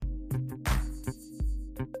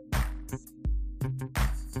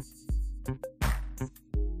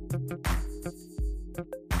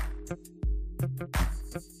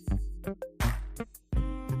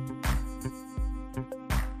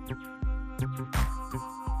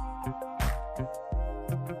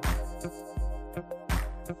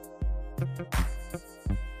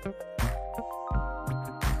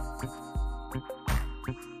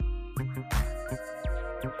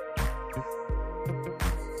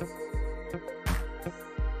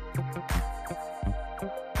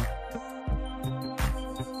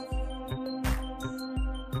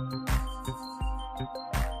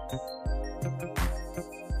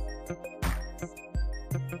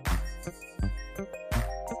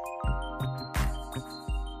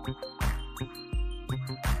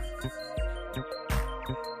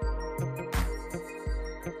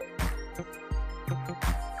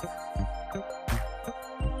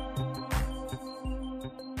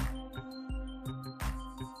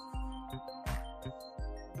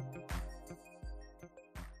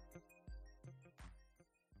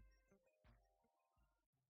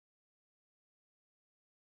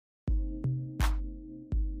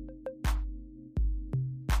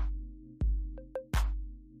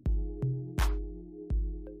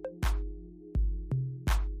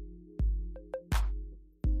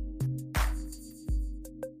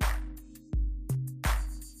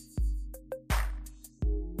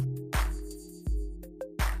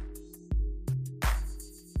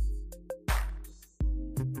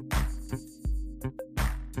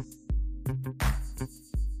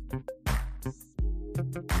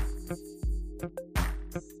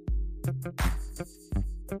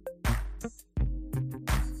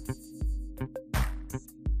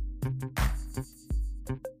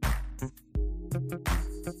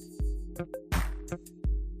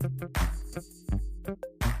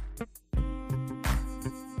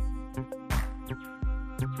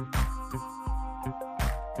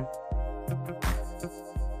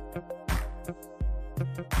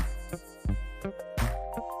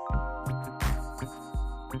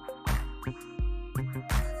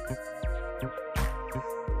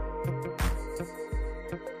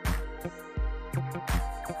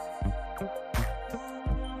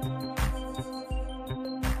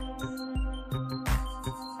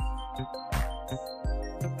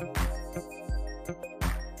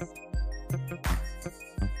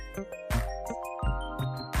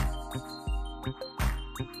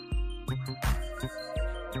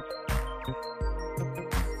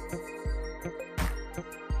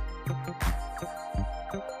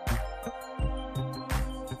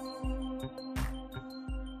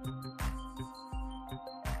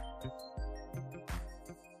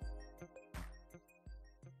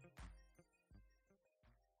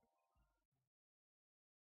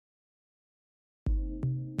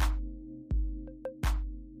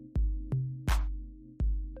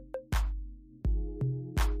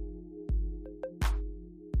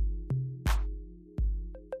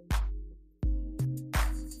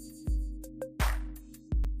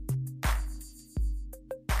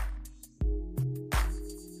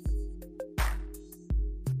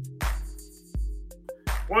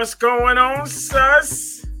What's going on,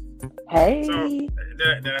 sus? Hey. So, did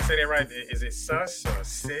I say that right? Is it sus or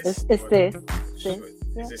sis? It's sis.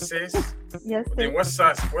 Is it sis? Yes. Then what's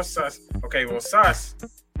sus? What's sus? Okay, well, sus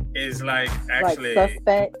is like actually like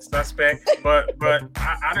suspect. But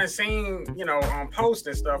I done seen, on posts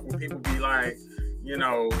and stuff where people be like,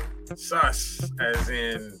 sus as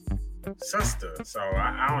in sister. So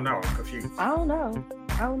I don't know. I'm confused. I don't know.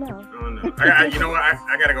 You know what?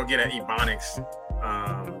 I gotta go get an Ebonics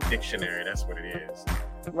dictionary. That's what it is.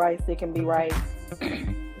 Right, so it can be right.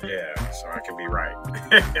 Yeah, so I can be right.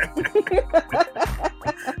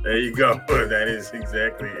 There you go. That is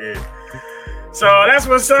exactly it. So that's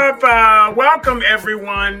what's up. Welcome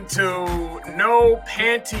everyone to No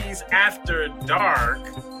Panties After Dark.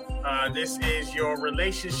 This is your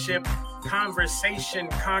relationship conversation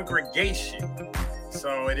congregation.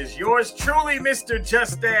 So it is yours truly, Mr.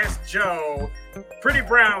 Just Ask Joe, Pretty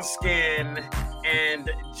Brown Skin, and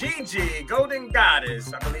Gigi, Golden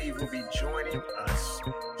Goddess, I believe, will be joining us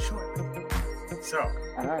shortly. So,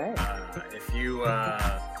 all right. If you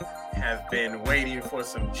have been waiting for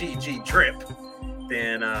some Gigi drip,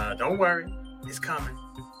 then don't worry, it's coming.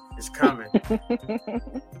 It's coming.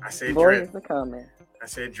 I said drip. Boys are coming. I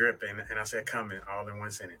said drip, and I said coming, all in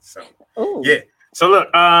one sentence. So, ooh. Yeah. So look,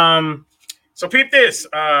 so peep this.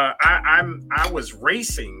 I was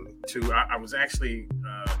racing to. I was actually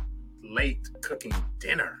late cooking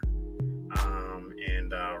dinner,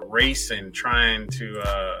 and racing trying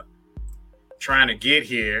to get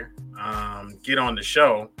here, get on the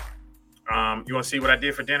show. You want to see what I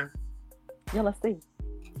did for dinner? Yeah, let's see.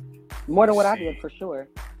 More than what I did for sure.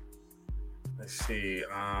 Let's see.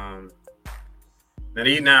 Now,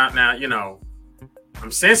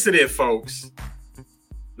 I'm sensitive, folks.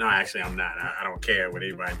 No, actually, I'm not. I don't care what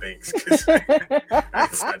anybody thinks. I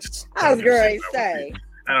was going to say.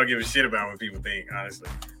 I don't give a shit about what people think, honestly.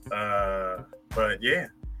 But yeah.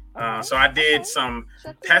 So I did some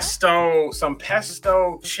pesto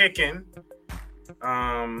chicken,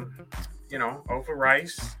 over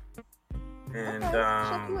rice. And,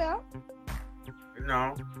 check you out.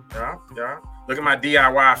 Yeah. Look at my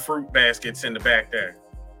DIY fruit baskets in the back there.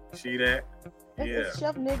 See that? It's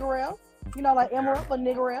Chef Niggerell. Like Emerald for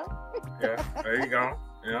Niggerell. Yeah, there you go.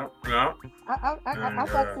 Yeah. I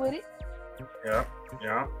fucks with it. Yeah.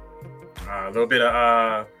 A little bit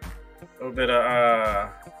of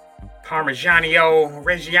Parmigiano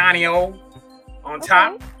Reggiano on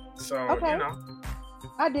top. So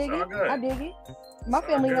I dig it. My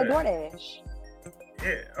family had DoorDash.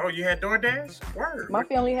 Yeah. Oh, you had DoorDash? Word. My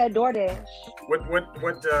family had DoorDash.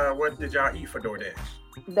 What did y'all eat for DoorDash?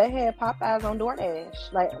 They had Popeyes on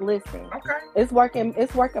DoorDash. Like, listen. Okay. It's working,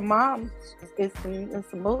 mom. It's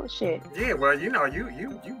some bullshit. Yeah, well, you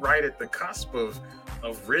right at the cusp of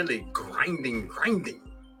really grinding.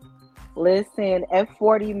 Listen, a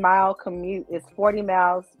 40-mile commute is 40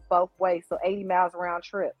 miles both ways, so 80 miles round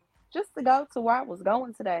trip. Just to go to where I was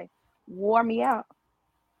going today. Wore me out.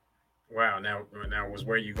 Wow. Now was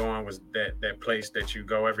where you going? Was that place that you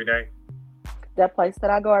go every day? That place that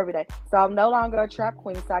I go every day. So I'm no longer a trap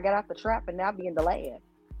queen. So I got out the trap and now be in the lab.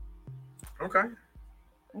 Okay.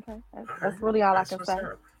 That's really all I can say.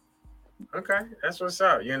 Okay. That's what's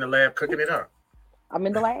up. You're in the lab cooking it up. I'm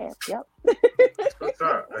in the lab. Yep.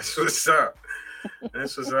 That's what's up.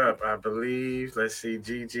 I believe, let's see,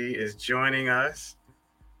 Gigi is joining us.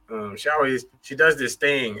 She does this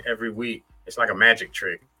thing every week. It's like a magic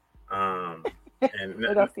trick. And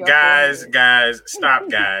guys, stop,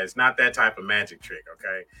 guys. Not that type of magic trick,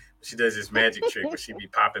 okay? She does this magic trick where she be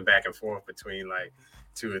popping back and forth between like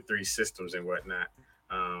 2 or 3 systems and whatnot.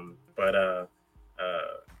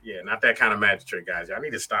 Yeah, not that kind of magic trick, guys. Y'all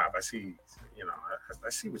need to stop. I see, I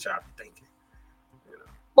see what y'all be thinking.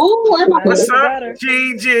 Oh, what's up,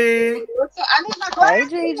 Gigi? What's up? I need my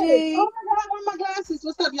glasses. Hey, Gigi. Oh my God, where are my glasses?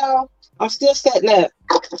 What's up, y'all? I'm still setting up.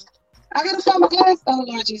 I gotta find my glasses. Oh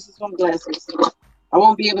Lord Jesus, my glasses. I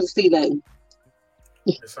won't be able to see that.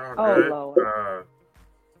 It's all good. Oh,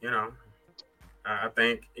 Lord. I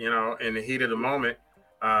think, in the heat of the moment,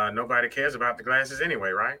 nobody cares about the glasses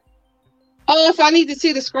anyway, right? Oh, if I need to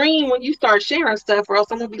see the screen when you start sharing stuff, or else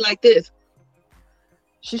I'm gonna be like this.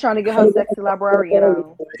 She's trying to get her sexy librarian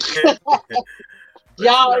on.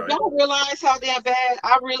 Y'all, y'all realize how damn bad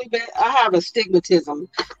I have astigmatism.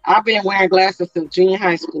 I've been wearing glasses since junior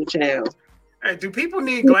high school, child. Hey, do people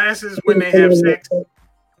need glasses when they have sex?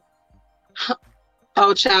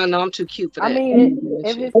 Oh, child, no, I'm too cute for that. I mean,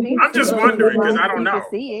 if his penis I'm just wondering because I don't know.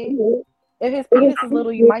 See it. If his penis is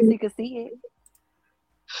little, you might see it.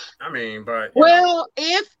 I mean, but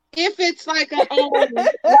if it's like a like,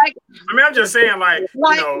 I mean, I'm just saying,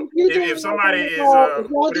 if somebody is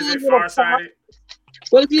what is it, farsighted?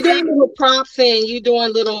 Well, if you're doing little props and you're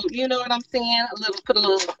doing little, you know what I'm saying? Put a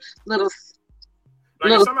little. Like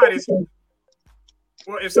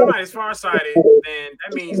if somebody's farsighted, then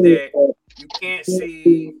that means that you can't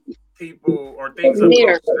see people or things up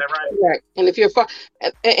close. Is that right? Right. And if you're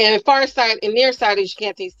farsighted and nearsighted, you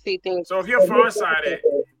can't see things. So if you're farsighted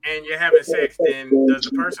and you're having sex, then does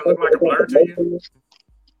the person look like a blur to you?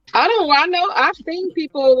 I know. I've seen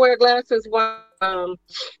people wear glasses while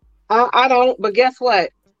I don't, but guess what?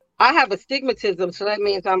 I have astigmatism, so that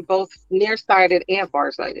means I'm both nearsighted and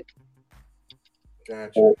farsighted.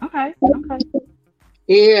 Gotcha. Okay.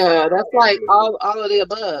 Yeah, that's like all of the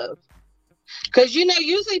above. Because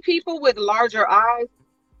usually people with larger eyes,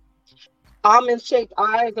 almond-shaped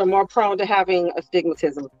eyes, are more prone to having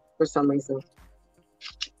astigmatism for some reason.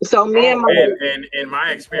 So in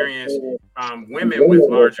my experience, women with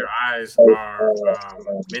larger eyes are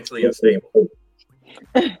mentally unstable.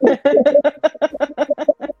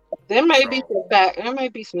 There may be some fact. There may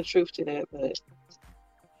be some truth to that, but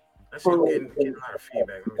that's getting a lot of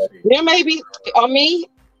feedback. Let me see. There may be on me.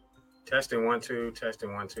 Testing 1 2.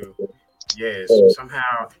 Testing 1 2. Yes.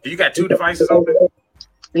 Somehow, you got 2 devices open?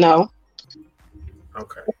 No.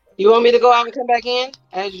 Okay. You want me to go out and come back in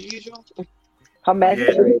as usual? Her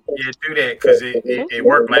magic trick. Yeah, do that because it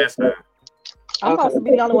worked last time. I'm supposed to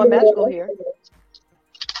be the only one magical here.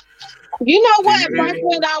 You know what? Back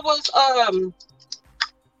when I was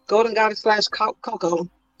Golden Goddess / Coco,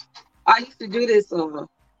 I used to do this.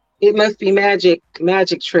 It must be magic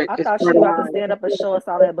trick. I thought she was about to stand up and show us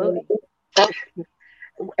all that booty.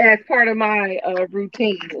 As part of my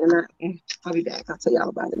routine, and I'll be back. I'll tell y'all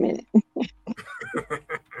about it in a minute.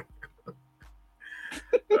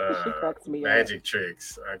 She cracks me up. Magic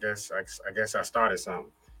tricks. I guess I started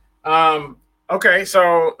something. Okay,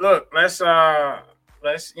 so look, let's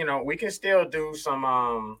we can still do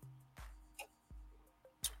some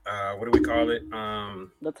what do we call it?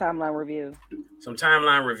 The timeline review. Some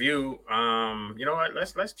timeline review. You know what?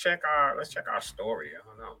 Let's check our story. I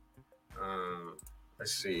don't know.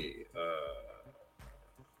 Let's see.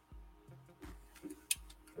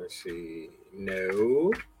 Let's see.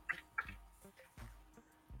 No.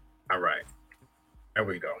 All right. There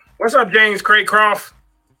we go. What's up, James Craycroft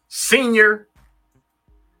Senior?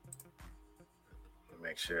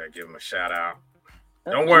 Make sure I give him a shout out.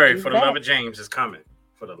 Don't worry, For the Love of James is coming.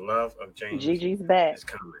 For the Love of James. Gigi's back. Is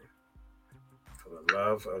coming. For the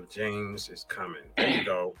Love of James is coming. There you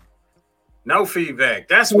go. No feedback.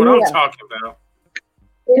 That's what I'm talking about.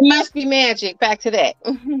 It must be magic. Back to that.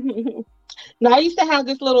 Now I used to have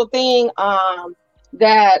this little thing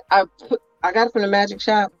that I got it from the magic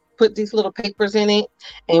shop. Put these little papers in it,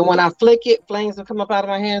 and when I flick it, flames will come up out of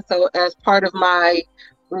my hand. So as part of my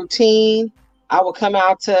routine, I will come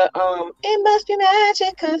out to it must be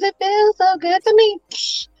magic because it feels so good to me.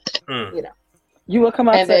 You know. You will come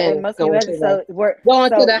out to it must be magic. So what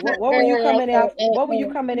were you coming out? What were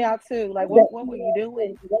you coming out to? Like what were you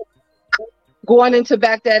doing? Going in to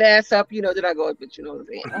back that ass up, did I go? But you know what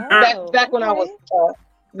I'm saying. Back when I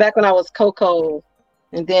was Coco,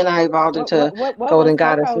 and then I evolved into Golden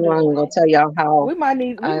Goddess. I'm gonna tell y'all how we might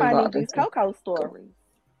need these Coco stories.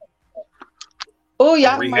 Oh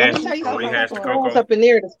yeah, let me tell you something. Pearls up in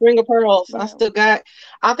there, the Spring of Pearls. Yeah.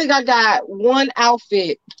 I think I got one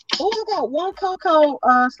outfit. Oh, I got one Coco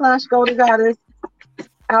 / Golden Goddess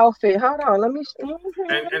outfit. Hold on, let me.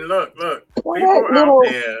 And look, people out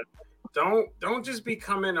there. Don't just be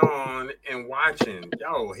coming on and watching.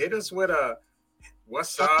 Yo, hit us with a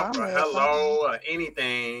what's up, or hello, or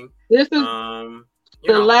anything. This is the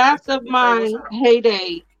last of my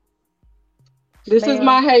heyday. This is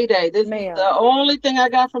my heyday. This is the only thing I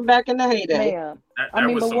got from back in the heyday.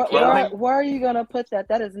 But where are you gonna put that?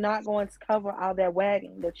 That is not going to cover all that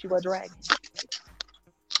wagging that you are dragging.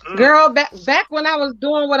 Girl, back when I was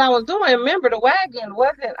doing what I was doing, remember the wagon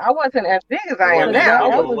I wasn't as big as I am now.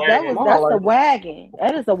 That's the wagon.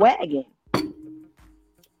 That is a wagon.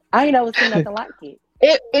 I ain't never seen nothing like it.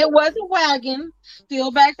 It was a wagon still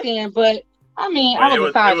back then, but I mean, I was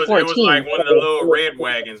a size 14. It was like one of the little red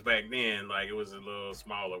wagons back then. Like it was a little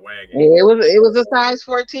smaller wagon. It was a size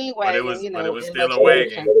 14 wagon. But it was still a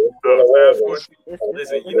wagon. Oh, size 14.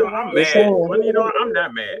 Listen, I'm mad. But I'm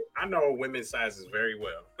not mad. I know women's sizes very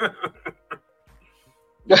well.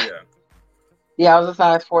 Yeah, I was a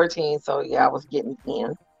size 14, so I was getting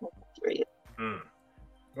in.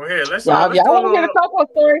 Well, here, let's y'all want to get a couple of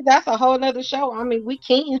stories? That's a whole nother show. I mean, we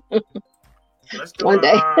can. Let's do one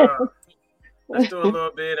day. Let's do a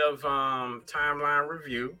little bit of timeline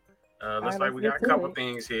review. Looks like we got a couple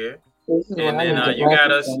things here, and then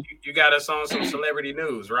you got us on some celebrity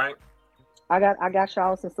news, right? I got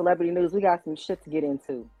y'all some celebrity news. We got some shit to get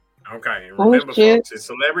into. Okay, and remember, folks, it's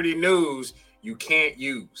celebrity news you can't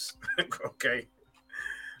use. Okay.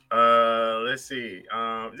 Let's see.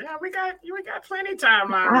 We got plenty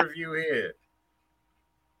timeline review here.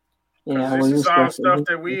 Yeah, this is all stuff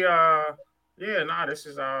that we this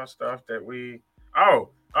is all stuff that we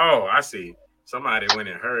I see. Somebody went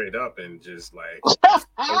and hurried up and just like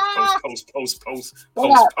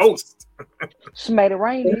post. She made it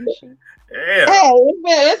rain, didn't she? Yeah. Hey,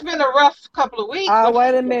 it's been a rough couple of weeks.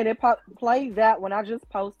 Wait a minute. Play that one. I just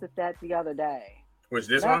posted that the other day. Which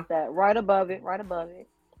this one? That right above it.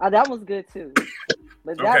 That was good too.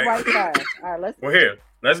 But that right side. All right,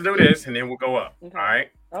 let's do this and then we'll go up. Okay. All right.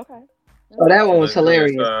 Okay. Oh, that one was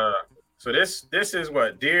hilarious. So this is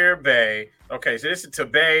what? Dear Bay. Okay, so this is to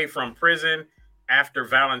Bay from prison after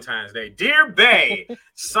Valentine's Day. Dear Bay,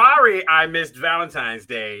 sorry I missed Valentine's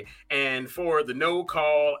Day and for the no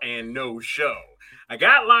call and no show. I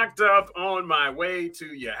got locked up on my way to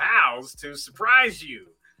your house to surprise you.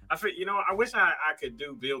 I wish I could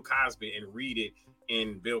do Bill Cosby and read it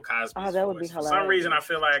in Bill Cosby's voice. That would be hilarious. For some reason, I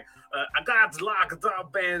feel like I got locked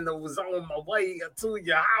up and was on my way to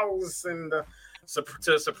your house and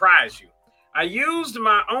to surprise you. I used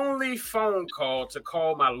my only phone call to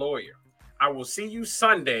call my lawyer. I will see you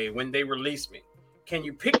Sunday when they release me. Can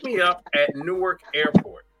you pick me up at Newark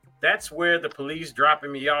Airport? That's where the police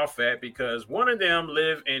dropping me off at because one of them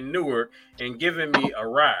live in Newark and giving me a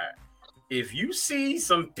ride. If you see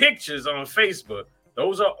some pictures on Facebook,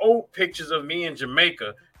 those are old pictures of me in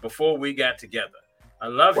Jamaica before we got together. I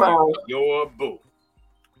love you, your boo.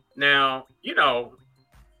 Now,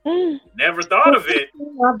 never thought of it,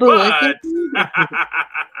 but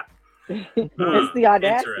It's the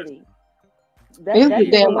audacity. That It's the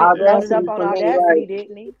nigga damn loaded audacity up on for me, audacity, right?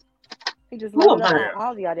 didn't he? He just Oh loaded up my. on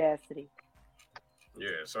all the audacity.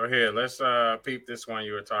 Yeah. So here, let's peep this one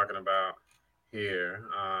you were talking about here.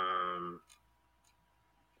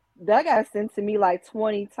 That got sent to me like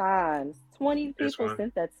 20 times. 20 This people one.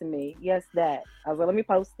 sent that to me. Yes, that. I was like, let me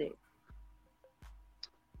post it.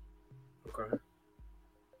 Okay.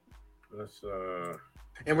 Let's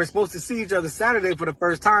And we're supposed to see each other Saturday for the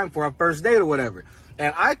first time for our first date or whatever.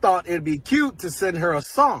 And I thought it'd be cute to send her a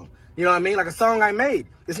song. You know what I mean? Like a song I made.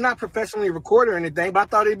 It's not professionally recorded or anything, but I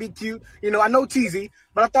thought it'd be cute. You know, I know cheesy,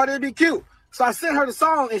 but I thought it'd be cute. So I sent her the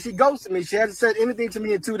song and she ghosted me. She hasn't said anything to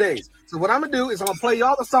me in 2 days. So what I'm gonna do is I'm gonna play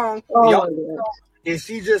y'all the song. Oh Y'all, my God. is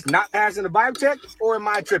she just not passing the vibe check or am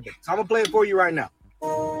I tripping? So I'm gonna play it for you right now.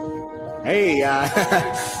 Hey,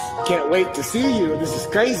 can't wait to see you. This is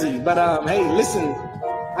crazy. But hey, listen,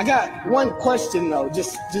 I got one question though.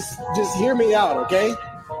 Just hear me out, okay?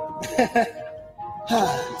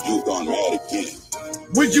 You gone mad again.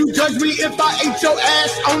 Would you judge me if I ate your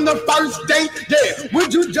ass on the first date? Yeah.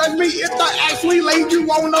 Would you judge me if I actually laid you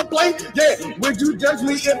on a plate? Yeah. Would you judge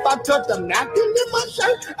me if I tucked a napkin in my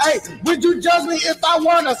shirt? Hey, would you judge me if I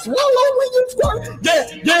wanna swallow when you squirt?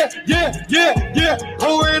 Yeah.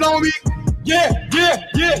 Pour it on me.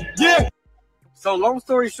 Yeah. So long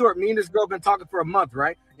story short, me and this girl been talking for a month,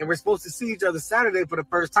 right? And we're supposed to see each other Saturday for the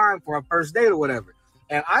first time for our first date or whatever.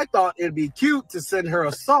 And I thought it'd be cute to send her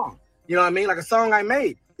a song. You know what I mean? Like a song I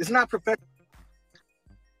made. It's not professional.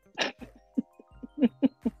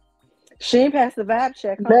 She ain't passed the vibe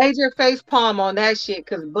check. Huh? Major face palm on that shit,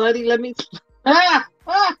 cause buddy, let me. I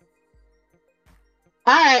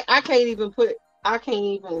can't even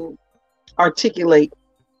articulate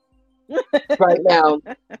right now.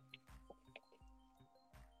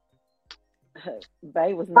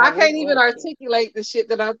 Bae was I not can't even articulate the shit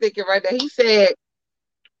that I'm thinking right now. He said,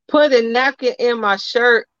 "Put a napkin in my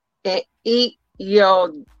shirt and eat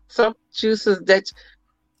your some juices that."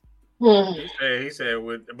 He said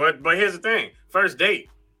but here's the thing. First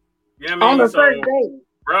date. You know what I On mean? the first date.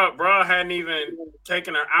 Bro hadn't even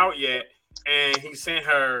taken her out yet, and he sent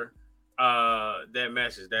her that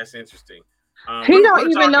message. That's interesting. He we don't were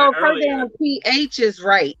even know if talking her earlier. damn pH is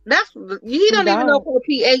right. He don't even know if her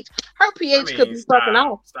pH. Her pH could be fucking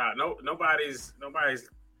off. Stop. Nobody's.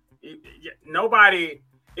 Nobody.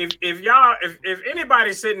 If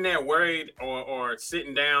anybody's sitting there worried or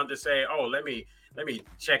sitting down to say, oh, let me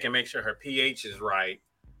check and make sure her pH is right,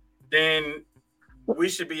 then we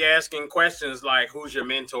should be asking questions like, who's your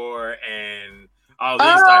mentor and all these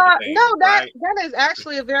type of things. No, that right? is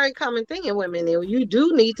actually a very common thing in women. You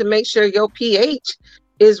do need to make sure your pH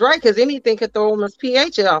is right, because anything could throw his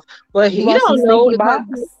pH off. But he don't know if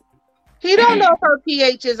her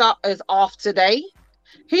pH is off today.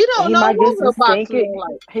 He don't know what the box looks like.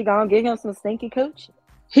 He gonna get him some stinky coochie.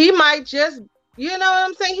 He might just, you know what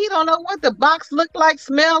I'm saying? He don't know what the box look like,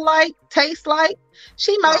 smell like, taste like.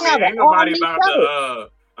 She might have ain't nobody about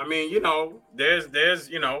to. I mean, you know, there's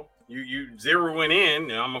you know, you zeroing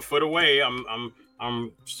in. I'm a foot away. I'm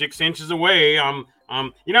 6 inches away. I'm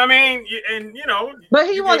you know what I mean? And you know, but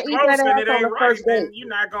he want to eat that ass on the first date. You're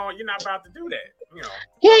not about to do that. You know,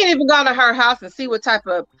 he ain't even gone to her house and see what type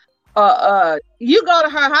of you go to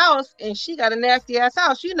her house and she got a nasty ass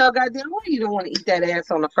house. You know, goddamn, why you don't want to eat that ass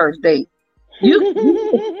on the first date? You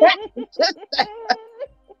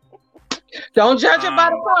don't judge her by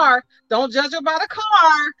the car. Don't judge her by the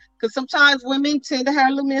car, because sometimes women tend to have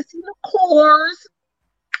a little messy little cars.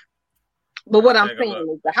 But what I'm saying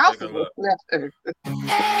is the house is what's left. A,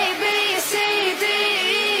 B, C, D,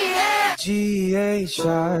 E, F. G-H,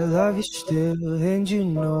 I love you still, and you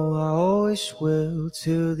know I always will,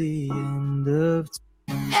 till the end of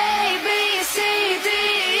A, B, C, D,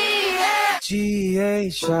 E, F.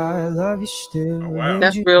 G-H, I love you still. Oh, wow.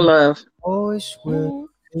 That's real love. Always will,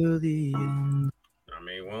 till the end. I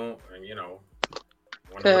mean, well, you know,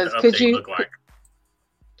 because could you look like?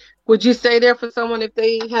 Would you stay there for someone if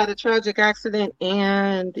they had a tragic accident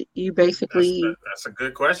and you basically? That's a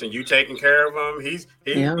good question. You taking care of him?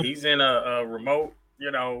 He's in a remote,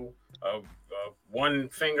 you know, a one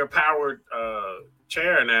finger powered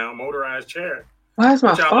chair now, motorized chair. Why is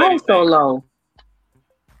my phone so low?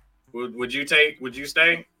 Would you stay?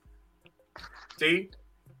 T?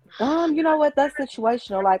 You know what? That's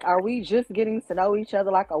situational. Like, are we just getting to know each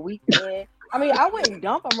other like a weekend? I mean, I wouldn't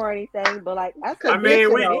dump him or anything, but like, I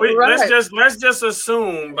mean, let's just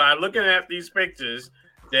assume by looking at these pictures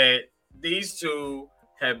that these two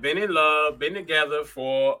have been in love, been together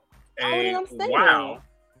for a while.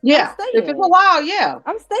 Yeah, if it's a while, yeah,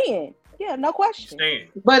 I'm staying. Yeah, no question.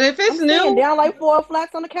 But if it's new, down like 4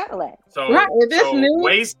 flats on the Cadillac. So right, if it's new,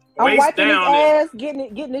 waist I'm wiping down his ass,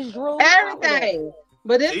 getting his drool, everything.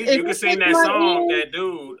 But if you can sing that song that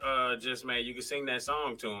dude just made. You can sing that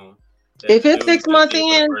song to him. If it's 6 months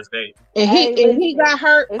in, and he got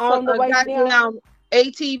hurt on a goddamn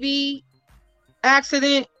ATV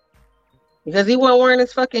accident because he wasn't wearing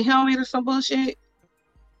his fucking helmet or some bullshit,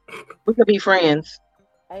 we could be friends.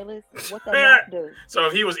 Hey, listen, what that do? So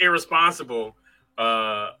if he was irresponsible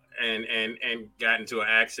and got into an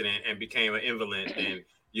accident and became an invalid, then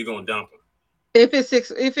you're gonna dump him. If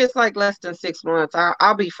it's like less than 6 months,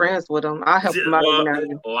 I'll be friends with him. I'll help him out.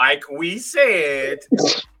 Like we said,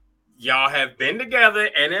 y'all have been together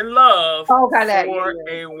and in love for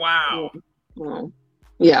a while.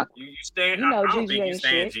 Yeah. You stand. I don't think you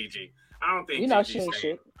stand Gigi. I don't think she ain't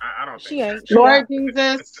shit. I don't think she ain't. Lord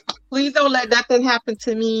Jesus, please don't let nothing happen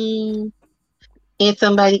to me. And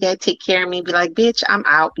somebody got to take care of me. Be like, bitch, I'm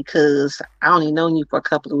out because I only known you for a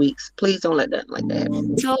couple of weeks. Please don't let nothing like that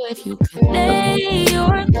happen. So if you could lay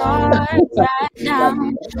your cards right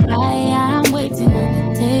now, I am waiting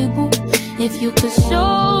on the table. If you could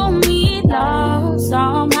show me love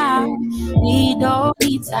somehow, we don't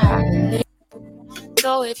need to have it.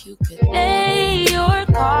 So if you could lay your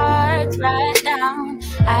cards right down,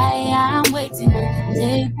 I am waiting on the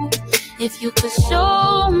table. If you could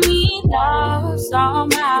show me love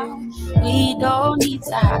somehow, we don't need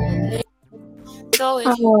to have it. So if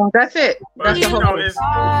that's it. That's the whole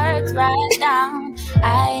cards right down,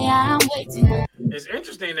 I am waiting. It's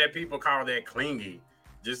interesting that people call that clingy,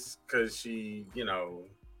 just because she,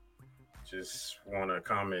 just want to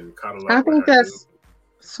come and cuddle up. I think that's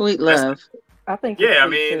sweet love. I think. Yeah, I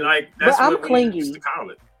mean, like that's but what I'm clingy. We used to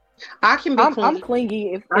call it. I can be. I'm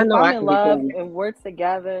clingy. If I'm in love and we're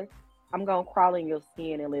together, I'm gonna crawl in your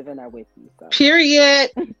skin and live in there with you. So.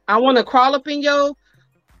 Period. I want to crawl up in your.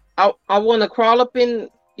 I want to crawl up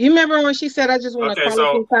in. You remember when she said, "I just want to crawl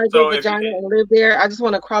up inside your vagina and live there"? I just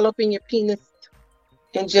want to crawl up in your penis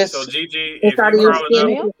and just. So Gigi, if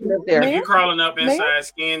you're crawling up inside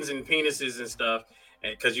skins and penises and stuff,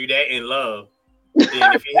 because you that in love. Then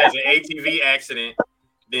if he has an ATV accident,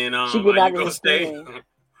 then you gonna stay.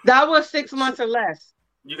 That was 6 months or less.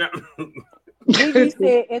 You got. Gigi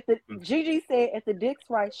said if the dick's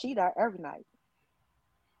right, she die every night.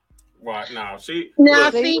 What? No, see,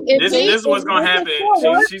 this is what's gonna happen.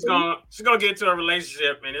 She's gonna get into a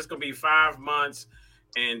relationship, and it's gonna be 5 months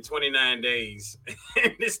and 29 days.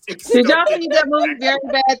 Did y'all see that movie, Very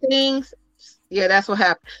Bad Things? Yeah, that's what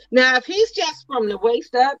happened. Now, if he's just from the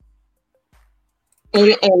waist up. And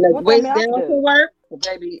the waist down to work,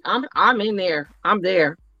 baby. I'm in there. I'm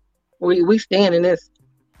there. We stand in this.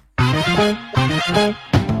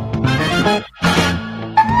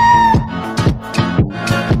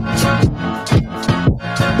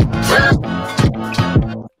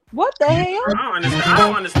 What the hell? I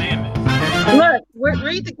don't understand this. Look,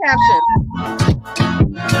 read the caption.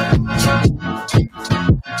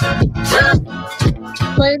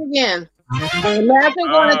 Play it again. Imagine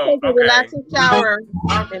going to take a relaxing shower,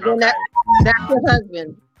 and then that's your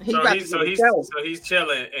husband. So he's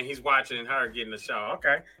chilling and he's watching her getting the shower.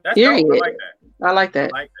 Okay, that's dope. I like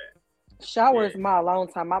that. Shower is my alone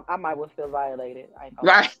time. I might well feel violated.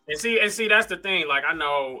 Right. And see, that's the thing. Like I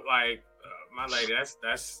know, like my lady,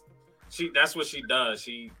 that's what she does.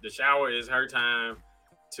 The shower is her time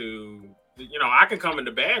to. I can come in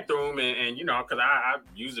the bathroom and because I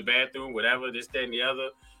use the bathroom, whatever, this, that, and the other.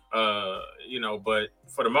 But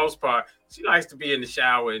for the most part, she likes to be in the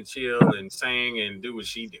shower and chill and sing and do what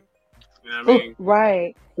she do. You know what I mean?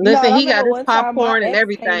 Right. Listen, he got his popcorn and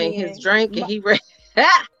everything, his drink, and he ready.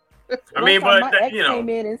 I mean, but my ex came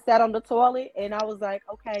in and sat on the toilet, and I was like,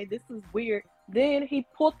 okay, this is weird. Then he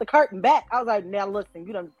pulled the curtain back. I was like, now listen,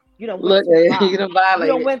 you don't look, you don't violate.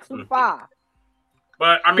 You don't went too far.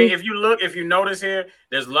 But I mean, if you notice here,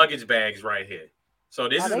 there's luggage bags right here. So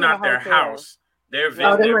this is not their house. They're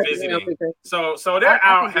visiting. So they're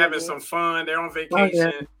out having some fun. They're on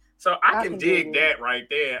vacation. Yeah. So I can dig that right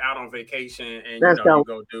there, out on vacation, and you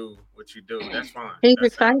go do what you do. That's fine. He's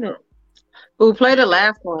excited. Ooh, play the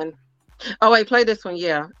last one. Oh wait, play this one,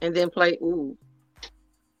 yeah, and then play. Ooh.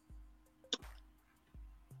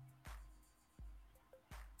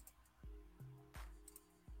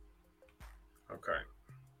 Okay.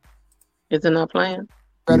 Is it not playing?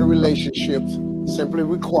 Better relationships simply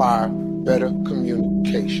require better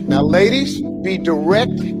communication. Now, ladies, be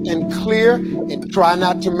direct and clear and try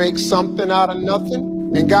not to make something out of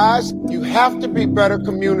nothing. And guys, you have to be better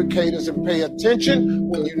communicators and pay attention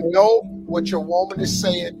when you know what your woman is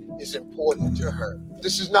saying is important to her.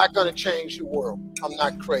 This is not going to change the world. I'm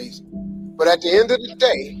not crazy. But at the end of the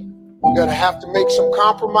day, we're going to have to make some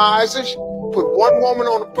compromises, put one woman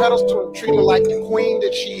on a pedestal and treat her like the queen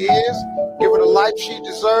that she is, give her the life she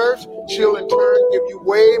deserves. She'll in turn give you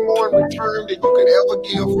way more in return than you could ever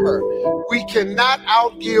give her. We cannot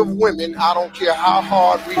outgive women. I don't care how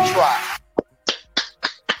hard we try.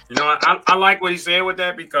 You know, I like what he said with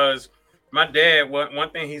that, because my dad, one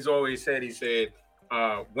thing he's always said, he said,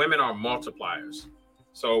 women are multipliers.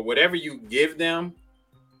 So whatever you give them,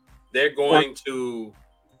 they're going to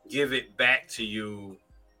give it back to you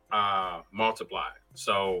multiplied.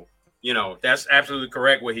 So, you know, that's absolutely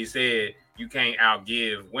correct what he said. You can't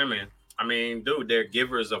outgive women. I mean, dude, they're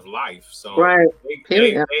givers of life. So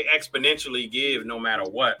they exponentially give no matter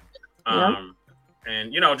what.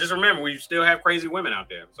 And, you know, just remember, we still have crazy women out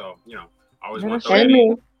there. So, you know, I always want to throw that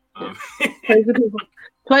in. Crazy people.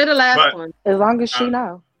 Play the last one. As long as she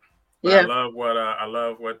knows. Yeah. I love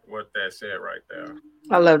what that said right there.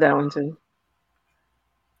 I love that one too.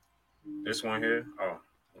 This one here? Oh.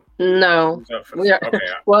 No. Okay.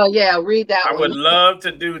 Well, yeah, read that one. I would love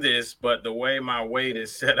to do this, but the way my weight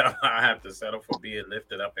is set up, I have to settle for being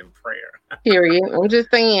lifted up in prayer. Period. I'm just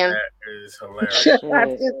saying. That is hilarious. I'm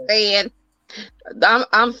just saying.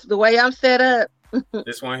 I'm the way I'm set up.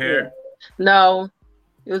 This one here? No.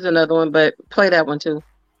 It was another one, but play that one too.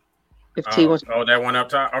 If T wants. Oh, that one up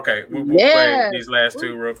top? Okay. We'll play these last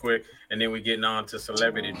two real quick, and then we're getting on to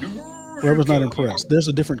celebrity. Forever's not impressed. There's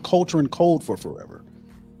a different culture and code for Forever.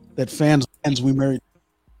 That fans we married.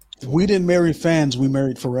 We didn't marry fans, we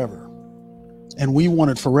married Forever. And we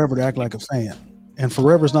wanted Forever to act like a fan. And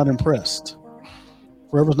Forever's not impressed.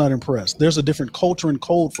 Forever's not impressed. There's a different culture and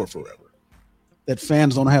code for Forever that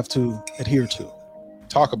fans don't have to adhere to.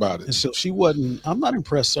 Talk about it. And so she wasn't, I'm not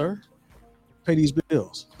impressed, sir. Pay these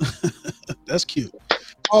bills. That's cute.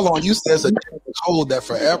 Hold on, you said it's a code that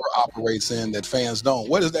Forever operates in that fans don't.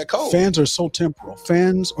 What is that code? Fans are so temporal.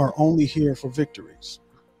 Fans are only here for victories.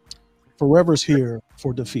 Forever's here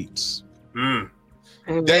for defeats.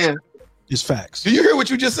 Damn. It's facts. Do you hear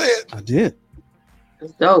what you just said? I did.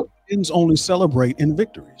 It's dope. Fans only celebrate in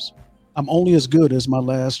victories. I'm only as good as my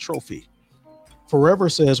last trophy. Forever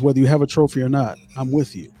says whether you have a trophy or not, I'm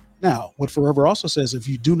with you. Now, what Forever also says, if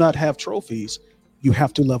you do not have trophies, you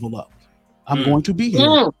have to level up. I'm going to be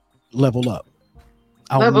here. Level up.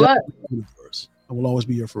 Level up. I will always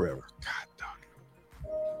be here forever. God,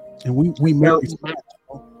 and we marry,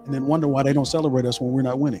 and then wonder why they don't celebrate us when we're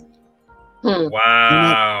not winning.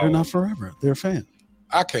 Wow. They're not forever. They're a fan.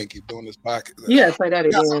 I can't keep doing this podcast. Yeah, play that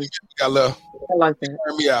again. I like that.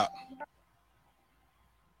 Turn me out.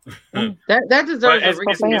 That deserves a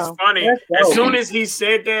replay. It's funny. As soon as he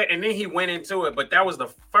said that, and then he went into it, but that was the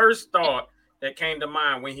first thought that came to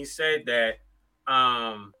mind when he said that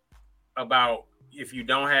about if you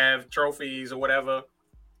don't have trophies or whatever.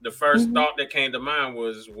 The first thought that came to mind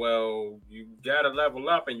was, well, you got to level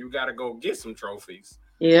up and you got to go get some trophies.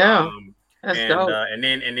 Yeah, that's dope. And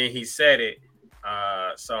then he said it.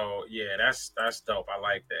 So yeah, that's dope. I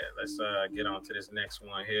like that. Let's get on to this next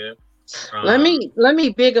one here. Let me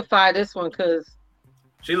bigify this one because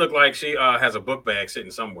she looked like she has a book bag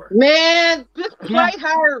sitting somewhere. Man, just play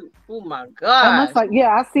her. Oh my god!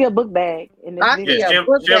 I see a book bag in this video.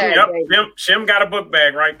 Shim got a book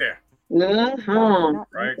bag right there.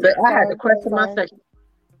 Right, but I had to question my section.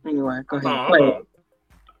 Anyway, go ahead.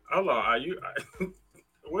 Hold on. Are you?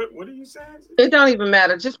 What are you saying? It don't even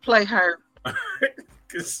matter. Just play her.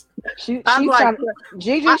 She's like,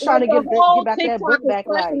 Gigi's trying to get back that book back.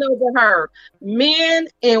 Like over her, men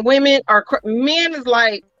and women are. Men is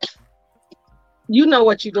like, you know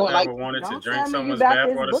what you're doing. I never wanted to drink someone's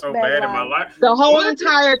bathwater so bad in my life. The whole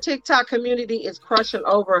entire TikTok community is crushing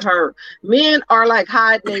over her. Men are like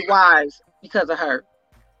hiding their wives because of her.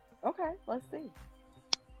 Okay, let's see.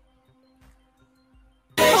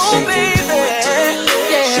 Oh baby,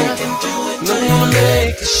 yeah. I'm gonna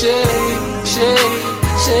make it shake, shake.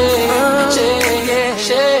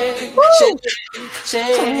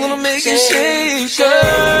 I'm gonna make it shake, girl.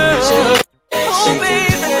 Oh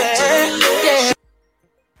baby, yeah.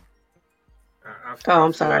 Oh,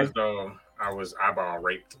 I'm sorry. As though I was eyeball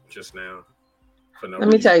raped just now. For no Let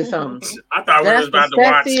me tell you something. I thought we was about to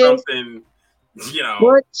watch something, you know.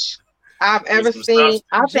 Which I've ever seen.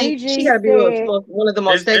 I think she got to be one of the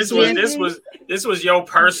most sexy. This was your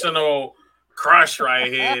personal crush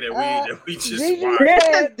right here that we just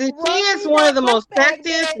watched. She is one of the most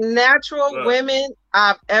sexiest natural women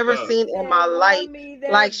I've ever seen in my life.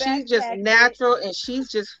 Like she's just natural and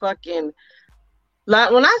she's just fucking.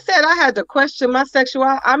 Like when I said I had to question my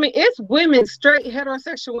sexuality, I mean it's women straight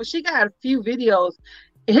heterosexual. When she got a few videos,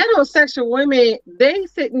 heterosexual women, they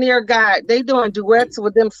sitting there, they doing duets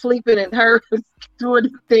with them sleeping and her doing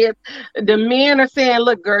the dance. The men are saying,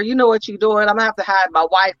 look, girl, you know what you're doing. I'm gonna have to hide my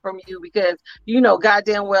wife from you because you know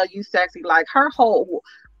goddamn well you sexy. Like her whole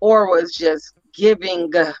aura was just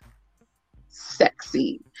giving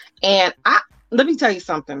sexy. And let me tell you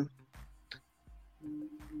something.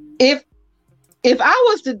 If I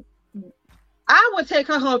was to, I would take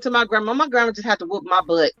her home to my grandma. My grandma just had to whoop my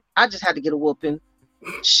butt. I just had to get a whooping.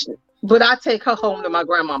 But I take her home to my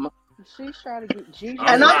grandmama. She's trying to get Gigi.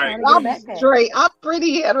 And I'm straight. I'm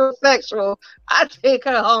pretty heterosexual. I take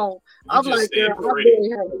her home. I'm like,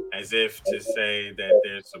 as if to say that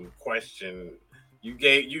there's some question.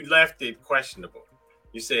 You left it questionable.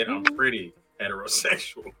 You said I'm pretty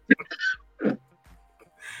heterosexual.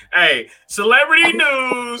 Hey, celebrity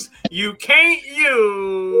news you can't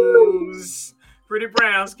use. Pretty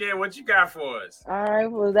brown skin, what you got for us? All right,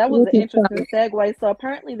 well, that was an interesting segue. So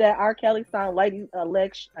apparently that R. Kelly song, "Lady the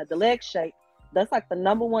Leg Shake," that's like the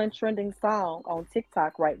 #1 trending song on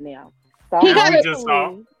TikTok right now. So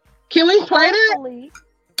can we play that?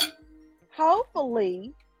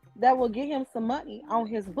 Hopefully, that will get him some money on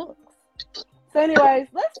his books. So, anyways,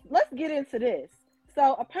 let's get into this.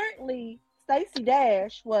 So apparently, Stacey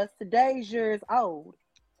Dash was today's years old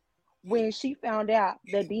when she found out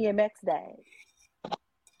that DMX died.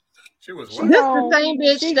 She was the same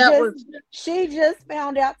bitch She just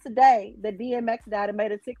found out today that DMX died and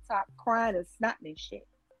made a TikTok crying and snotting and shit.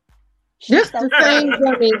 Just the same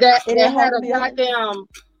woman that had a goddamn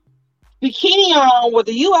bikini on with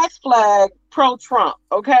the U.S. flag pro-Trump.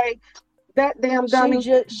 Okay, that damn dummy.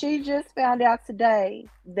 She just found out today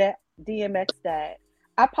that DMX died.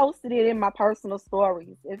 I posted it in my personal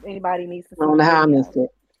stories. If anybody needs to see, I don't know how I missed it.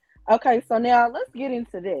 Okay, so now let's get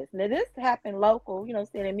into this. Now this happened local,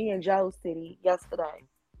 in me and Joe's city yesterday.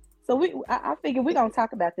 So I figured we're gonna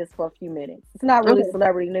talk about this for a few minutes. It's not really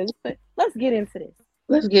celebrity news, but let's get into this.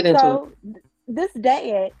 Let's get into it. So this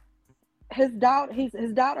dad, his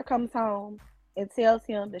daughter comes home and tells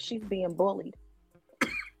him that she's being bullied.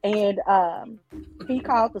 And he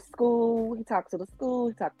called the school, he talked to the school,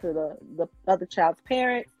 he talked to the other child's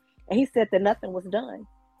parents, and he said that nothing was done.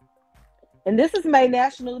 And this has made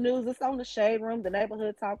national news. It's on the Shade Room, the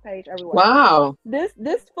neighborhood talk page, everywhere. Wow. This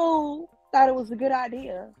fool thought it was a good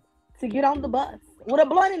idea to get on the bus with a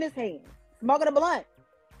blunt in his hand, smoking a blunt,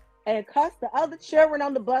 and cuss the other children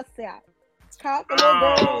on the bus out. Called the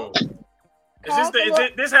little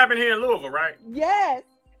girl. This happened here in Louisville, right? Yes.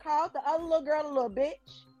 Called the other little girl a little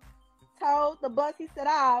bitch. Told the bus, he said,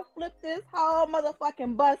 I'll flip this whole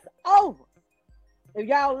motherfucking bus over if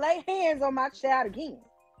y'all lay hands on my child again.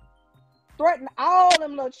 Threaten all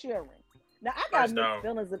them little children. Now I got mixed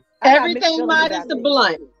feelings. Everything minus the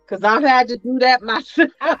blunt, because I've had to do that myself.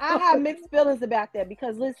 I have mixed feelings about that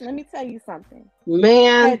because listen, let me tell you something.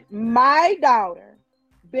 Man, had my daughter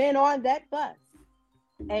been on that bus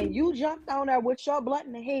and you jumped on her with your blunt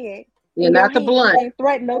in the head, not the blunt, and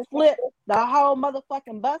threatened to flip the whole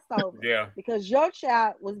motherfucking bus over. Yeah, because your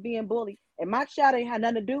child was being bullied and my child ain't had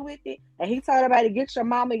nothing to do with it. And he told everybody to get your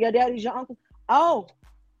mama, your daddy, your uncle. Oh,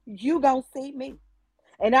 you gonna see me.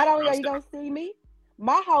 And not only are you gonna see me,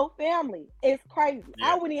 my whole family is crazy.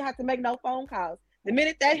 Yeah. I wouldn't even have to make no phone calls. The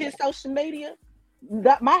minute they hit social media,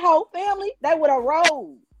 my whole family, they would have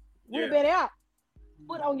rolled. We've been out.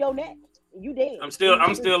 Put on your neck. You dead. I'm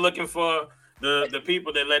still looking for the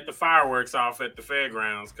people that let the fireworks off at the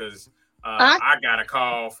fairgrounds because I got a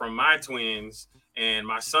call from my twins and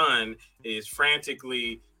my son is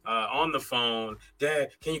frantically on the phone. Dad,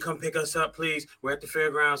 can you come pick us up, please? We're at the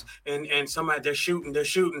fairgrounds and somebody they're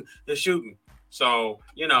shooting. So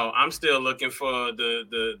I'm still looking for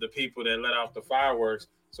the people that let off the fireworks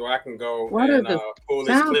so I can go and pull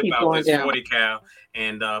this clip out this 40 cal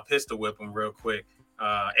and pistol whip them real quick.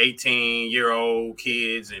 18-year-old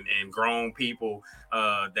kids and grown people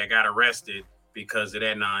that got arrested because of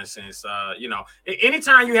that nonsense.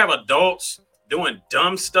 Anytime you have adults doing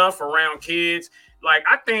dumb stuff around kids, like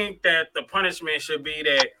I think that the punishment should be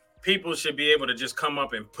that people should be able to just come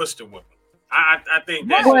up and pistol whip them. I think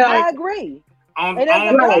that's I agree. On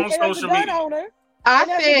social media.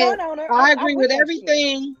 I agree with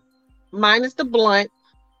everything minus the blunt,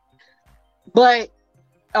 but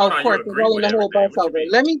of course, rolling the whole bus over.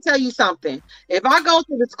 Let me tell you something. If I go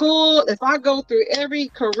through the school, if I go through every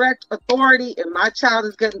correct authority, and my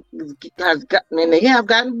child and they have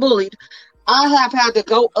gotten bullied, I have had to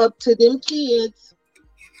go up to them kids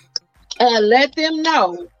and let them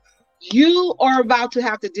know you are about to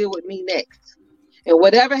have to deal with me next. And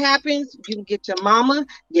whatever happens, you can get your mama,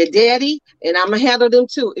 your daddy, and I'm gonna handle them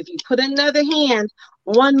too. If you put another hand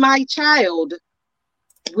on my child,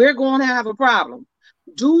 we're going to have a problem.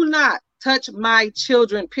 Do not touch my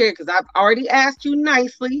children, period, because I've already asked you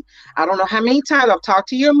nicely. I don't know how many times I've talked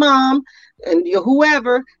to your mom and your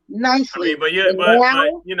whoever nicely. But now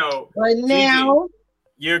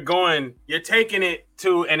you're taking it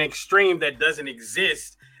to an extreme that doesn't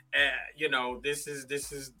exist. This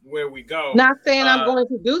is where we go. Not saying I'm going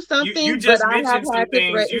to do something. You just mentioned some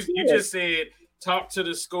things. You just said talk to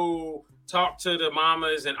the school, talk to the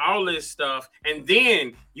mamas, and all this stuff, and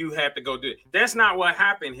then you have to go do it. That's not what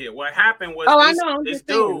happened here. What happened was this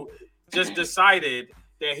dude just decided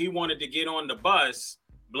that he wanted to get on the bus,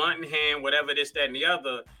 blunt in hand, whatever this, that, and the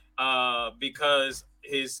other, because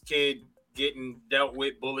his kid getting dealt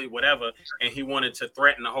with, bullied, whatever, and he wanted to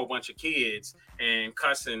threaten a whole bunch of kids and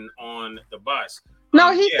cussing on the bus.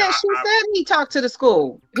 No, she said he talked to the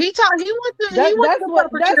school. That's what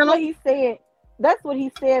he said. That's what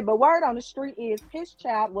he said. But word on the street is his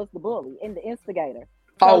child was the bully and the instigator.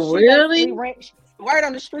 So really? Word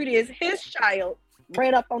on the street is his child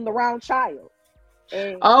ran up on the wrong child.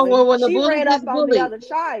 And when the she bully ran up on bullied. the other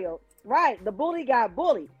child, right? The bully got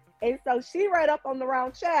bullied, and so she ran up on the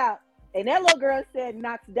wrong child. And that little girl said,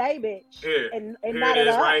 "Not today, bitch." Here, and here not it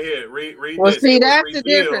is, at right here. Read well, this. See, that's the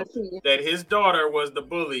difference. That his daughter was the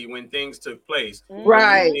bully when things took place.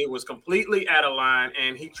 Right. It was completely out of line,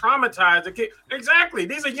 and he traumatized the kid. Exactly.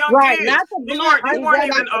 These are young kids. Not the blunt. These weren't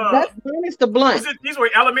even. That's the blunt. These were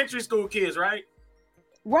elementary school kids, right?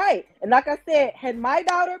 Right. And like I said, had my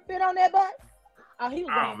daughter been on that bus, he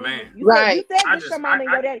was man. You said your mom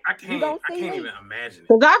and your daddy. I can't even imagine it.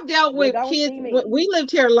 Because I've dealt with kids. We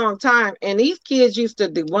lived here a long time, and these kids used to,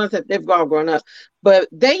 the ones that they've all grown up, but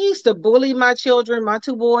they used to bully my children, my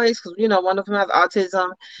two boys, because one of them has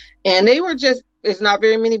autism, and they were just, there's not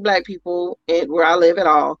very many black people where I live at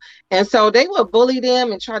all, and so they would bully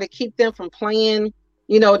them and try to keep them from playing.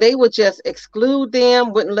 They would just exclude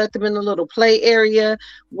them, wouldn't let them in the little play area.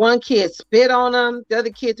 One kid spit on them. The other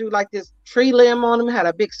kid threw like this tree limb on him, had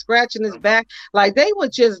a big scratch in his back. Like they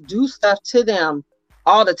would just do stuff to them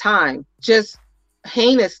all the time, just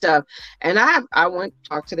heinous stuff. And I went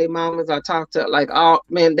talk to their mamas. I talked to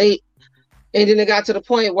and then it got to the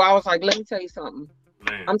point where I was like, let me tell you something.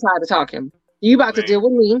 Man. I'm tired of talking. You about to deal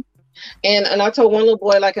with me. And I told one little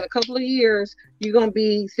boy, in a couple of years, you're gonna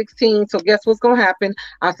be 16. So guess what's gonna happen?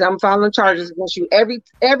 I said, I'm filing charges against you every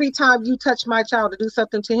time you touch my child to do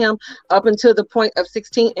something to him up until the point of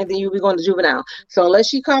 16, and then you'll be going to juvenile. So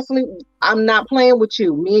unless you constantly, I'm not playing with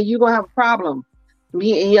you. Me and you gonna have a problem.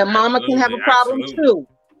 Me and your mama can have a problem too.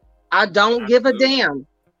 I don't give a damn.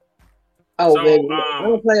 Oh, so, baby, I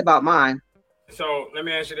don't play about mine. So let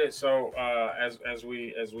me ask you this. So as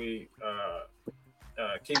we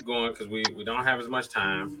keep going, because we don't have as much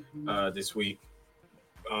time this week.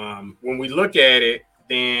 When we look at it,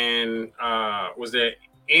 then was there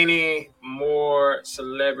any more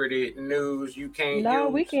celebrity news you can't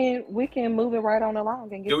use? we can move it right on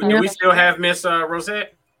along and get. Do we still have Miss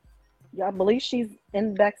Rosette? Yeah, I believe she's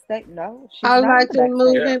in backstage. No, she's I like to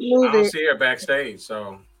move it. I don't see her backstage.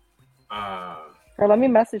 So, let me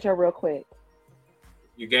message her real quick.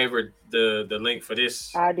 You gave her the link for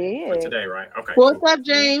this. I did. For today, right? Okay. What's up,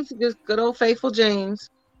 James? Just good old faithful James.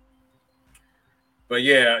 But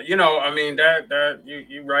yeah, that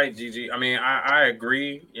you're right, Gigi. I mean, I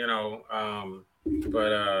agree.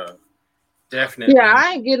 But definitely. Yeah,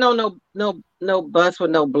 I ain't getting on no bus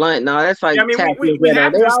with no blunt. No, that's like. Yeah, I mean, we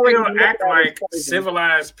have to still act like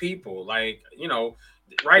civilized people. Like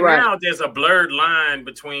right now, there's a blurred line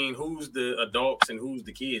between who's the adults and who's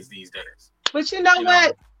the kids these days. But you know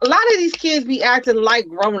what? A lot of these kids be acting like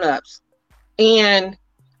grown-ups. And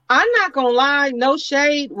I'm not going to lie, no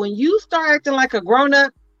shade. When you start acting like a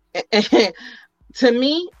grown-up, to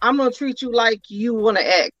me, I'm going to treat you like you want to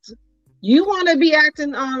act. You want to be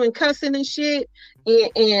acting and cussing and shit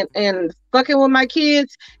and fucking with my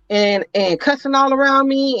kids and cussing all around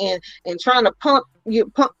me and trying to pump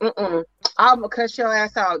you. I'm going to cuss your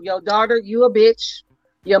ass out. Yo, daughter, you a bitch.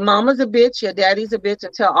 Your mama's a bitch, your daddy's a bitch,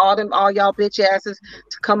 and tell all y'all bitch asses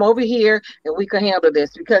to come over here and we can handle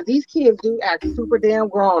this, because these kids do act super damn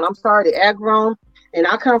grown. I'm sorry, they act grown, and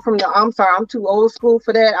I come from I'm sorry, I'm too old school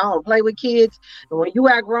for that. I don't play with kids, and when you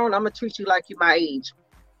act grown, I'm gonna treat you like you my age.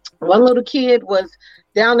 One little kid was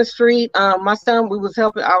down the street. My son, we was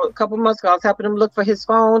helping out a couple months ago. I was helping him look for his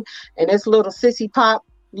phone, and this little sissy pop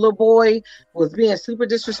little boy was being super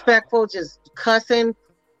disrespectful, just cussing.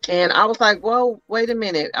 And I was like, well, wait a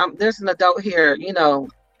minute. There's an adult here,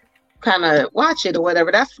 kind of watch it or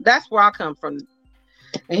whatever. That's where I come from.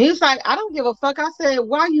 And he's like, I don't give a fuck. I said,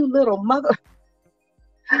 why you little mother?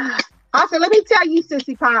 I said, let me tell you,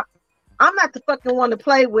 sissy pop, I'm not the fucking one to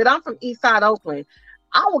play with. I'm from Eastside Oakland.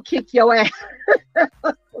 I will kick your ass.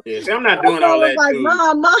 Yeah, see, I'm not doing all that like,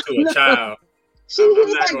 Mom, to a child. She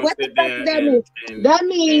was like, what the fuck does that mean? That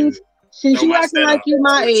means since you acting like you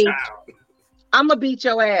my age, I'm gonna beat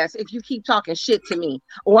your ass if you keep talking shit to me,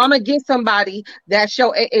 or I'm gonna get somebody that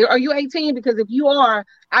show. Are you 18? Because if you are,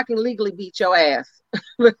 I can legally beat your ass.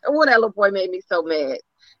 That little boy made me so mad.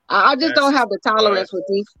 I just don't have the tolerance with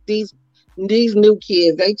these new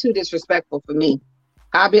kids. They too disrespectful for me.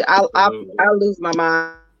 I'll lose my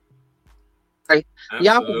mind.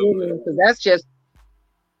 Y'all forgive me because that's just.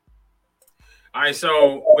 All right,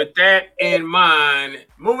 so with that in mind,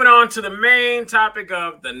 moving on to the main topic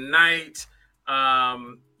of the night.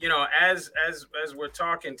 You know, as we're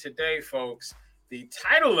talking today, folks, the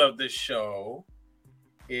title of the show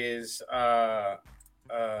is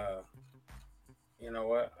you know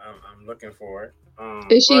what? I'm looking for it.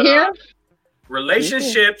 Is she here?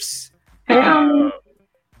 Relationships. Let's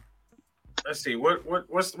see.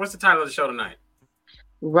 What's the title of the show tonight?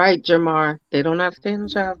 Right, Jamar. They don't have to stay in the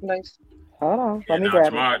child's place. Hold on. Let me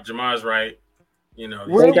grab it. Jamar's right. You know,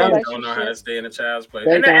 Real don't know how to stay in a child's place.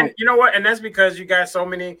 And you know what? And that's because you got so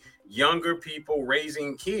many younger people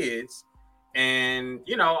raising kids. And,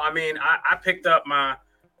 you know, I mean, I picked up my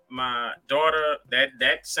daughter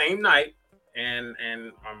that same night and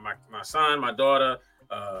my son, my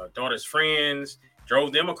daughter's friends,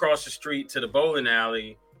 drove them across the street to the bowling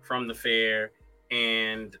alley from the fair.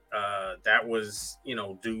 And that was, you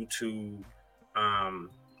know, due to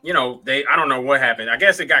you know, I don't know what happened. I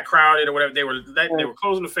guess it got crowded or whatever. They were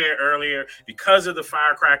closing the fair earlier because of the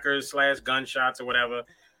firecrackers / gunshots or whatever.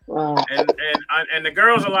 Wow. And the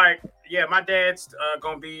girls are like, yeah, my dad's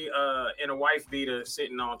gonna be in a wife beater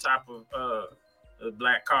sitting on top of a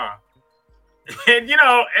black car. And you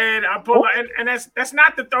know, and I pull and that's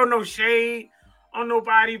not to throw no shade on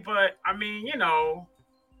nobody, but I mean, you know,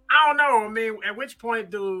 I don't know. I mean, at which point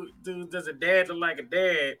does a dad look like a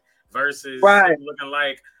dad versus looking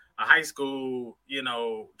like a high school, you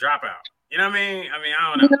know, dropout? You know what I mean? I mean,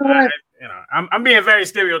 I don't know. You know, I'm being very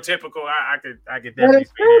stereotypical. I could definitely. But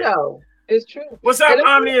it's true though. It's true. What's up,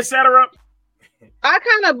 Omni, etc.? I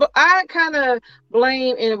kind of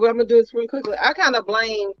blame, and I'm gonna do this real quickly. I kind of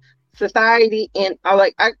blame society, and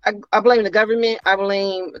I blame the government. I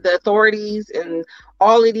blame the authorities and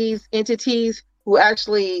all of these entities who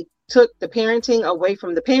actually took the parenting away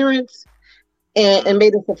from the parents and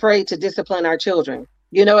made us afraid to discipline our children.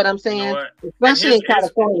 You know what I'm saying? You know what? Especially in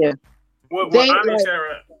California. What Omni,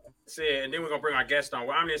 etc. said, and then we're gonna bring our guest on.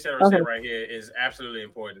 What Omni, etc. said right here is absolutely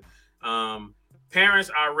important. Parents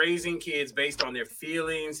are raising kids based on their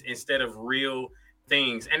feelings instead of real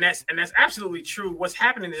things, and that's absolutely true. What's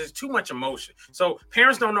happening is there's too much emotion. So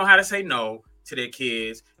parents don't know how to say no to their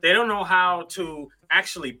kids. They don't know how to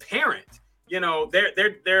actually parent. You know, they're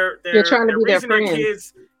trying to be their friends.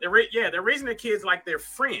 Kids. They're raising their kids like their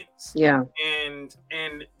friends. Yeah, and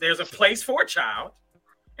there's a place for a child,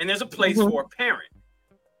 and there's a place for a parent.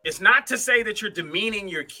 It's not to say that you're demeaning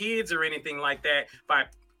your kids or anything like that by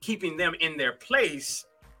keeping them in their place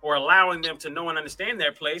or allowing them to know and understand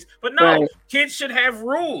their place. But no, kids should have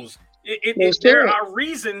rules. There are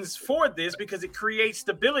reasons for this because it creates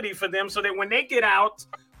stability for them so that when they get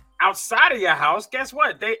outside of your house, guess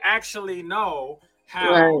what? They actually know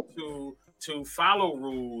how to follow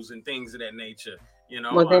rules and things of that nature. You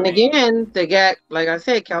know, well, then again, they got, like I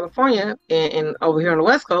said, California and over here on the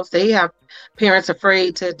West Coast, they have parents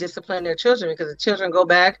afraid to discipline their children because the children go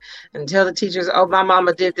back and tell the teachers, "Oh, my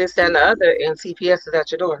mama did this, that, and the other," and CPS is at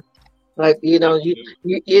your door. Like, you know,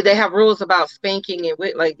 they have rules about spanking and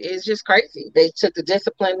like it's just crazy. They took the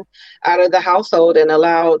discipline out of the household and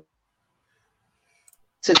allowed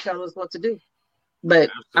to tell us what to do. But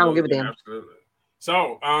I don't give a damn. Absolutely.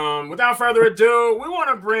 So, without further ado, we want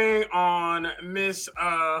to bring on Miss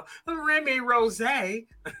Remy Rose,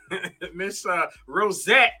 Miss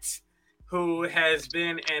Rosette, who has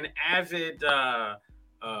been an avid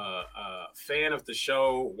fan of the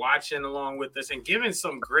show, watching along with us and giving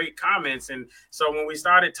some great comments. And so, when we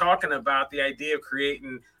started talking about the idea of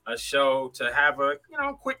creating a show to have a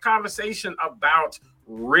quick conversation about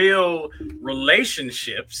real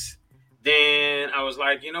relationships, then I was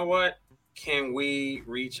like, you know what? Can we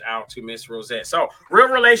reach out to Miss Rosette? So, real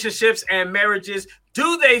relationships and marriages,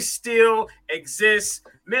 do they still exist?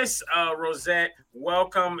 Miss Rosette,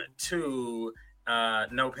 welcome to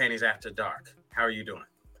No Panties After Dark. How are you doing?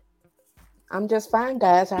 I'm just fine,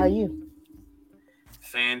 guys. How are you?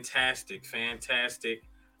 Fantastic.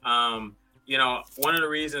 You know, one of the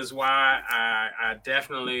reasons why I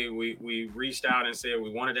definitely we reached out and said we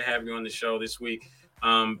wanted to have you on the show this week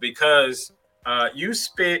because you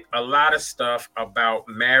spit a lot of stuff about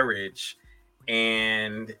marriage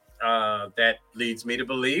and that leads me to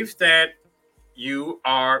believe that you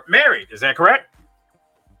are married. Is that correct?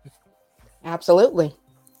 Absolutely.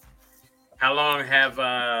 How long have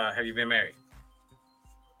you been married?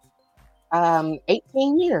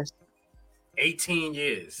 18 years. 18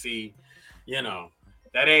 years. See,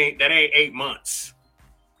 that ain't 8 months.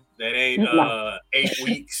 That ain't 8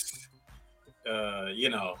 weeks.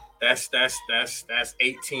 That's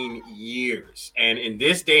 18 years. And in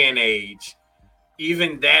this day and age,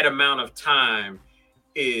 even that amount of time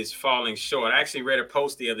is falling short. I actually read a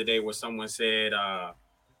post the other day where someone said, I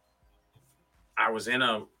was in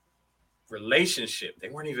a relationship. They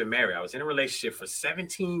weren't even married. I was in a relationship for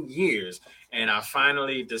 17 years, and I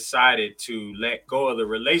finally decided to let go of the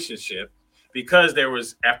relationship because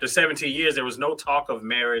after 17 years, there was no talk of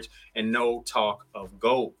marriage and no talk of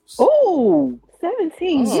goals. Oh,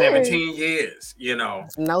 17 years. 17 years,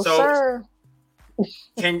 No, sir.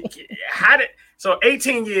 So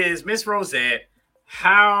 18 years, Miss Rosette,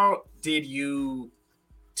 how did you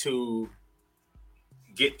to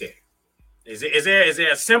get there? Is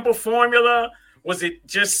there a simple formula? Was it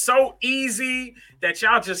just so easy that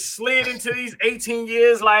y'all just slid into these 18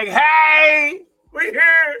 years like, hey, we're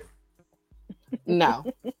here? No.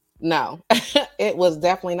 It was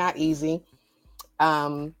definitely not easy.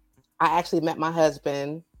 I actually met my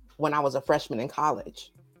husband when I was a freshman in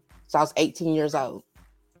college. So I was 18 years old.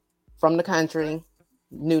 From the country,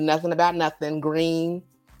 knew nothing about nothing, green,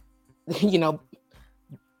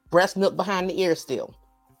 breast milk behind the ear still.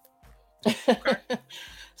 Okay.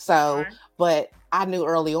 So, right. But I knew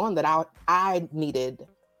early on that I needed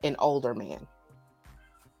an older man.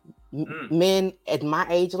 Men at my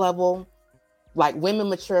age level, like women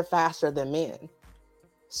mature faster than men.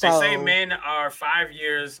 So they say men are 5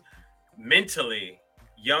 years mentally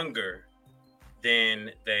younger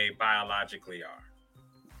than they biologically are.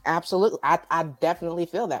 Absolutely. I definitely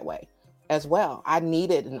feel that way as well. I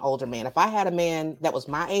needed an older man. If I had a man that was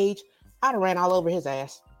my age, I'd have ran all over his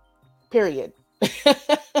ass. Period.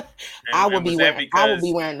 I would be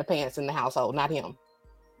wearing the pants in the household, not him.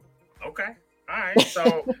 Okay. All right.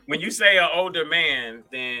 So when you say an older man,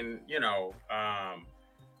 then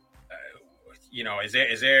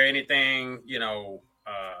is there anything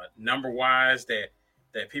number wise that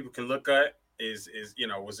people can look at?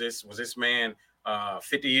 Was this man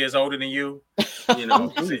 50 years older than you?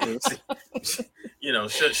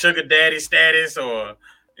 Sugar daddy status or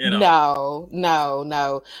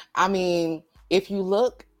No. I mean, if you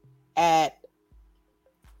look at,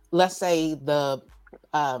 let's say the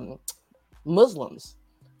Muslims,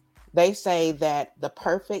 they say that the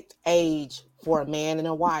perfect age for a man and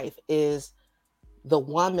a wife is the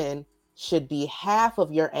woman should be half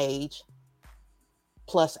of your age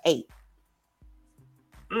plus 8.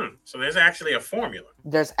 So there's actually a formula.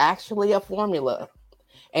 There's actually a formula.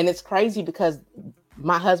 And it's crazy because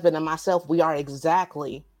my husband and myself, we are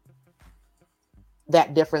exactly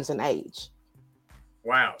that difference in age.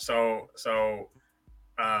 Wow. So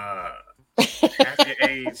half your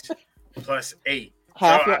age plus 8.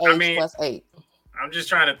 Half your age plus 8. I'm just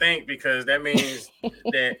trying to think because that means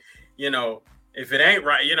that, if it ain't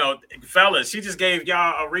right, fellas, she just gave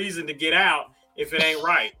y'all a reason to get out if it ain't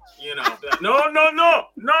right. No.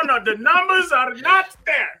 The numbers are not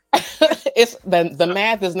there. It's the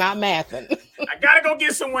math is not mathing. I gotta go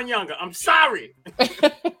get someone younger. I'm sorry.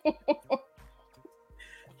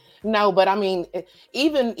 No, but I mean,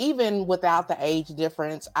 even without the age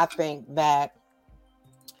difference, I think that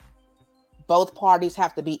both parties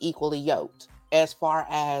have to be equally yoked as far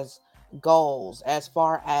as goals, as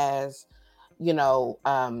far as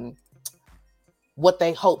what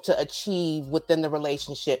they hope to achieve within the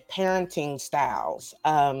relationship, parenting styles,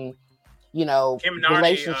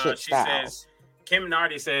 relationship styles. Kim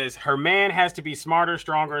Nardi says her man has to be smarter,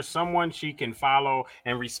 stronger, someone she can follow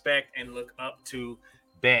and respect and look up to.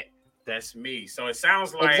 Bet that's me. So it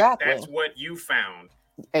sounds like That's what you found.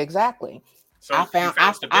 Exactly. So I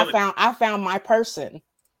found my person.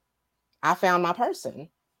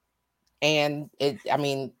 And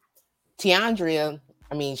Tiandria,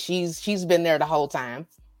 she's been there the whole time.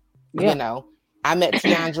 Yeah. I met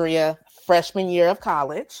Tiandria freshman year of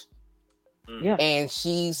college. Yeah. And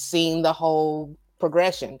she's seen the whole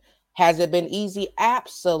progression. Has it been easy?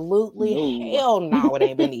 Absolutely. No. Hell no, it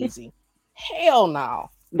ain't been easy. Hell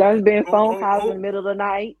no. There's been phone calls in the middle of the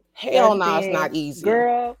night. Hell no, it's not easy.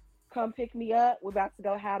 Girl, come pick me up. We're about to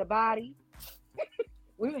go have a body.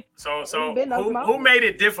 So who made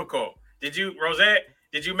it difficult? Rosette,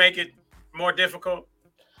 did you make it more difficult?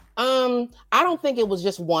 I don't think it was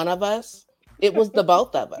just one of us. It was the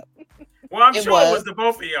both of us. Well, I'm sure it was the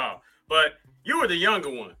both of y'all, but you were the younger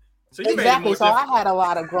one. So you exactly. So I had a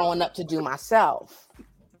lot of growing up to do myself,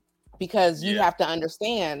 because you have to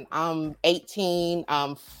understand, I'm 18,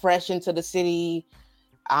 I'm fresh into the city,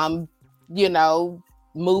 I'm, you know,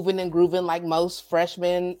 moving and grooving like most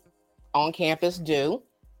freshmen on campus do.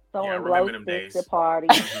 Throwing glow sticks at parties.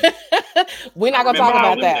 We're not gonna talk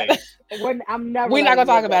about that. I'm never. We're not gonna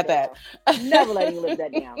talk about that. Never letting you live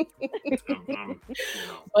that down.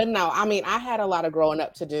 But no, I mean, I had a lot of growing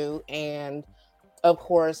up to do, and of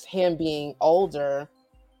course, him being older,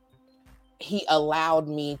 he allowed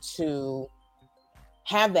me to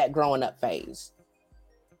have that growing up phase.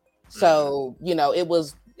 So, you know, it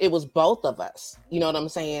was both of us, you know what I'm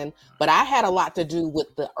saying? But I had a lot to do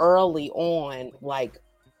with the early on, like,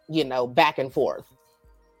 you know, back and forth,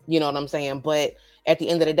 you know what I'm saying? But at the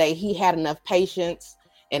end of the day, he had enough patience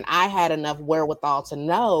and I had enough wherewithal to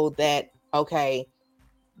know that, okay,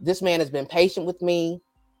 this man has been patient with me.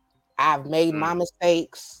 I've made my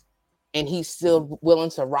mistakes and he's still willing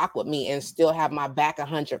to rock with me and still have my back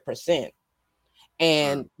 100%.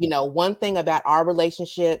 And, you know, one thing about our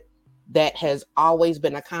relationship that has always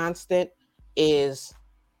been a constant is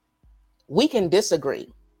we can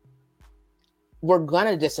disagree. We're going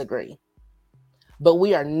to disagree, but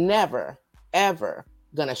we are never, ever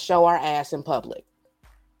going to show our ass in public.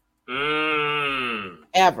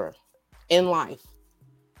 Ever in life.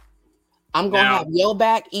 I'm going to have your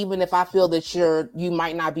back, even if I feel that you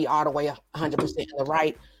might not be all the way 100% in the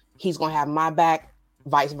right. He's going to have my back,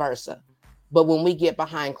 vice versa. But when we get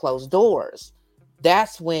behind closed doors,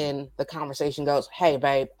 that's when the conversation goes, hey,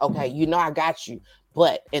 babe, okay, you know, I got you.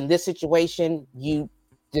 But in this situation, you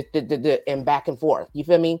and back and forth. You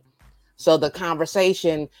feel me? So the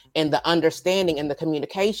conversation and the understanding and the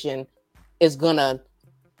communication is going to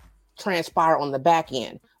transpire on the back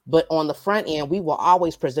end. But on the front end, we will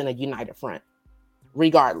always present a united front,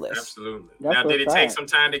 regardless. Absolutely. Now, did it take some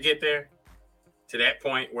time to get there? To that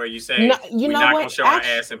point where you say, no, we're not going to show our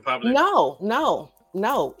ass in public?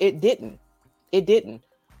 No, it didn't. It didn't.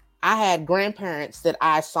 I had grandparents that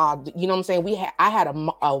I saw, you know what I'm saying? I had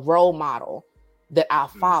a role model that I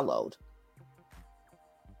followed.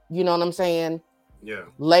 You know what I'm saying? Yeah.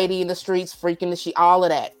 Lady in the streets, freaking the shit, all of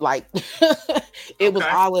that. Like, it was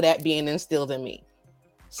all of that being instilled in me.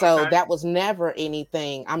 So that was never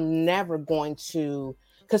anything. I'm never going to,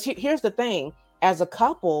 because here's the thing, as a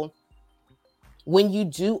couple, when you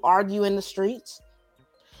do argue in the streets,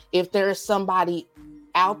 if there is somebody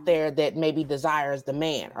out there that maybe desires the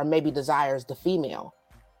man or maybe desires the female,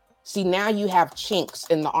 see, now you have chinks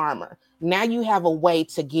in the armor. Now you have a way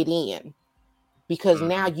to get in, because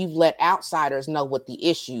now you've let outsiders know what the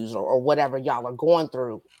issues or whatever y'all are going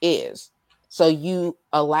through is. So you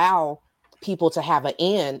allow people to have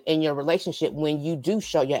an in your relationship when you do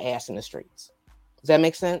show your ass in the streets. Does that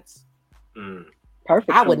make sense?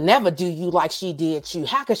 Perfect. I would never do you like she did you.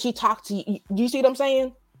 How could she talk to you? You see what I'm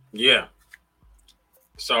saying? Yeah.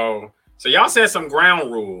 So y'all said some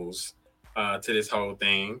ground rules to this whole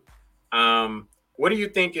thing. What do you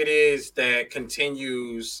think it is that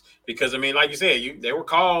continues? Because I mean, like you said, there were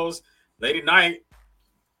calls late at night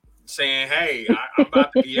saying, "Hey, I'm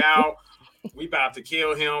about to be out. We about to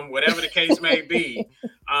kill him." Whatever the case may be.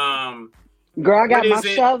 Girl, I got my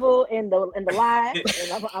shovel in the line,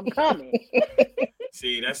 and I'm coming.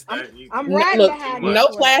 See, I'm right behind you. No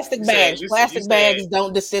plastic bags. Plastic bags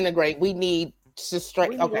don't disintegrate. We need to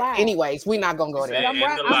straight. Okay. Live. Anyways, we're not gonna go there. I'm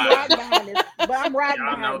right behind this. But I'm riding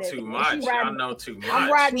behind this. Y'all know too much.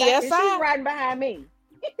 I'm riding. She's riding behind me.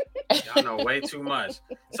 Y'all know way too much.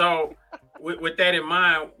 So, with that in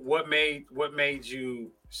mind, what made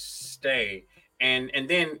you stay? And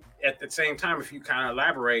then at the same time, if you kind of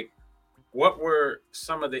elaborate, what were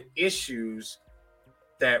some of the issues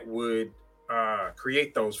that would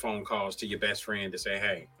create those phone calls to your best friend to say,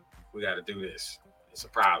 "Hey, we got to do this. It's a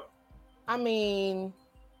problem"? I mean,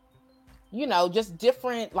 you know, just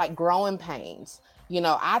different like growing pains. You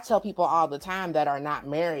know, I tell people all the time that are not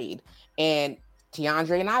married, and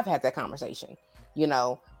Tiandre and I've had that conversation, you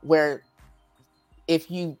know, where if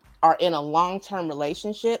you are in a long-term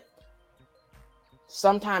relationship,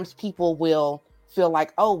 sometimes people will feel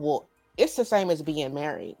like, oh, well, it's the same as being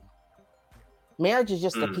married. Marriage is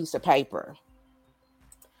just a piece of paper,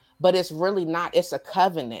 but it's really not. It's a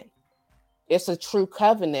covenant. It's a true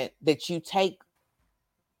covenant that you take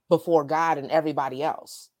before God and everybody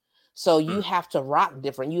else. So you have to rock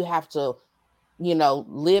different. You have to, you know,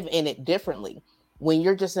 live in it differently. When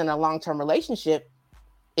you're just in a long-term relationship,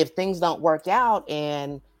 if things don't work out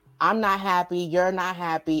and I'm not happy, you're not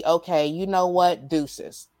happy, okay, you know what?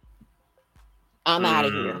 Deuces. I'm out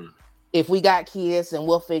of here. If we got kids, and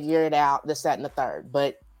we'll figure it out, this, that, and the third.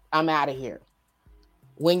 But I'm out of here.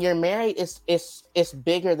 When you're married, it's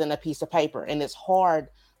bigger than a piece of paper, and it's hard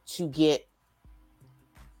to get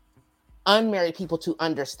unmarried people to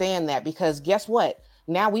understand that, because guess what?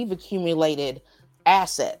 Now we've accumulated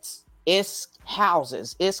assets. It's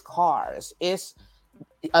houses, it's cars, it's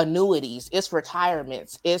annuities, it's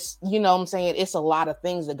retirements, it's, you know what I'm saying? It's a lot of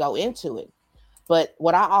things that go into it. But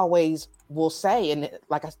what I always will say, and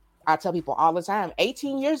like I tell people all the time,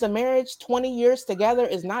 18 years of marriage, 20 years together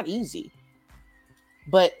is not easy.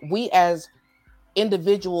 But we as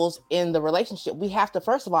individuals in the relationship, we have to,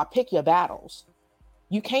 first of all, pick your battles.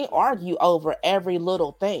 You can't argue over every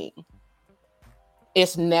little thing.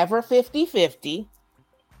 It's never 50-50.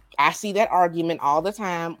 I see that argument all the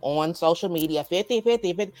time on social media,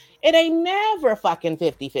 50-50. It ain't never fucking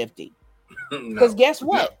 50-50. Because guess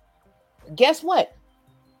what? Guess what?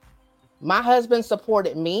 My husband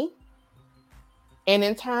supported me, and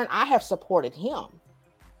in turn, I have supported him.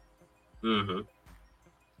 Mm-hmm.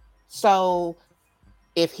 So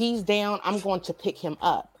if he's down, I'm going to pick him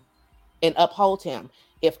up and uphold him.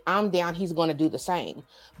 If I'm down, he's going to do the same.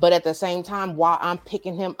 But at the same time, while I'm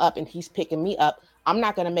picking him up and he's picking me up, I'm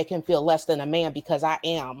not going to make him feel less than a man, because I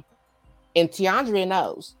am. And Tiandria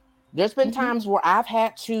knows. There's been times where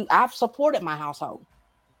I've supported my household.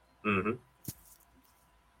 Mm-hmm.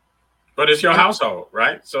 But it's your household,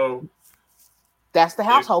 right? So that's the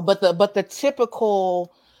household. But the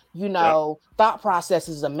typical, thought process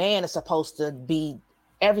is a man is supposed to be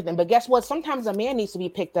everything. But guess what? Sometimes a man needs to be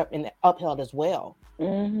picked up and upheld as well.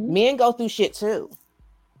 Mm-hmm. Men go through shit too.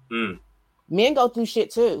 Men go through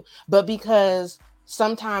shit too. But because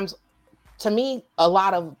sometimes, to me, a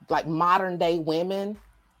lot of like modern day women,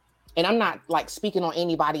 and I'm not like speaking on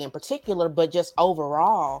anybody in particular, but just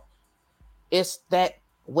overall, it's that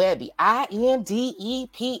Webby,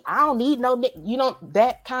 INDEP. I don't need no,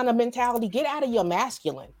 that kind of mentality. Get out of your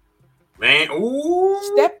masculine. Man, ooh.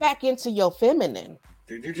 Step back into your feminine.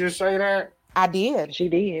 Did you just say that? I did. She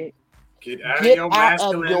did. Get out of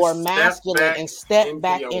your masculine and step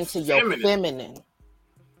back into your feminine.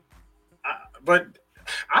 But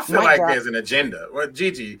I feel like there's an agenda. Well,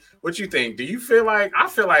 Gigi, what you think? Do you feel like, I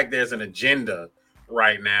feel like there's an agenda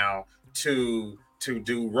right now to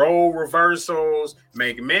do role reversals,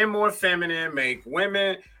 make men more feminine, make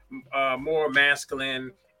women more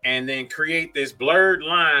masculine, and then create this blurred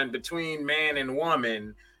line between man and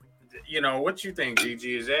woman. What you think,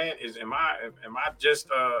 Gigi? Am I just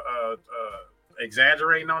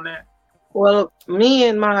exaggerating on that? Well, me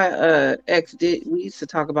and my ex we used to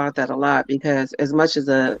talk about that a lot, because as much as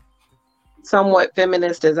a somewhat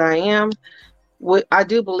feminist as I am, I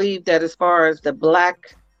do believe that as far as the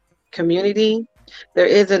Black community, there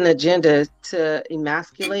is an agenda to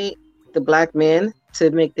emasculate the Black men, to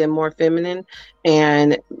make them more feminine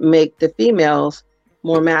and make the females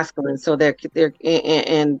more masculine. So they're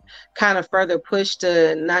and kind of further push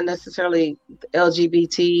to not necessarily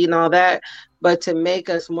LGBT and all that, but to make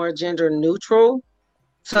us more gender neutral,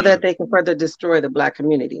 so that they can further destroy the Black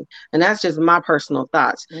community. And that's just my personal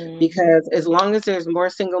thoughts. Because as long as there's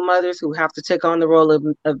more single mothers who have to take on the role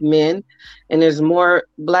of men, and there's more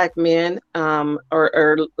Black men,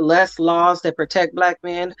 or less laws that protect Black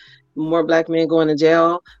men, more Black men going to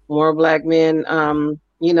jail, more Black men,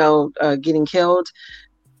 getting killed,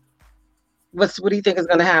 what do you think is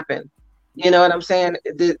going to happen? You know what I'm saying?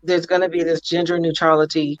 There's going to be this gender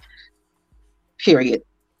neutrality, period.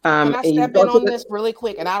 Can I step in on this really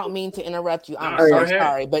quick? And I don't mean to interrupt you. I'm so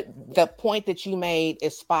sorry. But the point that you made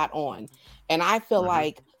is spot on. And I feel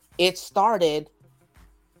like it started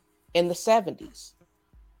in the 70s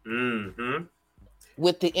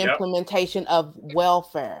with the implementation of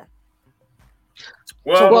welfare.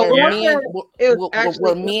 Where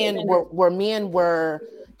men were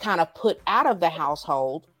kind of put out of the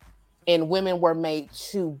household, and women were made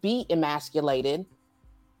to be emasculated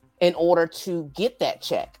in order to get that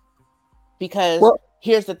check. Because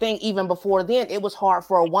here's the thing, even before then, it was hard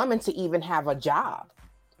for a woman to even have a job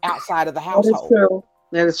outside of the household.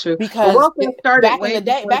 That is true. Because back in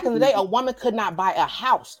the day, a woman could not buy a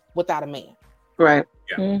house without a man. Right.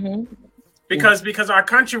 Yeah. Mm-hmm. Because our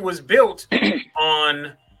country was built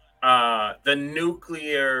on the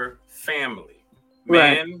nuclear family.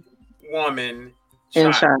 Man, woman,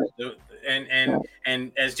 child.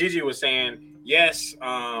 And as Gigi was saying, yes,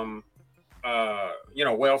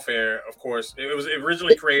 welfare, of course, it was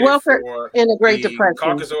originally created for in the Great Depression,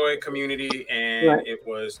 Caucasoid community, and it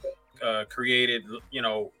was created,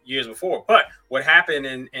 years before. But what happened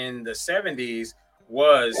in the 70s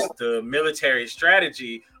was the military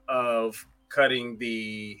strategy of cutting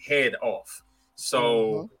the head off.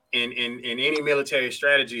 So in any military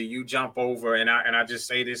strategy, you jump over, and I just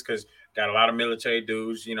say this because got a lot of military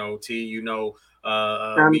dudes. You know, T, you know,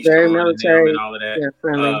 I'm very military and all of that.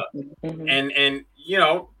 friendly. And you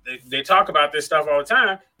know, they talk about this stuff all the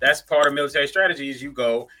time. That's part of military strategy. Is you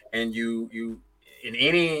go and you in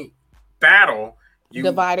any battle, you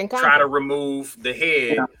divide and conquer. Try to remove the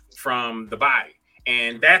head from the body,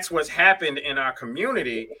 and that's what's happened in our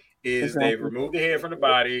community. Is they've removed the head from the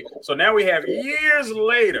body. So now we have years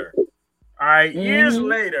later, all right, years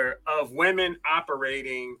later of women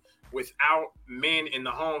operating without men in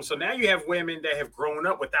the home. So now you have women that have grown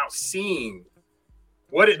up without seeing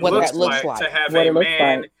what it looks like to have a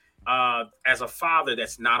man as a father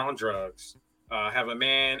that's not on drugs, have a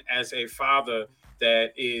man as a father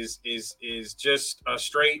that is just a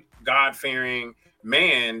straight God-fearing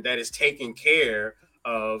man that is taking care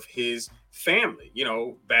of his family. You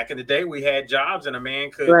know, back in the day we had jobs and a man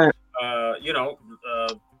could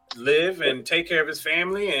live and take care of his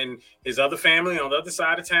family and his other family on the other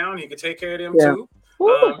side of town. He could take care of them too.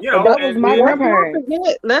 You know, that was my grandparents.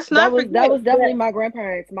 Let's not forget. That was definitely my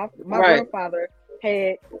grandparents. My grandfather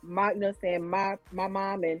had my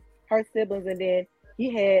mom and her siblings, and then he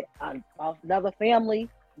had another family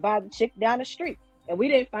by the chick down the street. And we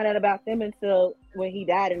didn't find out about them until when he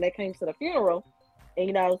died and they came to the funeral. And,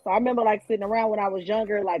 you know, so I remember like sitting around when I was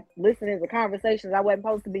younger, like listening to conversations I wasn't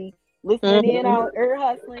supposed to be listening in on,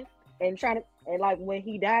 hustling and trying to, and like when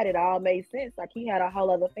he died, it all made sense. Like he had a whole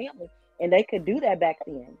other family and they could do that back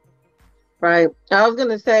then. Right. I was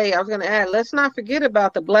going to add, let's not forget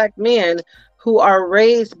about the Black men who are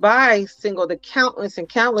raised by the countless and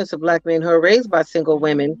countless of Black men who are raised by single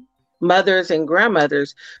women, mothers and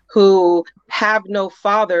grandmothers who have no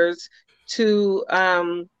fathers to,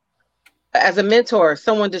 as a mentor,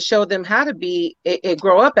 someone to show them how to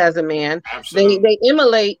grow up as a man. They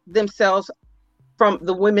emulate themselves from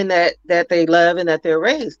the women that they love and that they're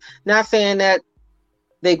raised. Not saying that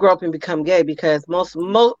they grow up and become gay, because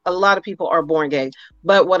a lot of people are born gay.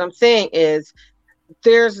 But what I'm saying is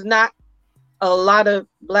there's not a lot of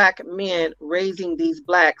Black men raising these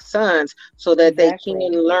Black sons so that they can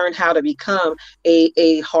learn how to become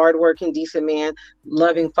a hardworking, decent man,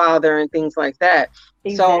 loving father, and things like that.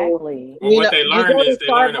 Exactly. So, what they learn is they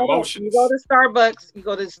learn emotions. You go to Starbucks,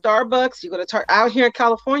 you go to out here in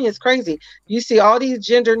California, it's crazy. You see all these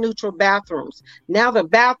gender neutral bathrooms. Now the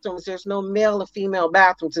bathrooms, there's no male or female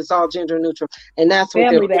bathrooms. It's all gender neutral. And that's what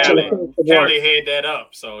Cali had that up.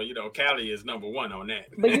 So, you know, Cali is number one on that.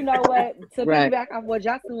 But you know what? To piggyback off what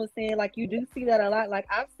Justin was saying, like you do see that a lot. Like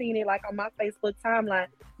I've seen it like on my Facebook timeline,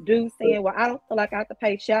 dudes saying, well, I don't feel like I have to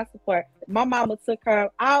pay child support. My mama took care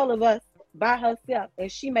of all of us by herself and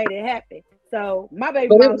she made it happen. So my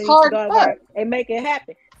baby mama needs to go to work and make it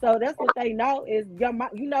happen. So that's what they know is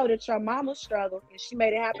you know that your mama struggled and she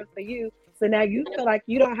made it happen for you. So now you feel like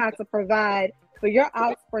you don't have to provide for your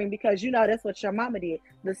offspring because you know that's what your mama did.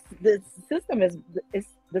 The system has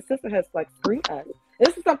like screwed us.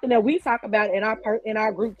 This is something that we talk about in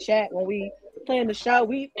our group chat when we plan the show.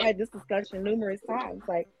 We've had this discussion numerous times.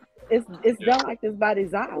 Like it's done like this by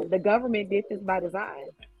design. The government did this by design.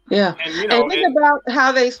 Yeah, and think about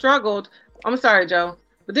how they struggled. I'm sorry, Joe,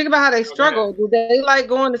 but think about how they struggled. Did they like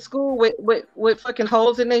going to school with fucking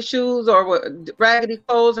holes in their shoes or with raggedy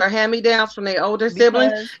clothes or hand-me-downs from their older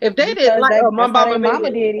siblings? If they did, like, my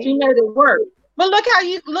mama did it. She made it work. But look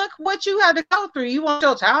what you had to go through. You want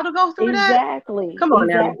your child to go through that? Exactly. Come on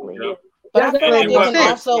now. Yeah. But I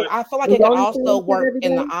feel like it can also work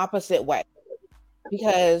in the opposite way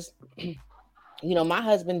because, you know, my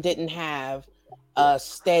husband didn't have a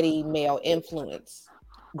steady male influence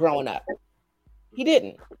growing up. He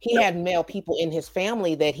didn't. He had male people in his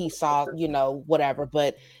family that he saw, you know, whatever.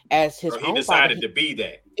 But as his he decided to be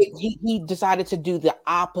that. He decided to do the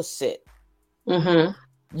opposite. Mm-hmm.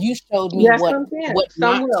 You showed me what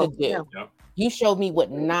not to do. Yeah. Yep. You showed me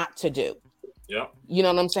what not to do. Yeah. You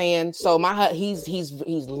know what I'm saying? So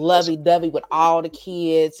he's lovey-dovey with all the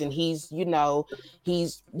kids, and he's that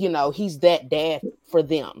dad for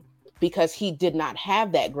them because he did not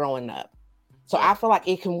have that growing up. So I feel like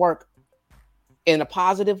it can work in a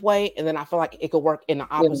positive way, and then I feel like it could work in the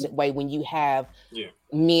opposite way when you have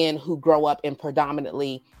men who grow up in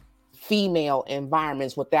predominantly female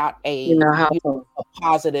environments without a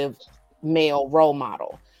positive male role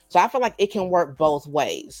model. So I feel like it can work both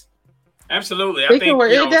ways. Absolutely. I think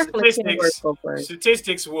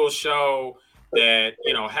statistics will show that,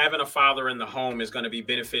 you know, having a father in the home is going to be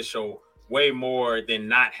beneficial way more than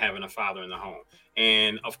not having a father in the home.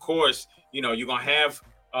 And of course, you know, you're going to have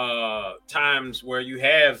times where you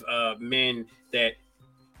have men that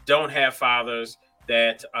don't have fathers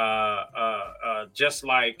that just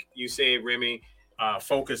like you said, Remy,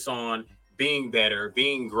 focus on being better,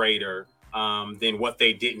 being greater than what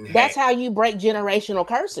they didn't have. That's how you break generational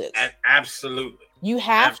curses. Absolutely. You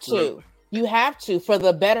have to. You have to, for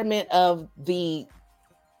the betterment of the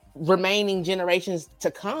remaining generations to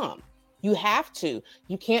come. You have to.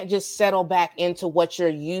 You can't just settle back into what you're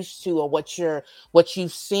used to or what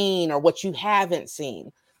you've seen or what you haven't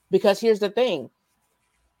seen. Because here's the thing.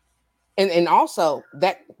 And also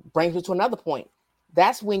that brings me to another point.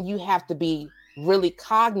 That's when you have to be really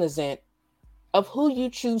cognizant of who you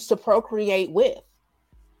choose to procreate with.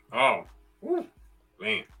 Oh,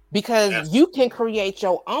 man. Because you can create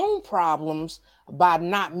your own problems by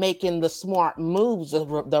not making the smart moves,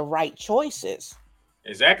 the right choices.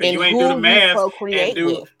 Exactly. You ain't do the math.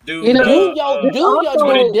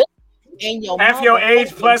 And half your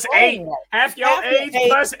age plus 8. Half your age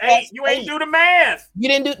plus 8. You ain't do the math. You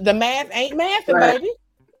didn't do the math. Ain't mathing, baby.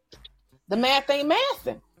 The math ain't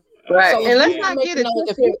mathing. Right. So and let's not get it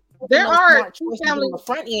twisted. There are two families on the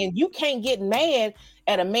front end. You can't get mad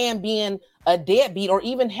at a man being a deadbeat, or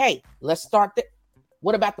even, hey, let's start there.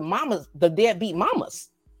 What about the mamas, the deadbeat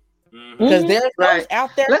mamas? Because there's those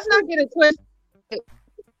out there. Let's not get it twisted.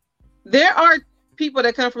 There are people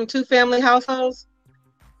that come from 2-family households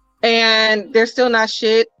and they're still not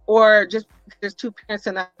shit, or just there's 2 parents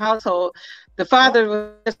in the household. The father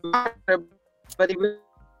was just but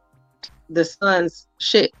the son's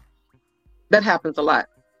shit. That happens a lot.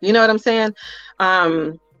 You know what I'm saying?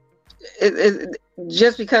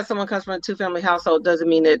 Just because someone comes from a 2-family household doesn't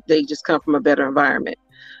mean that they just come from a better environment.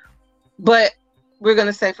 But we're going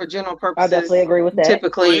to say, for general purposes, I definitely agree with that.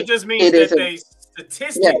 Typically, it just means that they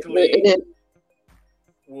statistically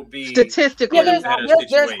will be statistically. Yeah,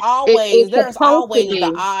 there's always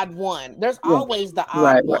the odd one. There's always the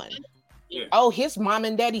odd one. Yeah. Oh, his mom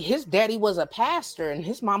and daddy, his daddy was a pastor and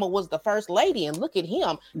his mama was the first lady, and look at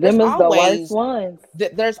him. Them is the worst ones.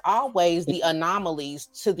 There's always the anomalies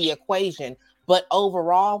to the equation, but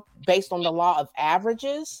overall, based on the law of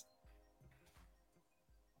averages,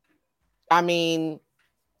 I mean,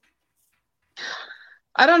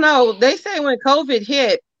 I don't know. They say when COVID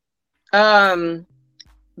hit, the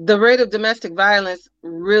rate of domestic violence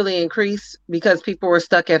really increased because people were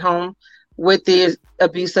stuck at home with the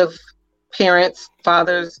abusive parents,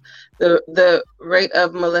 fathers. The rate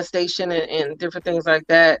of molestation and different things like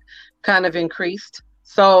that kind of increased.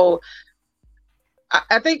 So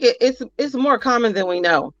I think it's more common than we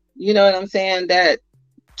know. You know what I'm saying? That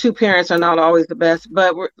 2 parents are not always the best,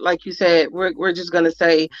 but like you said, we're just going to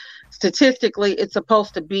say statistically it's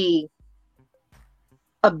supposed to be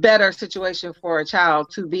a better situation for a child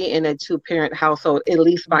to be in a 2-parent household, at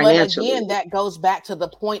least financially. But again, that goes back to the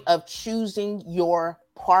point of choosing your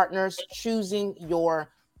partners, choosing your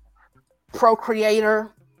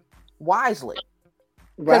procreator wisely.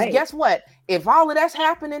 Because guess what? If all of that's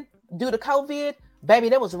happening due to COVID, baby,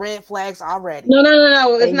 there was red flags already.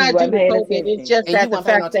 No. It's not due to COVID. It's just that the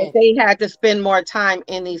fact that they had to spend more time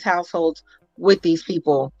in these households with these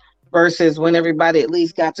people versus when everybody at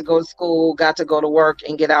least got to go to school, got to go to work,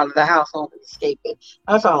 and get out of the household and escape it.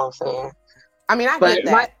 That's all I'm saying. I mean, I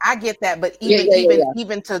get that, but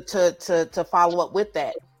even to follow up with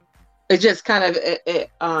that, it just kind of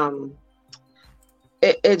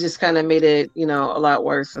it just kind of made it, a lot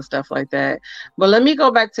worse and stuff like that. But let me go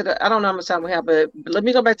back to I don't know how much time we have, but let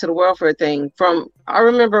me go back to the welfare thing. I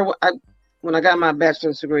remember when I got my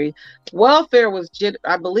bachelor's degree, welfare was,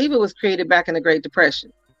 I believe it was created back in the Great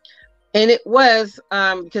Depression. And it was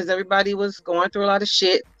because everybody was going through a lot of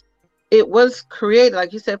shit. It was created,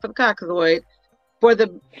 like you said, for the cockazoid, for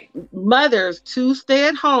the mothers to stay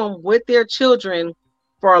at home with their children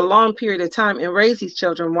for a long period of time and raise these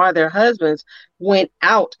children while their husbands went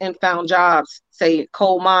out and found jobs, say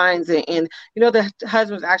coal mines, and the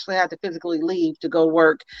husbands actually had to physically leave to go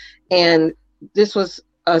work. And this was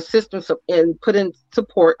a system put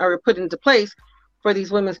into place for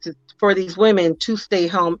these women to stay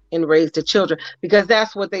home and raise the children, because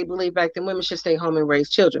that's what they believed back then. Women should stay home and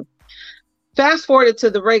raise children. Fast forward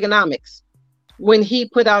to the Reaganomics, when he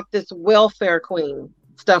put out this welfare queen,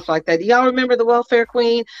 stuff like that. Do y'all remember the welfare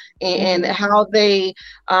queen and how they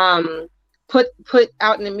put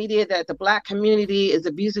out in the media that the Black community is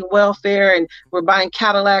abusing welfare and we're buying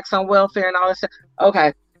Cadillacs on welfare and all this stuff?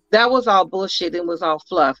 Okay, that was all bullshit and was all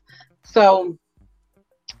fluff. So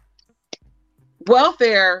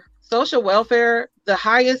welfare, social welfare, the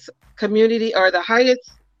highest community or the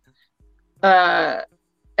highest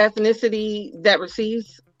ethnicity that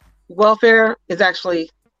receives welfare is actually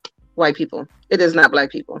white people. It is not Black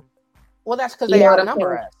people. Well, that's because they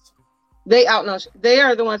outnumber us. They are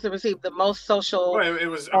the ones that receive the most social. Well, it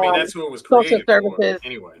was. I mean, that's who it was created social services. For,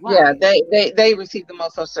 anyway. Yeah, they receive the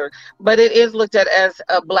most social service, but it is looked at as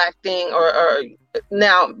a black thing, or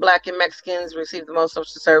now black and Mexicans receive the most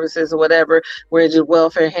social services or whatever, where it's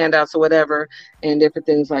welfare handouts or whatever, and different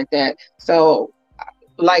things like that. So,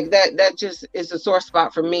 like that just is a sore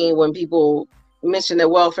spot for me when people mention their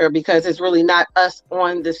welfare, because it's really not us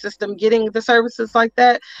on the system getting the services like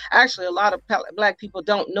that. Actually, a lot of black people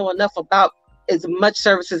don't know enough about as much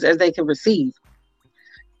services as they can receive.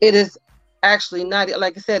 It is actually not,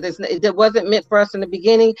 like I said, it wasn't meant for us in the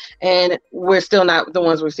beginning, and we're still not the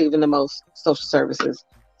ones receiving the most social services.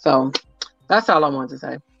 So that's all I wanted to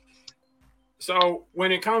say. So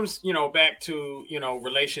when it comes, back to,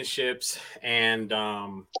 relationships and,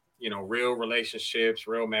 real relationships,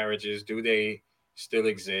 real marriages, do they still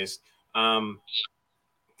exist?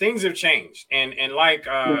 Things have changed. And like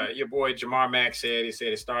your boy Jamar Mack said, he said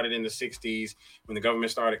it started in the 60s when the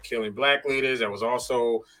government started killing black leaders. There was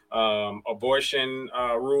also abortion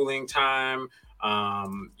ruling time.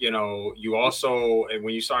 You also,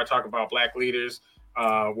 when you start talking about black leaders,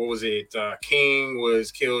 what was it? King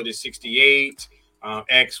was killed in 68.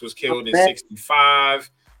 X was killed in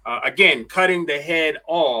 65. Again, cutting the head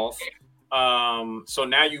off. So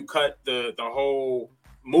now you cut the whole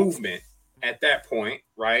movement at that point,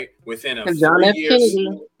 right? Within a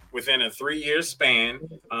 3-year span,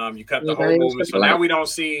 you cut the whole movement. So now we don't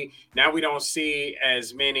see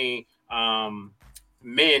as many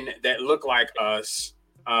men that look like us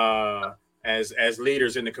as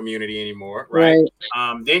leaders in the community anymore, right?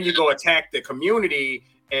 Then you go attack the community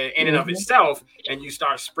in and of itself, and you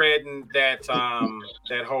start spreading that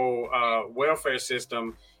that whole welfare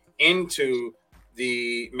system into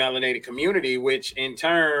the melanated community, which in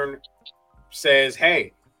turn says,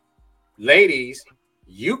 hey, ladies,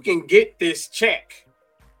 you can get this check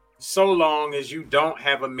so long as you don't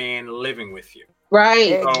have a man living with you.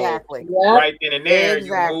 Right. So, exactly. Right then and there,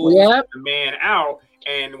 you move the man out.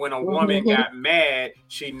 And when a woman got mad,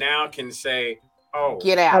 she now can say, oh,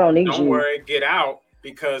 get out. Don't worry, get out,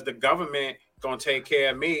 because the government gonna take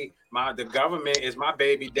care of me. The government is my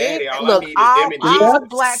baby daddy. All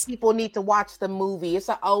black people need to watch the movie. It's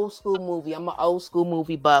an old school movie. I'm an old school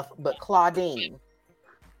movie buff, but Claudine.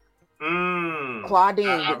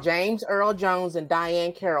 Claudine with James Earl Jones and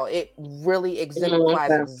Diane Carroll. It really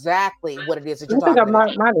exemplifies exactly what it is that you're talking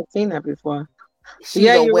about. I might have seen that before. She's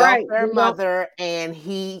a welfare mother, and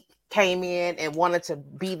he came in and wanted to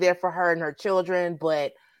be there for her and her children,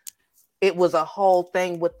 but it was a whole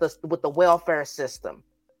thing with the welfare system.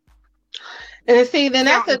 And see, then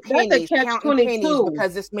that's a catch-22,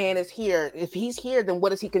 because this man is here. If he's here, then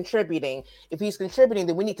what is he contributing? If he's contributing,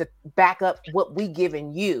 then we need to back up what we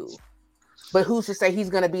giving you. But who's to say he's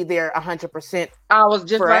going to be there 100%? I was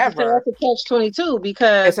just about to say that's a catch-22,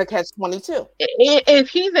 because it's a catch-22. If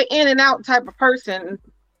he's an in and out type of person,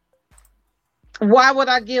 why would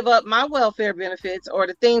I give up my welfare benefits or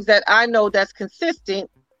the things that I know that's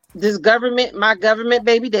consistent? This government, my government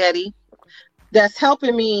baby daddy, that's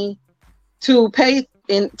helping me to pay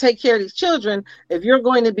and take care of these children, if you're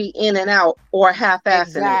going to be in and out or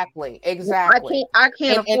half-assing exactly. I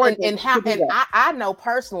can't afford it. I know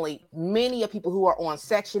personally many of people who are on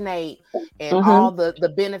Section 8 and all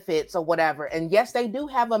the benefits or whatever, and yes, they do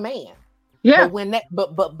have a man. Yeah.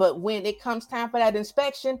 But when it comes time for that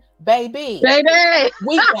inspection, baby,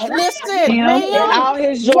 we listen, man, all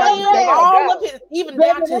his all of it, even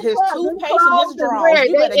down to his toothpaste and his drawers.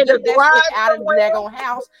 You better get that shit out of the daggone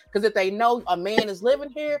house, because if they know a man is living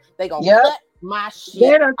here, they gonna cut my shit.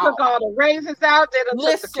 They done took all the razors out. They done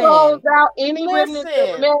took the clothes out. Any remnants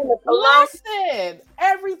of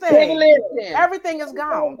everything is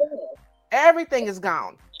gone. Everything is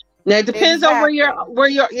gone. Now it depends on where you're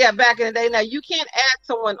back in the day. Now you can't add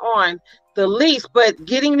someone on the lease, but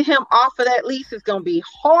getting him off of that lease is going to be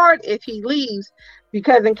hard if he leaves,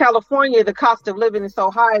 because in California the cost of living is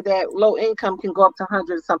so high that low income can go up to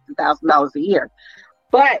 $100,000 a year.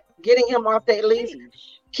 But getting him off that lease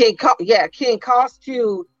can cost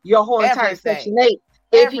you your whole entire Section 8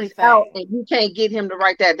 if he's out and you can't get him to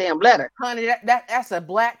write that damn letter. Honey, that's a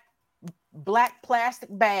black plastic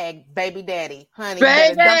bag, baby daddy, honey.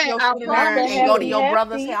 Baby, dump your shit in there and go to your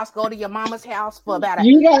brother's house, go to your mama's house for about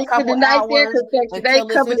a couple hours until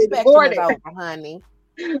this inspection is over, honey.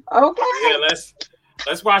 Okay. Yeah,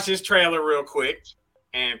 let's watch this trailer real quick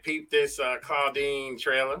and peep this Claudine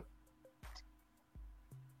trailer.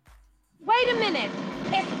 Wait a minute.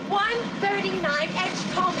 It's 139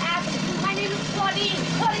 Edgecombe Avenue. My name is Claudine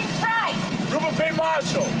Price. Rupert P.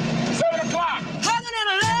 Marshall. 7 o'clock. Hugging and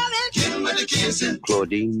loving.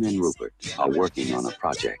 Claudine and Rupert are working on a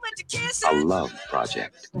project, a love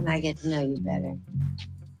project. When I get to know you better.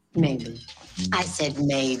 Maybe. I said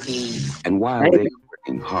maybe. And while they're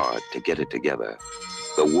working hard to get it together,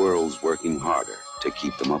 the world's working harder to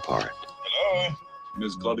keep them apart. Hello,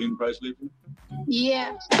 Miss Claudine Price-Leeper?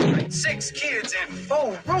 Yeah. 6 kids in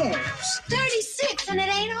 4 rooms. 36 and it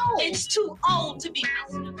ain't old. It's too old to be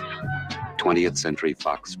messing around. 20th Century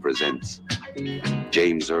Fox presents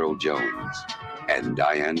James Earl Jones and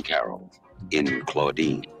Diane Carroll in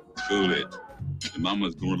Claudine. Cool it. Your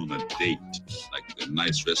mama's going on a date, like a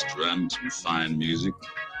nice restaurant, some fine music.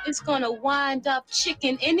 It's gonna wind up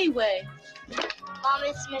chicken anyway. Mom,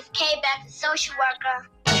 it's Miss K back, the social worker.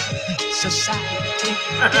 Society.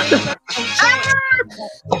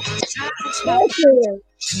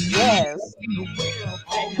 Yes.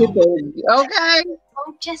 Okay.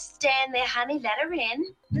 Don't just stand there, honey. Let her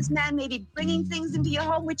in. This man may be bringing things into your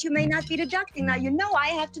home which you may not be deducting. Now, you know I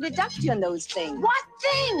have to deduct you on those things. What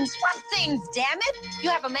things? What things, damn it? You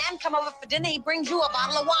have a man come over for dinner, he brings you a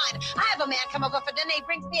bottle of wine. I have a man come over for dinner, he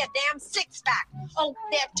brings me a damn 6-pack. Oh,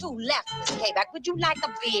 there are 2 left, Miss K-Back. Would you like a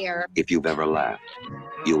beer? If you've ever laughed,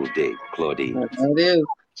 you'll dig Claudine. I do.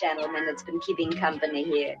 Gentleman that's been keeping company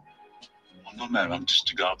here. I'm not mad, I'm just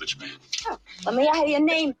a garbage man. Oh, well, may I have your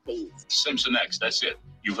name, please? Simpson X, that's it.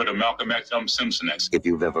 You've heard of Malcolm X, I'm Simpson X. If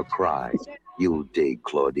you've ever cried, you'll dig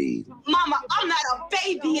Claudine. Mama, I'm not a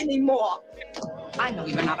baby anymore. I know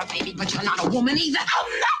you're not a baby, but you're not a woman either.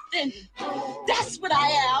 I'm nothing. That's what I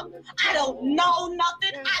am. I don't know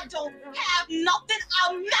nothing. I don't have nothing.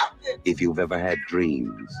 I'm nothing. If you've ever had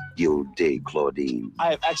dreams, you'll dig Claudine. I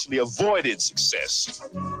have actually avoided success.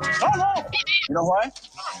 No. You know why?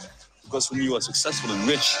 Because when you are successful and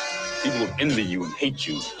rich, people will envy you and hate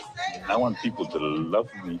you. I want people to love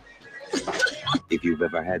me. If you've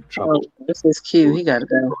ever had trouble. Oh, this is cute. He gotta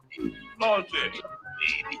go. Lord,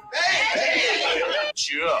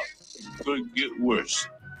 cheer up. It's going to get worse.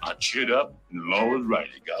 I cheered up, and the Lord was right.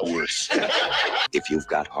 It got worse. If you've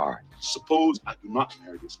got heart. Suppose I do not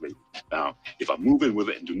marry this lady. Now, if I move in with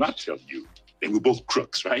her and do not tell you, then we're both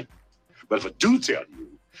crooks, right? But if I do tell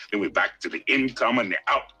you, then we're back to the income and the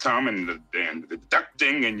outcome and the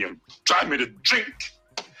deducting, and you drive me to drink.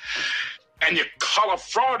 And you call a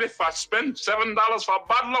fraud if I spend $7 for a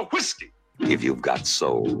bottle of whiskey. If you've got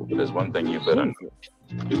soul. There's one thing you better know.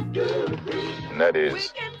 And that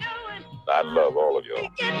is, I love all of y'all.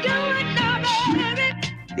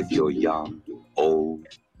 If you're young, old,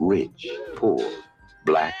 rich, poor,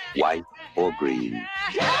 black, white, or green,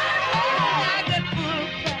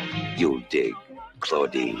 you'll dig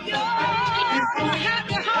Claudine.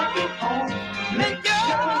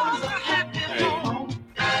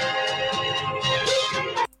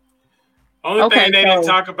 Only thing they didn't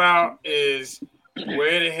talk about is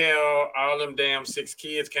where the hell all them damn 6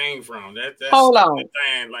 kids came from. That's Hold on. the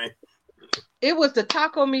thing. Like, it was the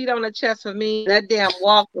taco meat on the chest for me. That damn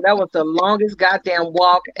walk, that was the longest goddamn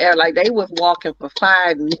walk ever. Like, they was walking for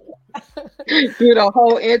 5 minutes. Through the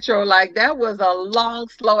whole intro. Like, that was a long,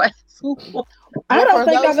 slow ass walk. I don't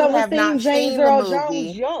think those I've who ever have seen not James seen the Earl movie,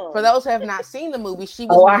 Jones young. For those who have not seen the movie, she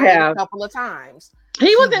was married a couple of times.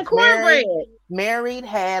 He was in Cornbread. Married,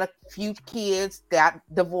 had a few kids, got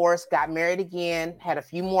divorced, got married again, had a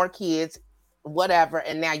few more kids, whatever,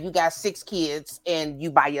 and now you got 6 kids and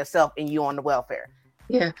you by yourself and you on the welfare.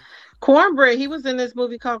 Yeah. Cornbread. He was in this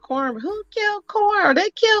movie called Cornbread. Who killed Corn? They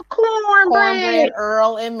killed Cornbread.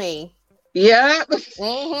 Earl, and me. Yeah.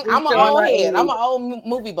 Mm-hmm. I'm an old head. I'm an old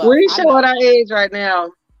movie buff. We showing our age right now.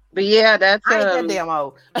 But yeah, that's I ain't that damn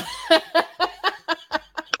old.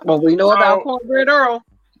 Well, we know about Cornbread Earl.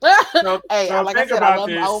 Hey, like I said, I love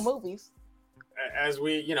my old movies. As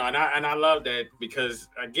we, and I love that because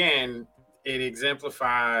again, it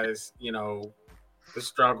exemplifies, the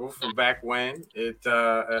struggle from back when. It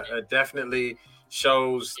definitely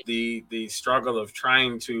shows the struggle of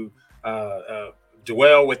trying to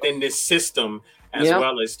dwell within this system as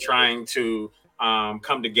well as trying to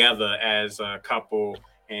come together as a couple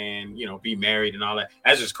and be married and all that.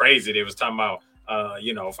 That's just crazy. They was talking about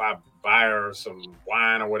if I buy her some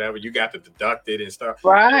wine or whatever, you got to deduct it and stuff.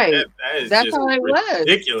 Right. That's just how it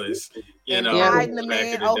ridiculous. Hiding the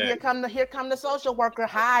man. Oh, here come the social worker.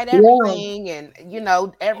 Hide everything, and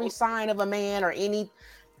every sign of a man or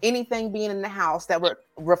anything being in the house that would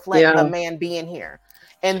reflect a man being here.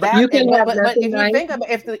 And that, but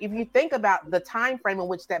if you think about the time frame in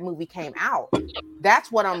which that movie came out,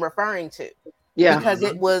 that's what I'm referring to. Yeah, because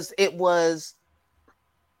it was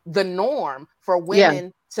the norm for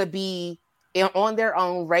women to be on their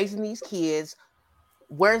own, raising these kids,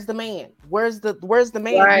 where's the man? Where's the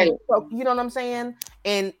man? Right. You know what I'm saying?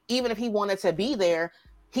 And even if he wanted to be there,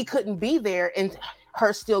 he couldn't be there and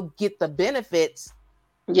her still get the benefits.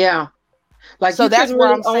 Yeah. Like, so that's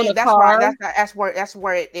where I'm saying that's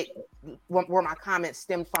where my comment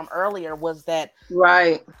stemmed from earlier, was that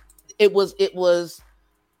right. It was it was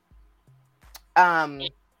to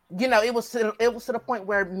the point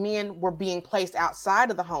where men were being placed outside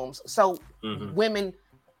of the homes. So women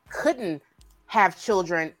couldn't have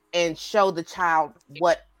children and show the child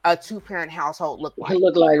what a 2-parent household looked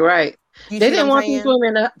like. Right. They didn't want these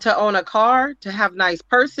women to own a car, to have nice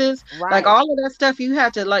purses, like all of that stuff. You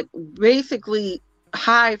had to like basically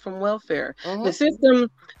hide from welfare. The system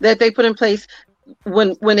that they put in place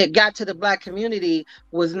when it got to the Black community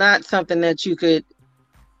was not something that you could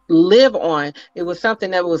live on. It was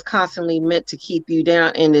something that was constantly meant to keep you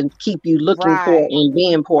down and then keep you looking poor and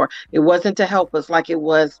being poor. It wasn't to help us like it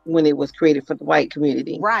was when it was created for the white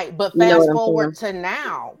community. Right. But fast forward to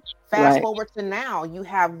now, you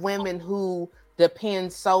have women who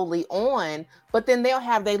depend solely on, but then they'll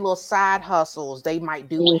have their little side hustles. They might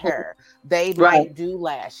do hair, they might do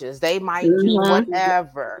lashes, they might do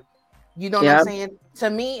whatever. You know what I'm saying? To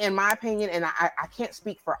me, in my opinion, and I can't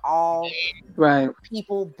speak for all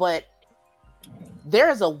people, but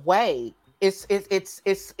there's a way. It's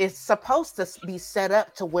supposed to be set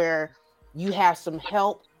up to where you have some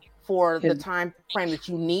help for the time frame that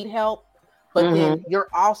you need help, but then you're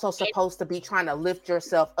also supposed to be trying to lift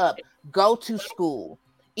yourself up. Go to school,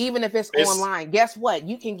 even if it's online. Guess what?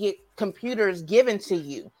 You can get computers given to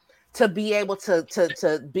you to be able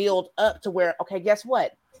to build up to where, okay, guess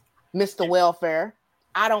what, Mr. Welfare,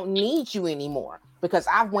 I don't need you anymore because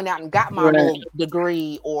I went out and got my little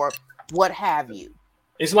degree or what have you.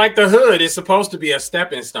 It's like the hood. It's supposed to be a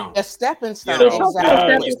stepping stone. A stepping stone,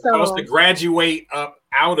 exactly. You're supposed to graduate up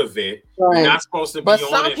out of it. You're not supposed to be on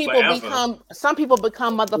it forever. Some people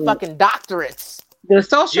become motherfucking doctorates. The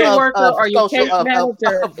social worker or your case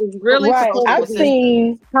manager is really I've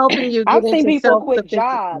seen helping you. I've seen people quit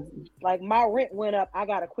jobs. Like, my rent went up, I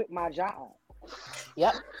gotta quit my job.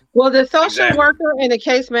 Yep. Well, the social worker and the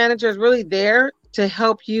case manager is really there to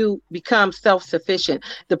help you become self-sufficient.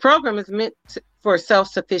 The program is meant for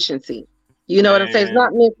self-sufficiency. You know what I'm saying? It's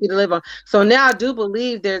not meant for you to live on. So now I do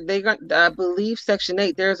believe I believe Section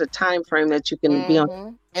 8, there's a time frame that you can be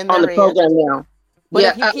on the program now. But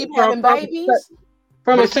if you keep having babies,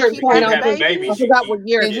 from a certain point on, I forgot what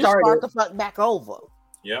year it started. You start to fuck back over.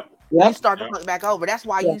 Yep. You start to fuck back over. That's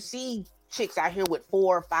why you see chicks out here with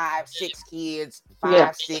 4, 5, 6 kids,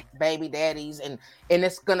 5, 6 baby daddies, and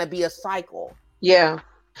it's gonna be a cycle. Yeah.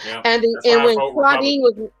 And when Claudine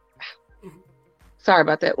was sorry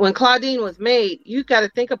about that. When Claudine was made, you got to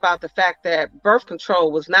think about the fact that birth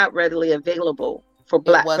control was not readily available for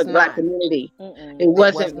the Black community. It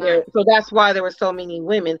wasn't there. So that's why there were so many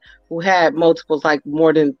women who had multiples, like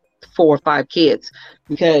more than 4 or 5 kids,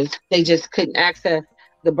 because they just couldn't access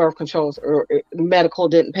the birth controls, or medical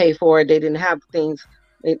didn't pay for it. They didn't have things.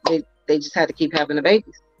 They just had to keep having the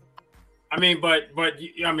babies. I mean, but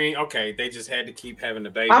I mean, okay, they just had to keep having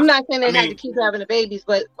the babies. I'm not saying they had to keep having the babies,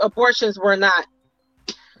 but abortions were not.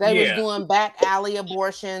 They was doing back alley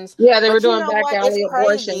abortions. Yeah, they were doing back alley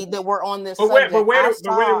abortions. That we're on this subject.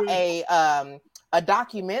 I saw a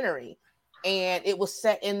documentary, and it was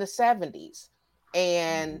set in the 70s,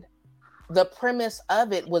 and the premise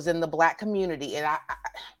of it was in the Black community. And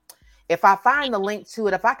if I find the link to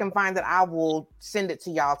it, if I can find it, I will send it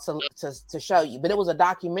to y'all to show you. But it was a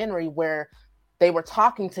documentary where they were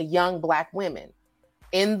talking to young Black women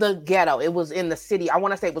in the ghetto. It was in the city. I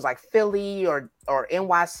want to say it was like Philly or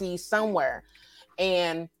NYC somewhere.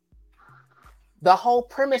 And the whole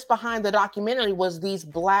premise behind the documentary was these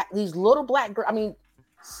little Black girls, I mean,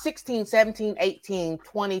 16, 17, 18,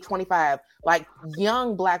 20, 25, like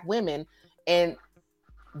young Black women. And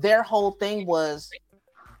their whole thing was,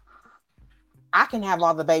 I can have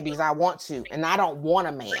all the babies I want to, and I don't want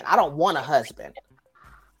a man. I don't want a husband.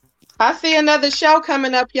 I see another show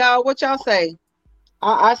coming up, y'all. What y'all say?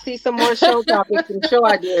 I see some more show topics and show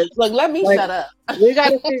ideas. Look, let me shut up. We got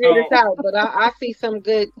to figure this out, but I see some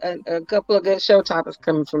good, a couple of good show topics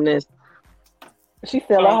coming from this. She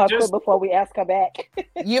fell on her foot before we ask her back.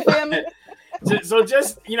 You feel me? So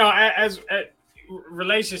just, as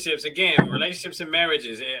relationships and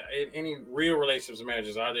marriages, any real relationships and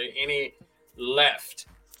marriages, are there any left?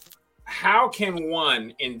 How can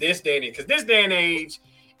one in this day and age, because this day and age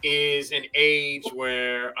is an age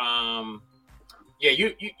where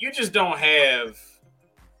you just don't have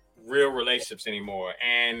real relationships anymore,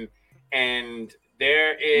 and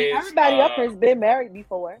there is everybody up here has been married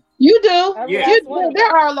before. You do. Yeah.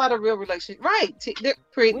 There are a lot of real relationships, right? They're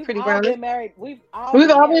pretty all brown. been married. We've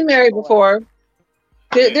all been married before.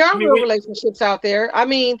 There are real we- relationships out there. I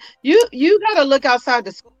mean, you got to look outside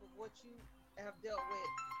the scope of what you have dealt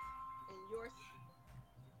with in your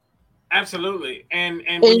absolutely, and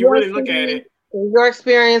when you really look at it, in your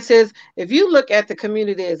experiences, if you look at the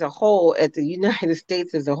community as a whole, at the United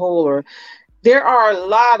States as a whole, or there are a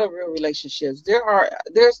lot of real relationships.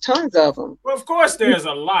 There's tons of them. Well, of course, there's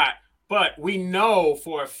a lot, but we know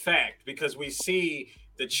for a fact because we see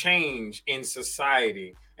the change in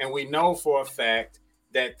society, and we know for a fact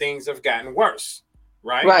that things have gotten worse.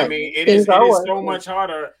 Right? I mean, it is so much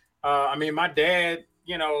harder. I mean, my dad,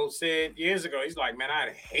 said years ago, he's like, man,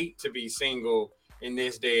 I'd hate to be single in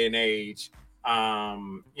this day and age.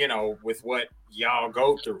 With what y'all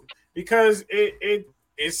go through, because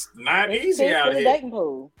it's not easy out here. Dating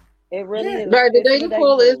pool. It really is. Right, the dating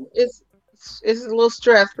pool is a little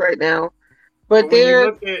stressed right now, but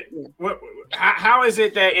there. How is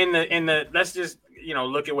it that in the let's just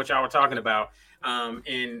look at what y'all were talking about.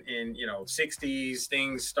 In 60s,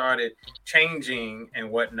 things started changing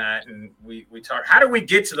and whatnot, and we talk. How do we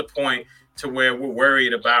get to the point to where we're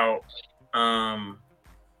worried about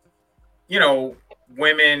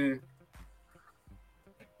women?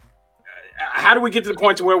 How do we get to the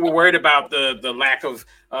point to where we're worried about the lack of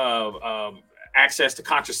access to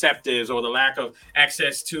contraceptives or the lack of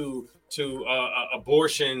access to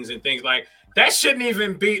abortions and things like that? Shouldn't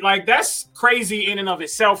even be like, that's crazy in and of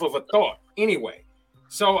itself of a thought anyway.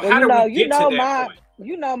 So how do we get to that point?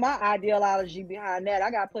 You know my ideology behind that. I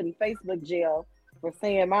got put in Facebook jail for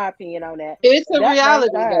saying my opinion on that. It's a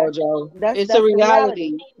reality, though, Joe. It's a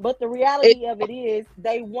reality. But the reality of it is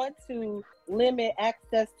they want to limit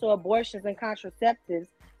access to abortions and contraceptives.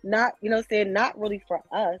 Not, not really for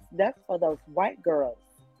us. That's for those white girls.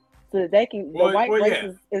 So that they can, the white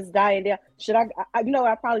race is dying down. Should I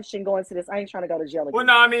probably shouldn't go into this. I ain't trying to go to jail again. Well,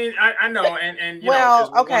 no, I mean, I know. And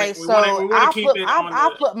okay, so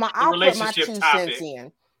I'll put my 2 topic. cents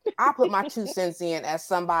in. I'll put my 2 cents in as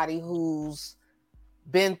somebody who's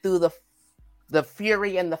been through the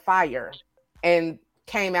fury and the fire and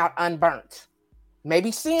came out unburnt.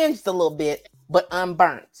 Maybe singed a little bit, but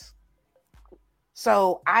unburnt.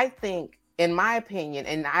 So I think, in my opinion,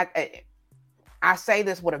 and I say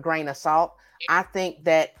this with a grain of salt, I think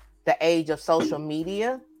that the age of social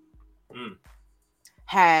media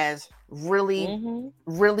has really,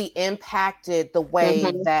 really impacted the way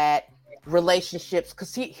that relationships,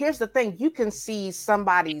 because here's the thing, you can see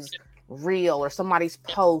somebody's reel or somebody's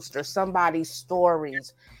post or somebody's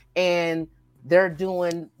stories and they're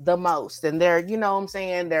doing the most and they're,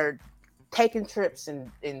 they're taking trips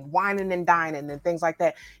and whining and dining and things like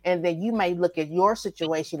that. And then you may look at your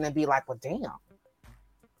situation and be like, well, damn,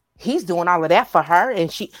 he's doing all of that for her.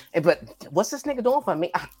 But what's this nigga doing for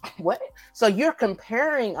me? What? So you're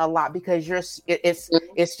comparing a lot because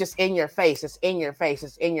it's just in your face. It's in your face.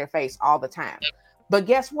 It's in your face all the time. But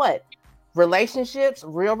guess what? Relationships,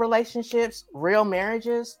 real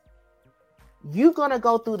marriages, you're going to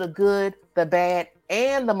go through the good, the bad,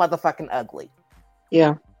 and the motherfucking ugly.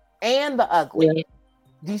 Yeah. And the ugly. Yeah.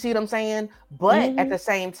 Do you see what I'm saying? But at the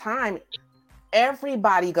same time,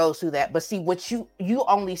 everybody goes through that. But see, what you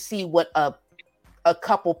only see what a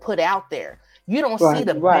couple put out there. You don't see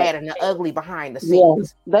the bad and the ugly behind the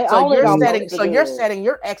scenes. Yeah. You're setting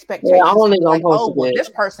your expectations. Yeah, like, this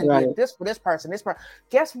person did this for this person.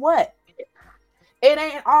 Guess what? It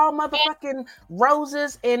ain't all motherfucking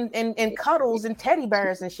roses and cuddles and teddy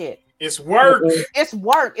bears and shit. It's work. It's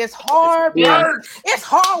work. It's hard work. It's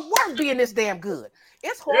hard work being this damn good.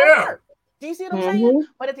 It's hard work. Do you see what I'm saying?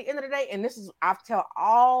 But at the end of the day, and this is, I tell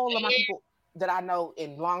all of my people that I know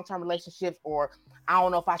in long-term relationships, or I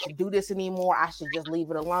don't know if I should do this anymore. I should just leave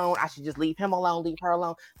it alone. I should just leave him alone, leave her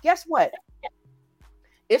alone. Guess what?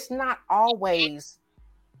 It's not always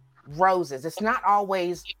roses. It's not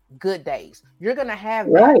always good days. You're going to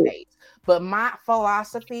have bad days. But my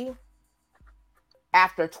philosophy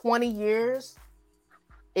after 20 years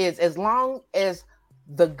is, as long as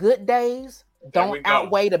the good days don't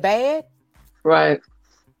outweigh the bad. Right.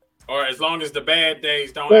 Or as long as the bad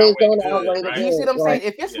days don't outweigh the good. Right? You see what I'm saying?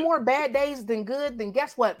 If it's more bad days than good, then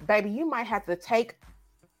guess what, baby? You might have to take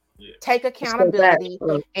accountability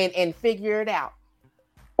and figure it out.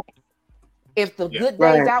 If the good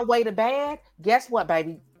days outweigh the bad, guess what,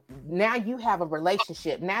 baby? Now you have a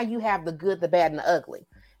relationship. Now you have the good, the bad, and the ugly.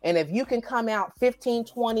 And if you can come out 15,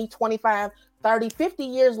 20, 25, 30, 50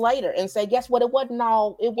 years later and say, guess what? It wasn't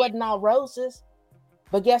all roses.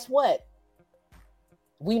 But guess what?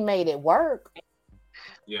 We made it work.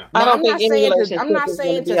 Yeah. I don't I'm think not any saying to, relationship I'm not is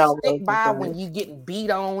saying going to be to all stick rose by and when you getting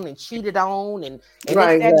beat on and cheated on and right, this,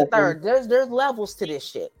 that, and the exactly. third. There's levels to this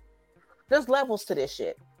shit. There's levels to this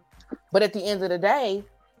shit. But at the end of the day,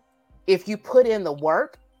 if you put in the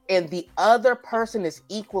work and the other person is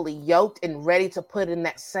equally yoked and ready to put in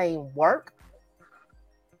that same work,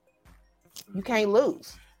 you can't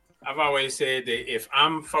lose. I've always said that if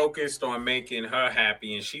I'm focused on making her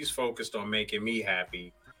happy and she's focused on making me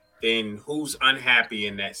happy, then who's unhappy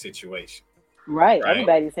in that situation? Right.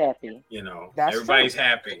 Everybody's happy. You know, That's everybody's true.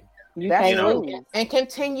 happy. That's true. And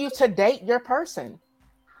continue to date your person.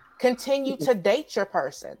 Continue to date your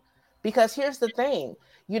person. Because here's the thing,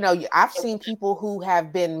 you know, I've seen people who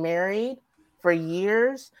have been married for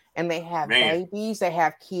years and they have babies, they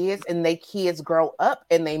have kids, and they kids grow up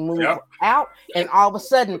and they move out, and all of a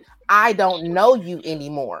sudden, I don't know you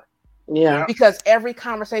anymore. Yeah. Because every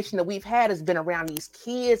conversation that we've had has been around these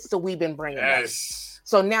kids, so we've been bringing them.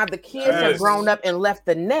 So now the kids have grown up and left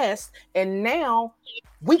the nest, and now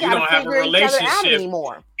we got to figure each other out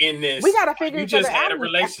anymore. In this, we got to figure you each other just had out. a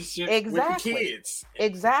relationship with the kids.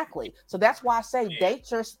 Exactly. So that's why I say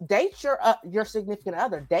date your significant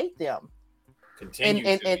other, date them.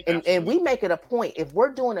 And we make it a point. If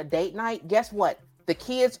we're doing a date night, guess what? The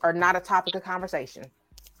kids are not a topic of conversation.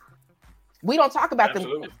 We don't talk about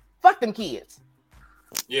them. Fuck them kids.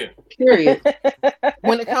 Yeah. Period.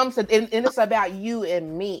 When it comes to, and it's about you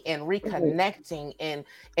and me and reconnecting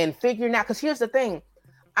and figuring out. Because here's the thing,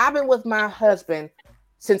 I've been with my husband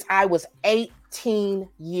since I was 18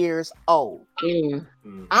 years old.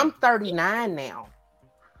 I'm 39 now.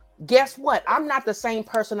 Guess what? I'm not the same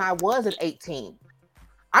person I was at 18.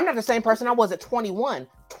 I'm not the same person I was at 21,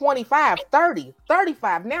 25, 30,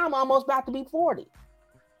 35. Now I'm almost about to be 40.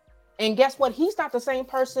 And guess what? He's not the same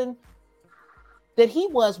person that he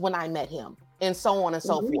was when I met him, and so on and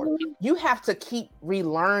so forth. You have to keep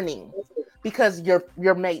relearning because your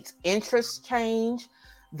mate's interests change,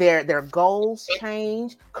 their goals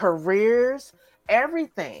change, careers,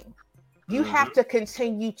 everything. You have to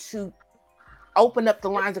continue to open up the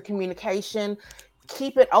lines of communication,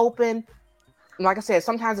 keep it open. Like I said,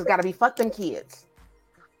 sometimes it's got to be fuck them kids.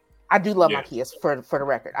 I do love my kids for the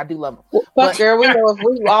record. I do love them. But girl, we know if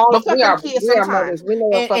we all we are sometimes. We know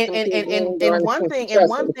And one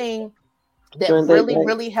thing that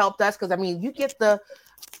really helped us, because I mean, you get I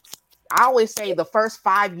always say the first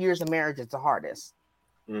 5 years of marriage is the hardest.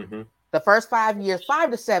 The first 5 years,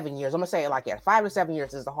 5 to 7 years, I'm gonna say it like that. 5 to 7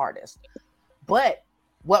 years is the hardest. But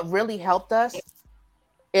what really helped us,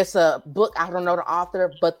 it's a book, I don't know the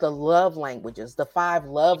author, but the love languages, the 5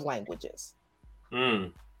 love languages.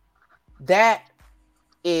 That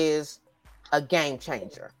is a game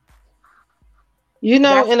changer. You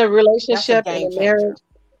know, in a relationship, in a marriage,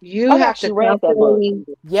 you have to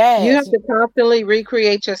constantly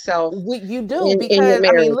recreate yourself. You do, because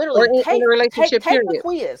I mean, literally, take the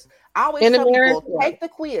quiz. I always tell people, take the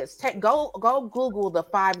quiz. Go Google the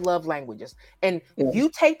 5 love languages, and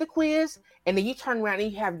you take the quiz, and then you turn around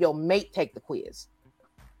and you have your mate take the quiz.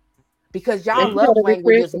 Because y'all love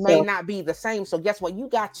languages may not be the same. So guess what? You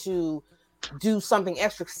got to do something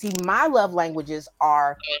extra. See, my love languages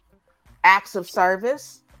are acts of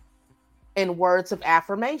service and words of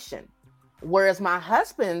affirmation. Whereas my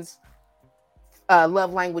husband's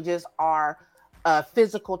love languages are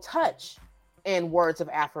physical touch and words of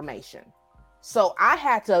affirmation. So I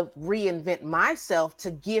had to reinvent myself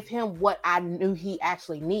to give him what I knew he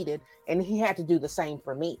actually needed. And he had to do the same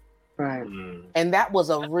for me. Right. And that was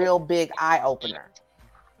a real big eye opener.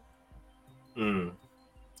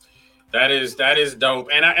 That is dope.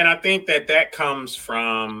 And I think that comes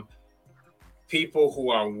from people who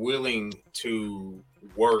are willing to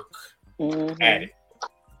work at it.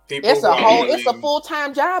 It's a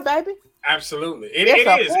full-time job, baby. Absolutely.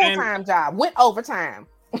 It's a full-time job with overtime.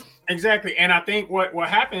 Exactly. And I think what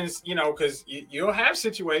happens, you know, because you'll have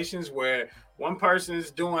situations where one person is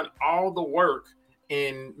doing all the work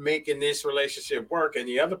in making this relationship work, and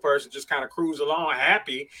the other person just kind of cruise along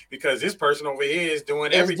happy because this person over here is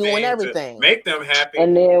doing everything to make them happy.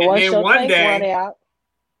 And then one day,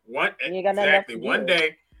 one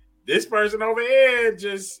day, this person over here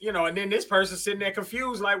just, you know, and then this person sitting there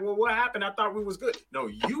confused, like, well, what happened? I thought we was good. No,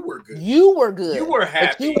 you were good. You were good. You were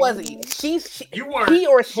happy. But you wasn't. You weren't. He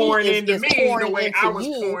or she pouring is into me the way I was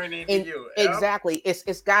you, pouring into you. Exactly.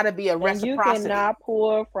 It's got to be a reciprocity. You cannot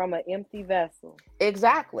pour from an empty vessel.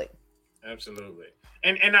 Exactly. Absolutely.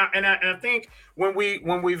 And I think when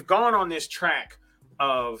we've gone on this track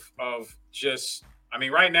of just, I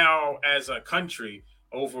mean, right now as a country,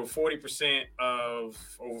 over 41%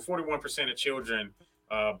 of children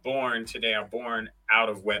born today are born out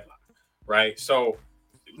of wedlock, right? So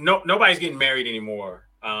nobody's getting married anymore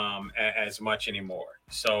as much anymore.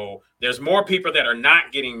 So there's more people that are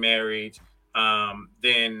not getting married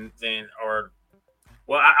than or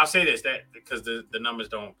well, I'll say this that because the numbers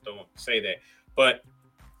don't say that, but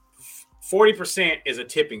 40% is a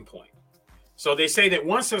tipping point. So they say that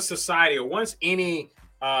once a society or once any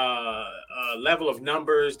level of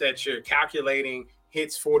numbers that you're calculating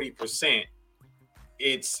hits 40%,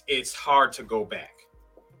 it's hard to go back,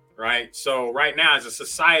 right? So right now, as a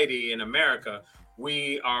society in America,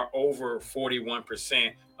 we are over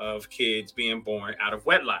 41% of kids being born out of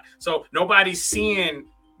wedlock. So nobody's seeing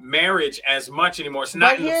marriage as much anymore. It's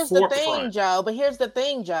not in the forefront. But here's the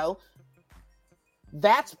thing, Joe.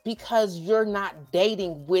 That's because you're not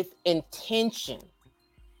dating with intention.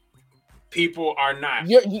 People are not.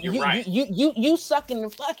 You're right. You sucking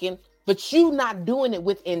and fucking, but you not doing it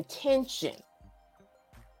with intention.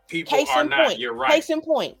 People are not. Point. You're right. Case in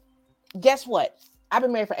point. Guess what? I've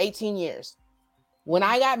been married for 18 years. When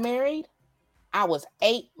I got married, I was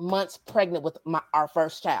 8 months pregnant with our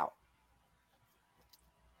first child.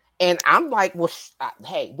 And I'm like, well,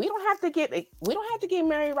 hey, we don't have to get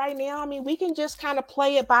married right now. I mean, we can just kind of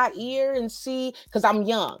play it by ear and see, because I'm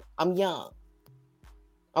young.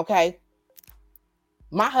 Okay.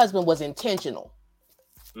 My husband was intentional.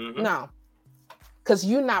 Mm-hmm. No, because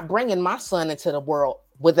you're not bringing my son into the world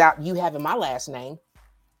without you having my last name.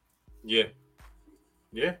 Yeah.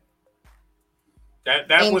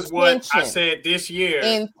 That was what I said this year.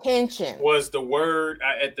 Intention was the word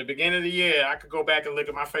at the beginning of the year. I could go back and look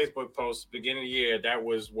at my Facebook post beginning of the year. That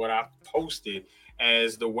was what I posted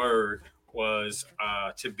as the word was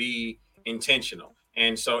to be intentional.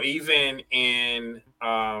 And so even in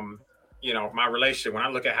my relationship, when I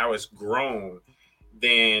look at how it's grown,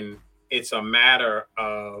 then it's a matter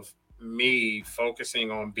of me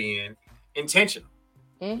focusing on being intentional.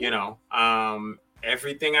 Mm-hmm.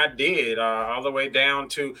 Everything I did, all the way down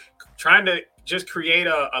to trying to just create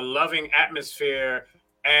a loving atmosphere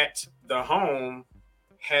at the home,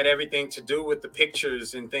 had everything to do with the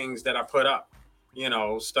pictures and things that I put up.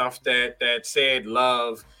 Stuff that said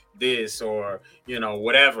love this or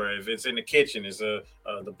whatever. If it's in the kitchen, it's the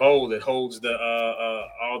bowl that holds the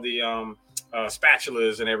all the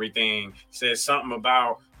spatulas and everything, says something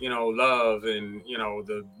about love, and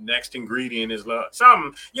the next ingredient is love.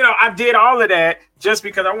 Something, I did all of that just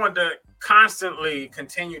because I wanted to constantly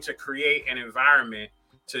continue to create an environment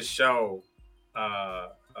to show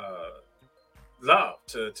love,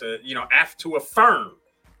 to affirm.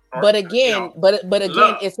 But again,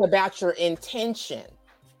 love. It's about your intention.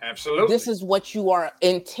 Absolutely. This is what you are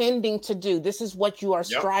intending to do. This is what you are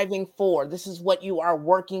striving for. This is what you are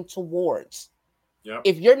working towards. Yep.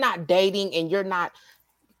 If you're not dating and you're not,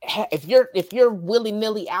 if you're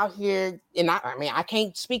willy-nilly out here, and I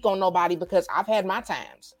can't speak on nobody because I've had my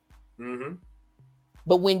times. Mm-hmm.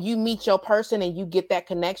 But when you meet your person and you get that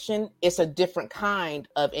connection, it's a different kind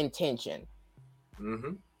of intention.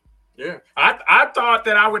 Mm-hmm. Yeah. I thought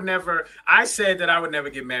that I said that I would never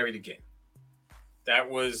get married again. That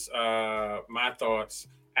was my thoughts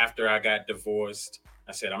after I got divorced.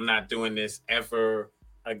 I said, I'm not doing this ever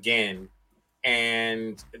again.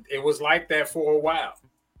 And it was like that for a while.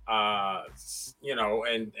 And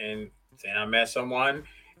then I met someone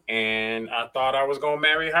and I thought I was going to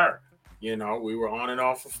marry her. We were on and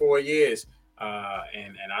off for 4 years.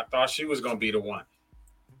 And I thought she was going to be the one.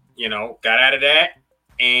 Got out of that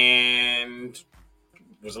and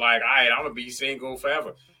was like, all right, I'm going to be single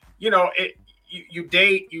forever. You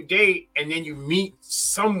date, and then you meet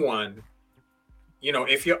someone,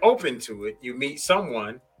 if you're open to it, you meet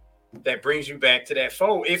someone that brings you back to that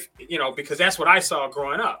fold. Because that's what I saw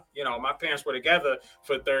growing up. My parents were together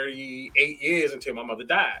for 38 years until my mother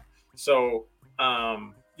died. So,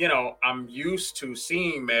 I'm used to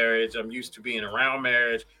seeing marriage. I'm used to being around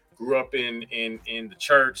marriage. Grew up in the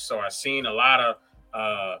church. So I've seen a lot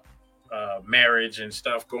of marriage and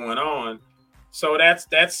stuff going on. So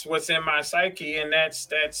that's what's in my psyche, and that's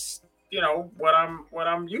what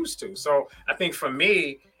I'm used to. So I think for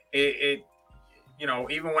me, it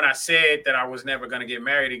even when I said that I was never going to get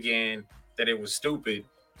married again, that it was stupid,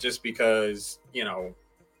 just because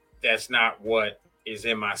that's not what is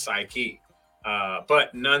in my psyche.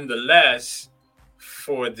 But nonetheless,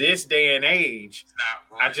 for this day and age,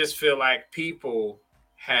 I just feel like people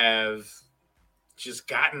have just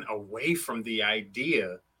gotten away from the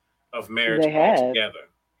idea of marriage altogether.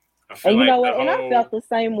 And you know what? And I felt the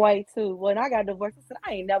same way too. When I got divorced, I said,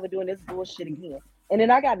 I ain't never doing this bullshit again. And then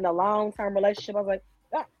I got in a long-term relationship. I was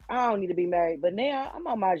like, I don't need to be married. But now I'm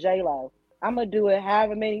on my J-Lo. I'm going to do it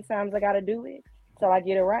however many times I got to do it till I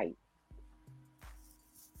get it right.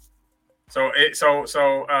 So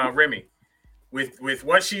Remy, with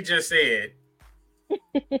what she just said,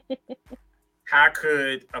 how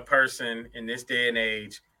could a person in this day and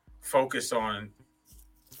age focus on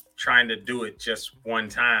trying to do it just one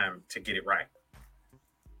time to get it right?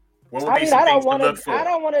 What would be some things to look for? I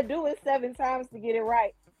don't want to do it 7 times to get it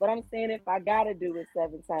right, but I'm saying if I gotta do it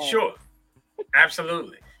 7 times. Sure,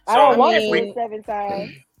 absolutely. I don't want to do it 7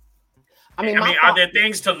 times. I mean, are there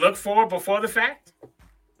things to look for before the fact?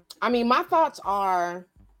 I mean, my thoughts are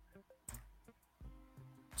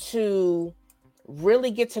to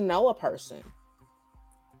really get to know a person.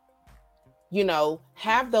 You know,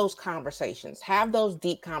 have those conversations, have those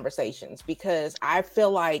deep conversations, because I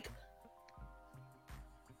feel like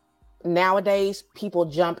nowadays people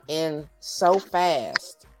jump in so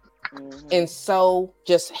fast and so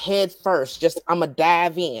just head first, just I'm gonna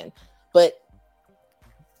dive in. But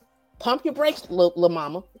pump your brakes, little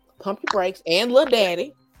mama, pump your brakes, and little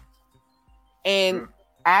daddy, and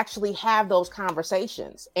actually have those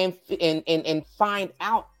conversations and find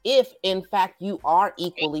out if in fact you are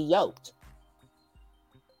equally yoked.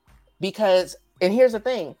 Because, and here's the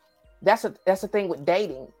thing, that's the thing with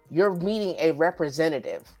dating. You're meeting a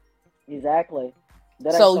representative. Exactly.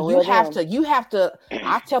 So you have to,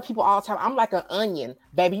 I tell people all the time, I'm like an onion,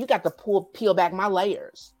 baby. You got to peel back my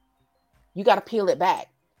layers. You got to peel it back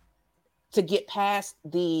to get past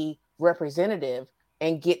the representative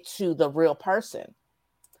and get to the real person.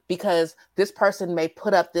 Because this person may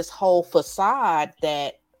put up this whole facade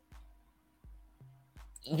that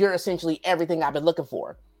you're essentially everything I've been looking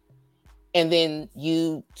for. And then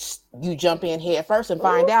you jump in head first and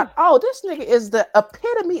find out, oh, this nigga is the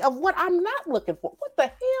epitome of what I'm not looking for. What the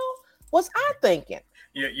hell was I thinking?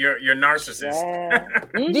 You're narcissist. Yeah.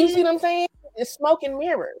 Do you see what I'm saying? It's smoke and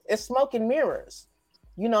mirrors. It's smoke and mirrors.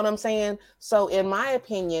 You know what I'm saying? So in my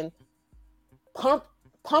opinion, pump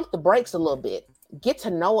the brakes a little bit. Get to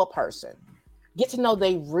know a person. Get to know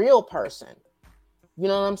the real person. You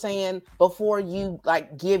know what I'm saying? Before you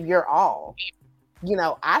like give your all. You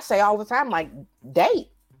know, I say all the time, like,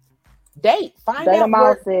 date, find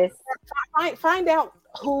out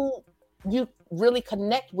who you really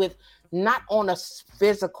connect with, not on a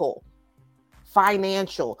physical,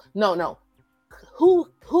 financial, no, who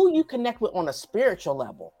you connect with on a spiritual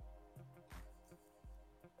level.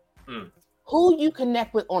 Who you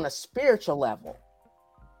connect with on a spiritual level.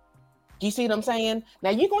 Do you see what I'm saying?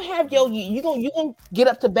 Now you're gonna have you're gonna get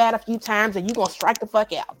up to bat a few times and you're gonna strike the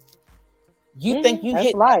fuck out. You think you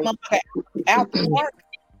hit the motherfucker out the park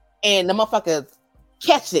and the motherfucker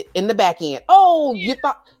catch it in the back end. Oh, you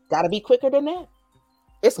thought gotta be quicker than that.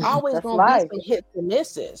 It's always gonna be some hits and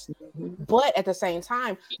misses. But at the same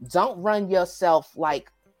time, don't run yourself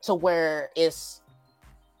like to where it's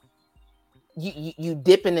you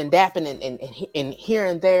dipping and dapping and here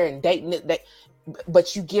and there and dating it,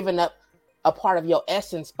 but you giving up a part of your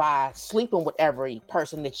essence by sleeping with every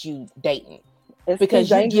person that you dating. It's because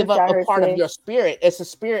you give up a part of your spirit. It's a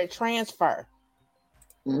spirit transfer.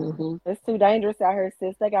 It's too dangerous out here,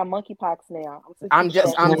 sis. They got monkeypox now.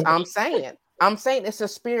 I'm saying it's a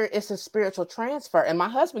spiritual transfer. And my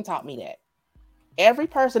husband taught me that. Every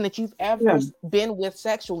person that you've ever been with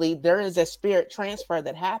sexually, there is a spirit transfer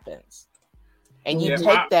that happens. And you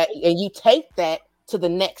take that to the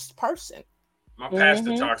next person. My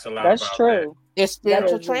pastor talks a lot That's about true. that. It's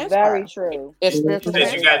spiritual transfer. Very true. It's spiritual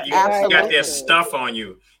transfer. You got that stuff on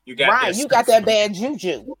you. You got you got that bad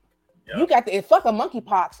juju. Yep. You got the fuck a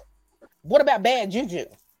monkeypox. What about bad juju?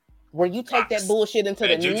 Where you take that bullshit into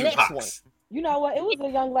the next one. You know what? It was a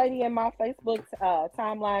young lady in my Facebook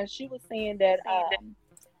timeline. She was saying that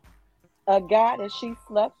a guy that she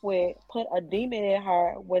slept with put a demon in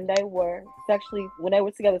her when they were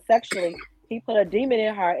together sexually. He put a demon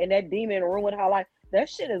in her, and that demon ruined her life. That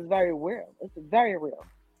shit is very real. It's very real.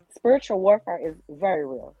 Spiritual warfare is very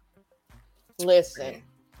real. Listen,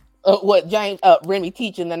 what James Remy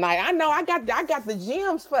teaching tonight? I know I got the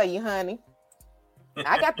gems for you, honey.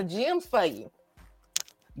 I got the gems for you.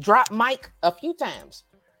 Drop mic a few times.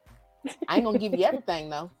 I ain't gonna give you everything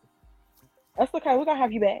though. That's okay. We're gonna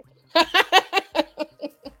have you back.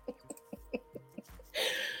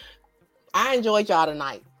 I enjoyed y'all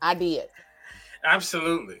tonight. I did.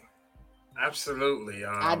 Absolutely. I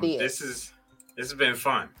did. This has been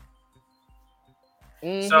fun.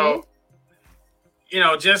 So,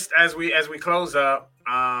 just as we close up,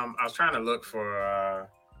 I was trying to look for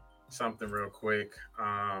something real quick.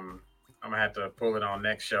 I'm gonna have to pull it on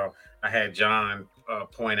next show. I had John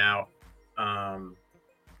point out a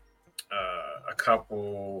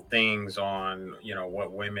couple things on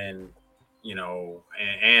what women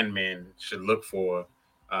and men should look for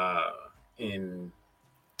in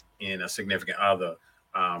in a significant other,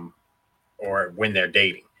 or when they're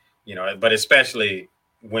dating, but especially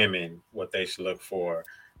women, what they should look for,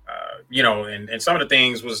 and some of the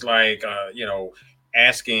things was like,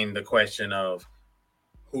 asking the question of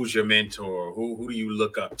who's your mentor, who do you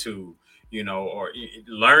look up to, or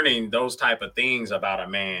learning those type of things about a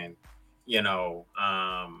man,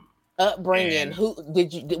 upbringing. Who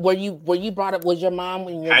did you were you brought up? Was your mom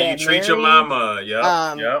when your how dad you treat married? your mama?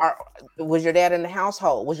 Yep. Was your dad in the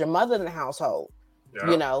household? Was your mother in the household?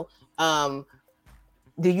 Yep.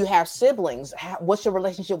 Do you have siblings? What's your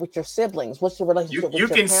relationship with your siblings? What's your relationship with your You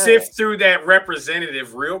can parents? sift through that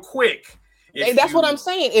representative real quick. That's what I'm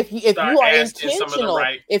saying. If you are intentional,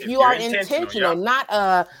 if you are intentional, not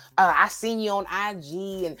I seen you on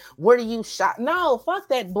IG and where do you shop? No, fuck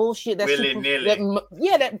that bullshit. That's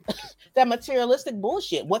that materialistic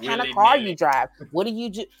bullshit. What kind of car you drive? What do you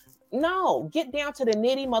do? No, get down to the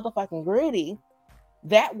nitty motherfucking gritty.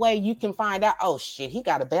 That way you can find out, oh shit, he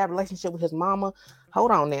got a bad relationship with his mama.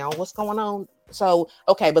 Hold on now, what's going on? So,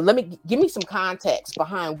 okay, but give me some context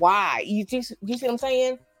behind why. You see what I'm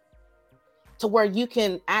saying? To where you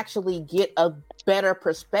can actually get a better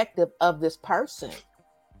perspective of this person.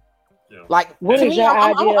 Yeah. Like, what to is me, your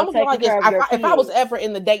I'm idea of like taking this. care of your If I was kids? ever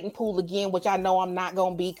in the dating pool again, which I know I'm not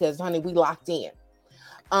gonna be, because honey, we locked in.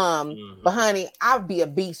 But honey, I'd be a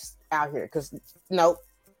beast out here. Because nope.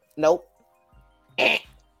 Next.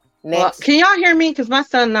 Well, can y'all hear me? Because my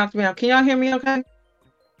son knocked me out. Can y'all hear me? Okay.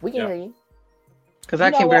 We can hear you. Because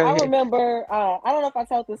I can barely I hear. remember, I don't know if I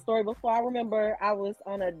told this story before. I remember I was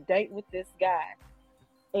on a date with this guy,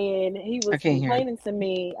 and he was complaining to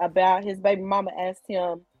me about his baby mama asked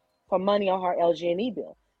him for money on her LG&E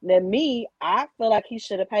bill. Now, I feel like he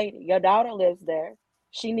should have paid it. Your daughter lives there.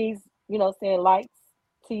 She needs, lights,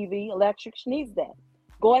 TV, electric. She needs that.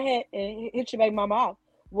 Go ahead and hit your baby mama off.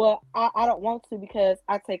 Well, I don't want to because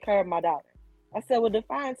I take care of my daughter. I said, well,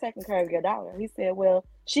 define taking care of your daughter. He said, well,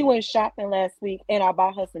 she went shopping last week and I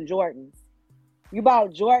bought her some Jordans. You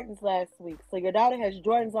bought Jordans last week. So your daughter has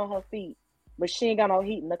Jordans on her feet, but she ain't got no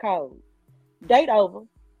heat in the cold. Date over.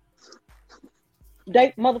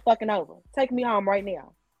 Date motherfucking over. Take me home right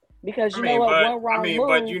now. Because you know what? One wrong move. But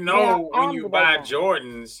when you buy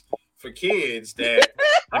Jordans for kids that,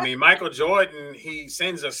 Michael Jordan, he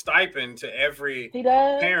sends a stipend to every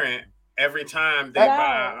parent every time they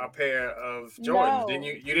buy a pair of Jordans. No.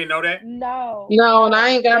 You didn't know that? No, and I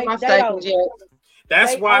ain't got my stipend yet.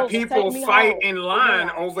 That's why people fight in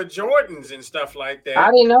line over Jordans and stuff like that.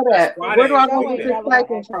 I didn't know that. Where do I go get this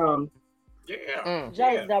stipend from? Yeah,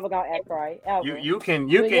 Joe's never gonna act right. Ever. You can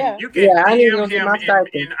I DM need him my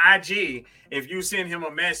in IG. If you send him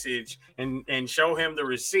a message and show him the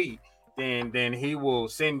receipt, then he will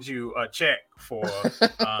send you a check for.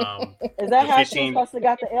 Is that how she's supposed to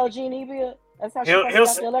got the LG&E bill? That's how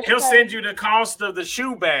he'll send you the cost of the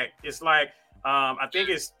shoe back. It's like I think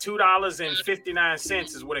it's $2.59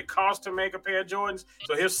 is what it costs to make a pair of Jordans.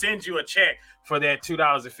 So he'll send you a check for that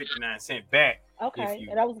 $2.59 back. Okay,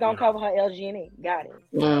 and I was gonna cover her LG&E. Got it.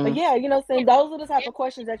 But yeah, saying those are the type of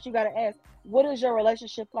questions that you gotta ask. What is your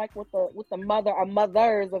relationship like with the mother or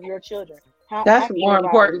mothers of your children? That's more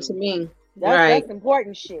important to me. That's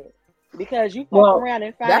important shit. Because you fuck around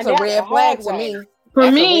and find out. That's a red flag to me.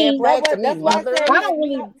 For me, mother. I don't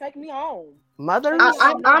really take me home. Mother.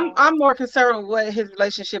 I'm more concerned with what his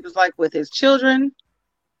relationship is like with his children.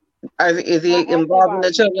 Is he involved in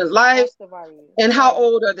the children's life? And how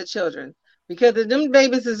old are the children? Because if them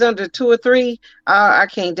babies is under 2 or 3, I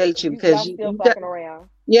can't date you because you fucking around.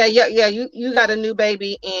 Yeah. You got a new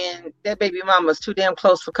baby and that baby mama's too damn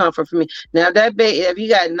close for comfort for me. Now that baby, if you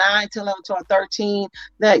got 9 to 11 to 13,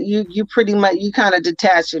 that you pretty much you kind of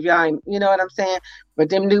detached if y'all ain't, you know what I'm saying? But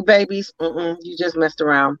them new babies, you just messed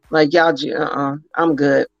around. Like y'all, I'm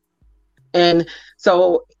good. And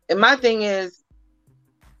so, and my thing is,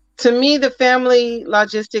 to me, the family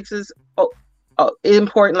logistics is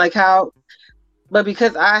important. Like how. But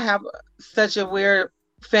because I have such a weird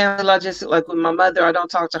family logistic, like with my mother, I don't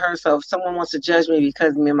talk to her. So if someone wants to judge me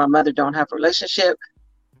because me and my mother don't have a relationship,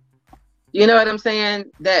 you know what I'm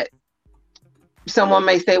saying? That someone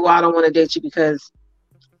may say, well, I don't want to date you because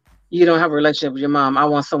you don't have a relationship with your mom. I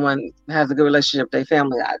want someone that has a good relationship with their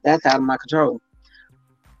family. That's out of my control.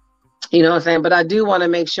 You know what I'm saying? But I do want to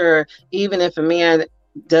make sure, even if a man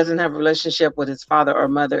doesn't have a relationship with his father or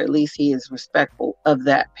mother, at least he is respectful of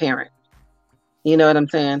that parent. You know what I'm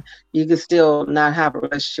saying? You can still not have a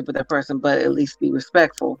relationship with that person, but at least be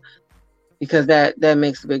respectful, because that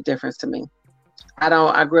makes a big difference to me.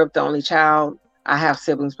 I grew up the only child. I have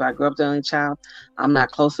siblings, but I grew up the only child. I'm not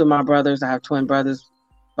close with my brothers. I have twin brothers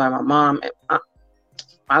by my mom.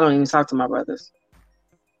 I don't even talk to my brothers.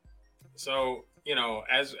 So, you know,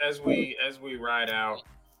 as we ride out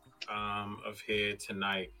of here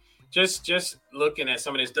tonight, just looking at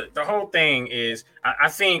some of this, the whole thing is, I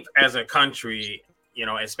think as a country, you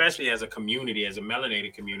know, especially as a community, as a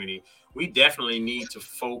melanated community, we definitely need to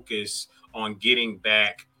focus on getting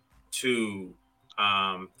back to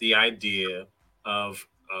the idea of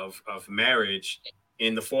marriage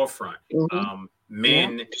in the forefront.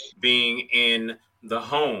 Men being in the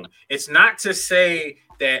home. It's not to say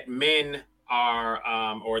that men are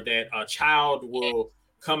or that a child will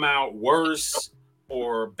come out worse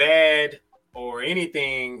or bad or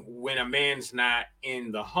anything when a man's not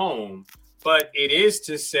in the home, but it is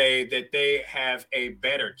to say that they have a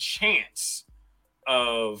better chance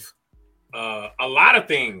of a lot of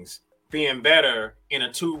things being better in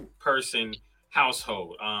a two-person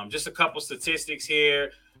household. Just a couple statistics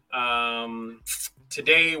here.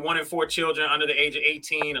 Today, 1 in 4 children under the age of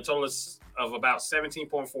 18, a total of about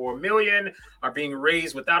 17.4 million, are being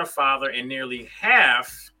raised without a father, and nearly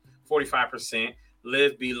half, 45%,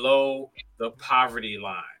 live below the poverty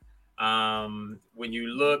line. When you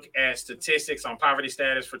look at statistics on poverty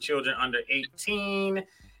status for children under 18,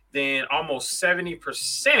 then almost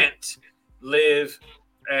 70% live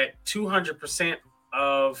at 200%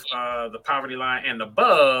 of the poverty line and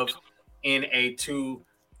above in a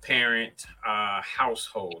two-parent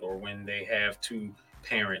household, or when they have two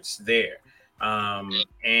parents there.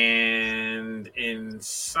 And in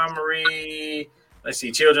summary, let's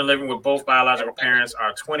see, children living with both biological parents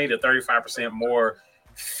are 20 to 35% more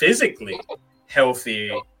physically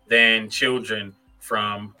healthy than children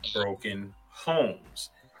from broken homes.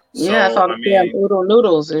 Yeah, So, I saw the damn oodle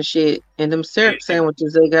noodles and shit, and them syrup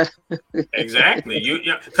sandwiches they got. Exactly.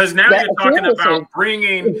 Because now you're talking about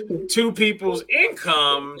bringing two people's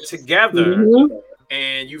income together,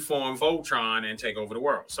 and you form Voltron and take over the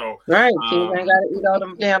world. So right, kids ain't gotta eat all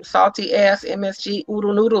them damn salty ass MSG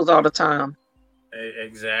oodle noodles all the time.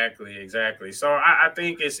 Exactly. So I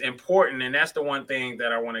think it's important, and that's the one thing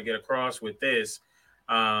that I want to get across with this,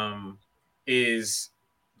 is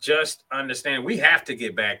just understand we have to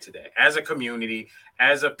get back to that as a community,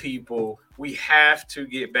 as a people. We have to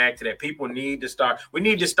get back to that. People need to start. We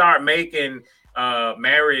need to start making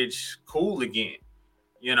marriage cool again.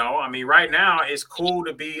 You know, I mean, right now it's cool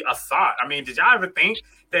to be a thought. I mean, did y'all ever think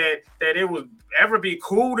that it would ever be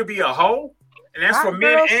cool to be a hoe? And that's for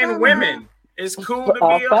men and women. It's cool to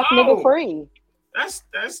be a hoe. Free. That's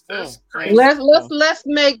crazy. Let's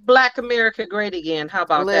make Black America great again. How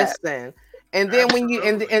about that? Listen. And then when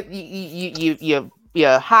you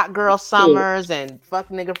your hot girl summers and fuck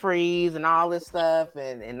nigga freeze and all this stuff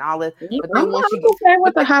and all this. But then once you okay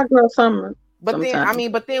with the hot girl summer. But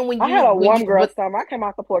then when you I had a warm girl summer, I came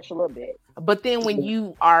off the porch a little bit. But then when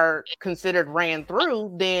you are considered ran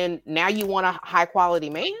through, then now you want a high quality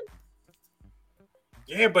man.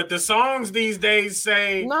 Yeah, but the songs these days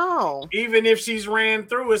say no. Even if she's ran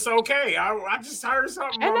through, it's okay. I just heard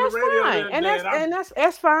something on the radio. And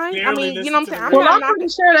that's fine. I mean, you know what I'm saying? I'm pretty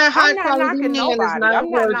sure that high quality man is not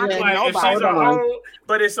I'm not knocking nobody. If she's a hoe,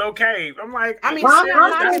 but it's okay. I'm like, I'm not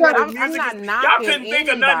knocking. Y'all couldn't think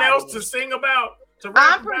of nothing else to sing about.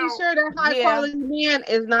 I'm pretty sure that high quality man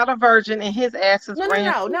is not a virgin and his ass is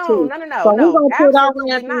ran through. No. So we're gonna put our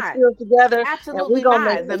ran through skills together. Absolutely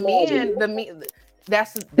not.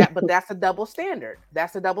 That's a double standard.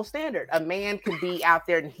 That's a double standard. A man can be out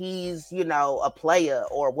there and he's, you know, a player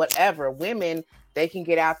or whatever. Women, they can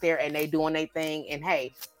get out there and they doing their thing. And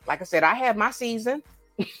hey, like I said, I have my season.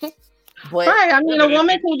 But right, I mean, a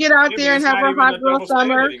woman can get out there and have her hot girl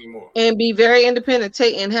summer and be very independent,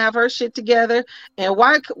 and have her shit together. And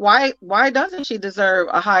why doesn't she deserve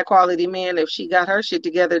a high quality man if she got her shit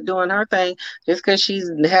together doing her thing just because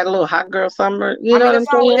she's had a little hot girl summer? You know what I'm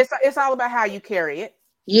saying? It's all about how you carry it.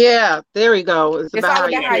 Yeah, there we go. It's about how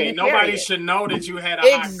you carry it. Nobody should know that you had a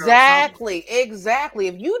hot girl summer. Exactly.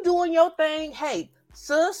 If you doing your thing, hey,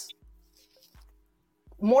 sis,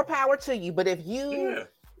 more power to you. But if you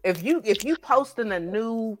posting a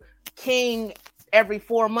new king every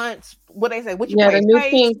 4 months, what they say? What you the new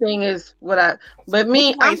king thing is what I. But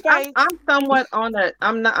me, I'm somewhat on a.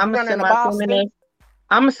 I'm a semi-feminist.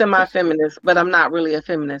 I'm a semi-feminist, but I'm not really a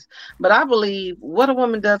feminist. But I believe what a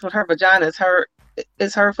woman does with her vagina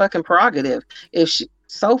is her fucking prerogative. If she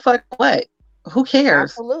so fuck what, who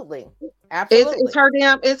cares? Absolutely.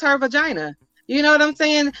 It's her vagina. You know what I'm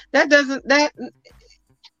saying?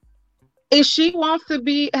 If she wants to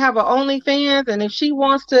have an OnlyFans, and if she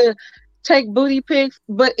wants to take booty pics,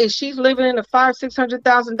 but if she's living in a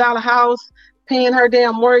 $500,000-$600,000 house, paying her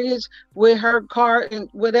damn mortgage with her car and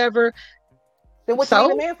whatever, then what you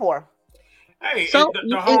need a man for? Hey, So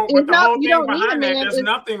the whole you thing don't need a behind that, man. there's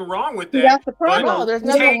nothing wrong with See, that. that's the problem. No, there's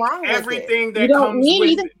nothing wrong with everything it. that You don't comes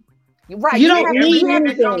need. with it. Right. You don't need everything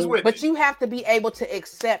that comes anything. with But it. you have to be able to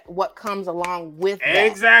accept what comes along with that.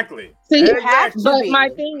 Exactly. See, You have to but be. my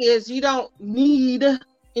thing is, you don't need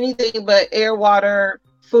anything but air, water,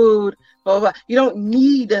 food, blah, blah, blah. You don't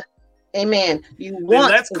need a man. You Then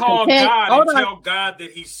want. let's a call companion. God Hold and on. tell God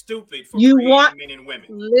that he's stupid for You creating want. men and women.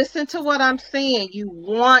 Listen to what I'm saying. You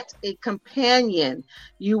want a companion.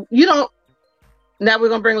 You don't. Now we're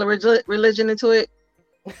gonna bring religion into it.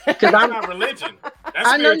 That's not religion. That's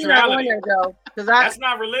I know you're not going spirituality. there, Joe. Because That's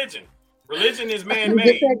not religion. Religion is you man-made.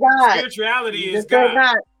 just said God. Spirituality You is just said God.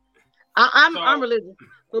 God. I'm So- religious.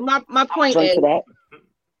 But my point Drink is, to that.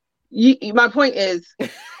 my point is,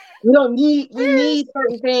 we need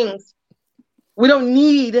certain things. We don't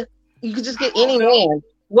need. You can just get any man.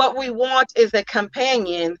 What we want is a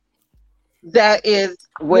companion that is.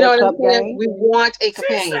 You World know what I'm Cup saying? game. We want a She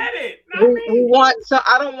companion. said it. Not me. We want. So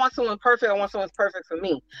I don't want someone perfect. I want someone perfect for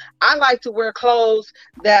me. I like to wear clothes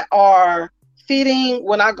that are fitting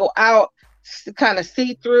when I go out, kind of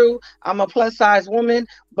see through. I'm a plus size woman,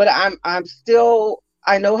 but I'm still.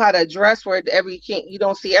 I know how to dress where you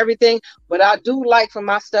don't see everything, but I do like for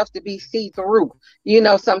my stuff to be see through. You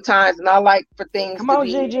know, sometimes, and I like for things Come to on,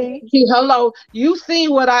 be. Gigi. Hello, you see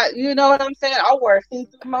what you know what I'm saying? I wear see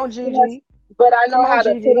through. Come on, Gigi. But I know Come on, how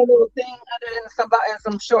to Gigi. put a little thing under in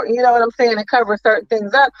some short, you know what I'm saying, and cover certain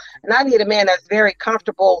things up. And I need a man that's very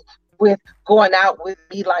comfortable with going out with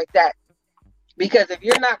me like that. Because if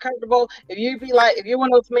you're not comfortable, if you're one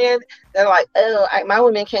of those men that are like, oh, my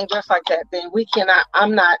women can't dress like that, then we cannot.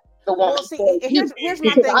 I'm not the one. Well, see, here's my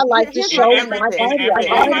because thing. I like to Here's show my thing my with this. body. Here's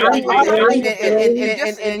my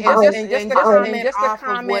thing. Just to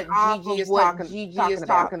comment off of what Gigi is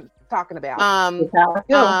talking about. I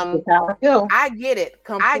get it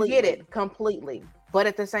completely. But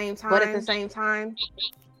at the same time,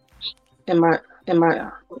 Am I?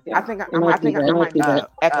 I think I might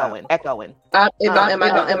echoing. Am I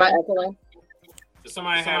echoing? Does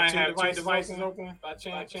somebody have two devices open by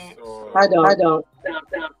chance? Or? I don't. I don't.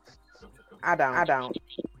 Right,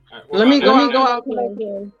 Let me go out.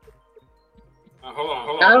 Hold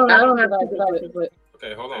on. I don't have two devices, but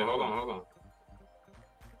Okay, hold on.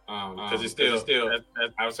 Because it's still.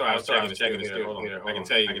 I was checking it still. Hold on. I can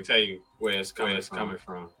tell you where it's coming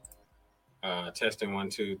from. Testing 1,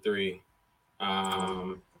 2, 3.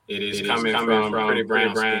 It is coming from Pretty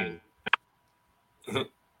Brown Skin.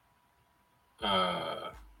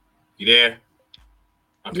 You there?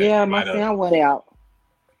 Okay, Yeah, my sound went out.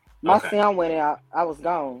 Sound went out. I was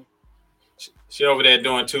gone. She over there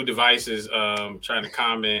doing two devices, trying to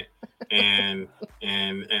comment and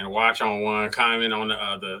watch on one, comment on the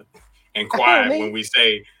other, and quiet when we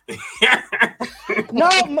say. No,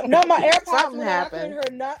 my AirPods Something went out.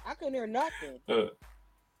 happened. I couldn't hear nothing.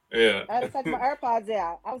 Yeah. I had to take my AirPods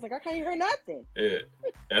out. I was like, I can't hear nothing. Yeah,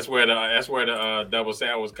 that's where the double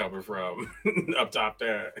sound was coming from, up top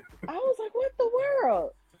there. I was like, what the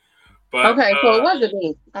world? But okay, so it wasn't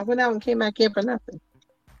me. I went out and came back in for nothing.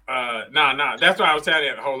 No. That's why I was telling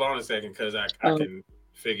you. Hold on a second, because I can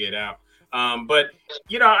figure it out. But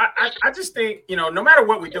I just think, no matter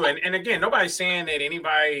what we do, and again, nobody's saying that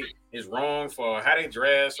anybody is wrong for how they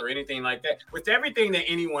dress or anything like that. With everything that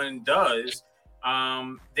anyone does,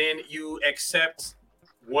 then you accept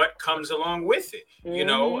what comes along with it.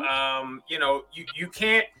 Mm-hmm. You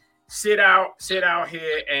can't sit out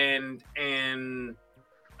here and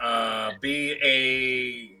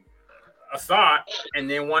be a thought and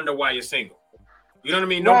then wonder why you're single. You know what I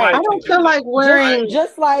mean? Right. Nobody. I don't feel like wearing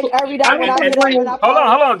just like every day when I get up. Hold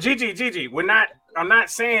on, Gigi. I'm not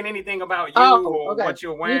saying anything about you or what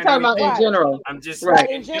you're wearing. You're talking about in general. I'm just right.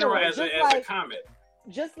 in general as a comment.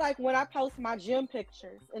 Just like when I post my gym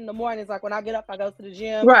pictures in the mornings, like when I get up, I go to the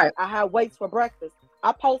gym. Right. I have weights for breakfast.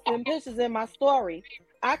 I post them pictures in my story.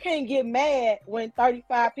 I can't get mad when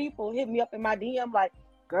 35 people hit me up in my DM like,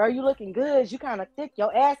 girl, you looking good. You kind of thick.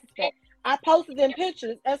 Your ass is fat. I posted them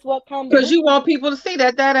pictures. That's what comes. Because you want people to see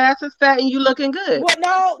that ass is fat and you looking good. Well,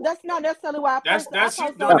 no, that's not necessarily why I posted. That's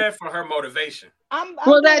you doing that for her motivation. I'm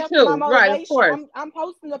that too, right? Of course. I'm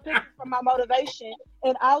posting the pictures for my motivation,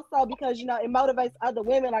 and also because it motivates other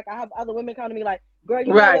women. Like I have other women come to me like, "Girl,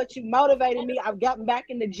 you know what? You motivated me. I've gotten back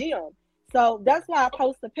in the gym." So that's why I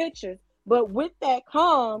post the pictures. But with that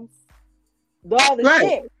comes the other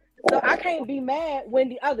shit. So I can't be mad when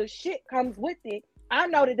the other shit comes with it. I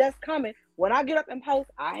know that's coming. When I get up and post,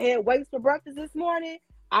 I had weights for breakfast this morning.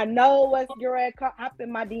 I know what's your ass up in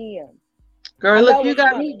my DM. Girl, look, you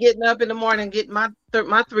got me getting up in the morning, getting my 3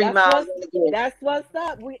 miles. That's what's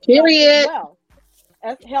up. Period.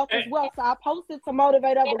 as health as well. So I posted to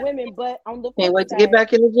motivate other women, but on the can't wait to get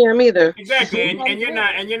back in the gym either. Exactly, and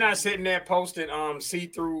you're not sitting there posting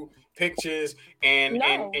see-through pictures,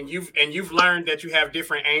 and you've learned that you have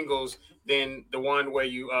different angles than the one where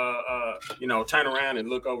you turn around and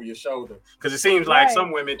look over your shoulder, because it seems like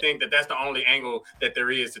some women think that that's the only angle that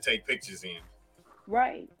there is to take pictures in.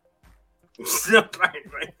 Right. I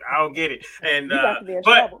don't get it, and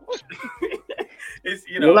but it's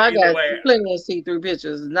I got plenty of see-through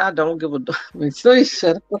pictures, and I don't give a so you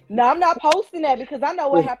shut up. No, I'm not posting that because I know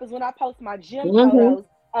what happens when I post my gym photos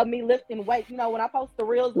of me lifting weights. When I post the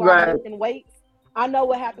reels where I'm lifting weights, I know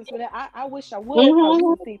what happens with that. I wish I would post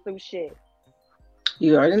some see-through shit.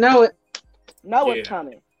 You already know it. It's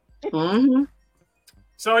coming.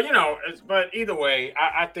 So, but either way,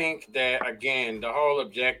 I think that, again, the whole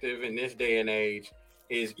objective in this day and age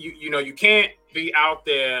is, you can't be out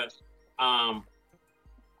there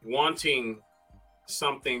wanting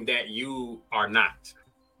something that you are not.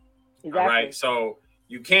 Exactly. All right. So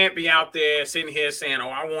you can't be out there sitting here saying, oh,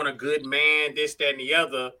 I want a good man, this, that, and the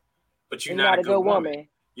other, but you're not a good woman.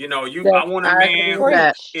 I want a man who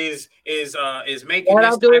is making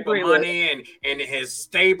this type of money and is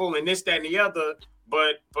stable and this, that, and the other.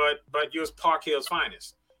 But you're Park Hill's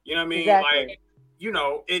finest. You know what I mean? Exactly. Like,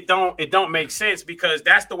 it don't make sense, because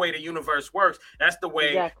that's the way the universe works. That's the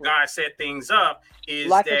way God set things up. Is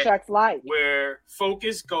like that attracts like. Where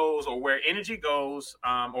focus goes, or where energy goes,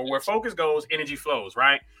 or where focus goes, energy flows.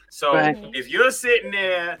 Right. So if you're sitting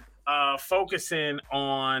there focusing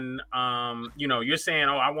on you're saying,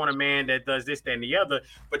 oh, I want a man that does this, that, and the other,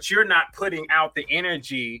 but you're not putting out the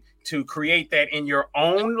energy to create that in your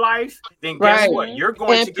own life, then guess what? You're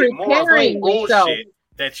going to get more of the bullshit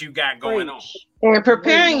that you got going on. And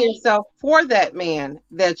preparing yourself for that man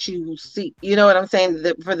that you see. You know what I'm saying?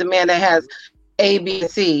 For the man that has A, B, and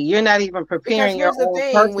C. You're not even preparing your own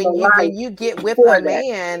personal life. When you get with a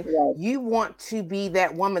man, you want to be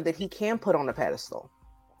that woman that he can put on a pedestal.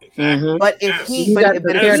 But if he's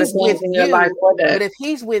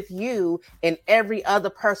with you, and every other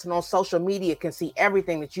person on social media can see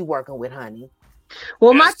everything that you're working with, honey.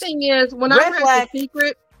 Well, my thing is, when I read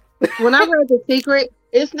The Secret,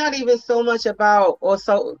 it's not even so much about, I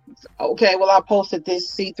posted this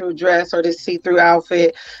see-through dress or this see-through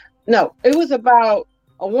outfit. No, it was about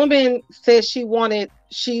a woman said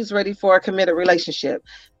she's ready for a committed relationship,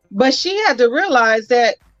 but she had to realize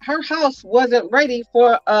that her house wasn't ready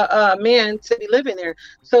for a man to be living there.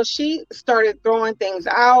 So she started throwing things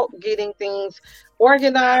out, getting things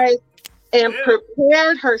organized, and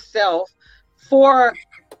prepared herself for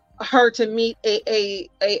her to meet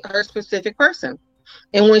her specific person.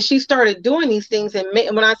 And when she started doing these things, and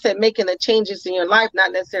when I said making the changes in your life,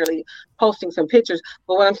 not necessarily posting some pictures,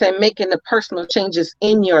 but what I'm saying, making the personal changes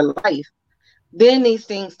in your life, then these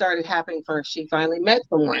things started happening for her. She finally met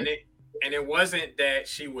someone. And it wasn't that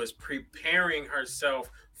she was preparing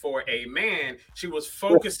herself for a man. She was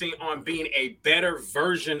focusing on being a better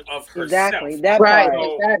version of herself. Exactly.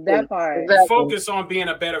 That part. Focus on being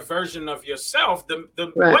a better version of yourself.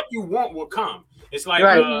 What you want will come. It's like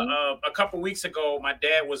a couple weeks ago, my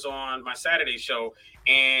dad was on my Saturday show,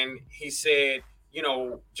 and he said,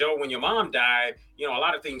 Joe, when your mom died, a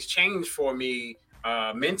lot of things changed for me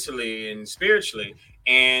mentally and spiritually.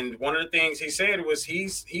 And one of the things he said was he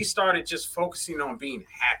started just focusing on being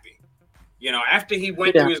happy. After he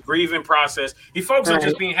went through his grieving process, he focused on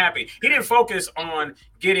just being happy. He didn't focus on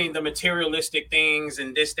getting the materialistic things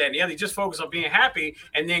and this, that, and the other. He just focused on being happy.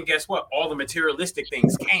 And then guess what? All the materialistic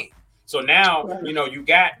things came. So now, you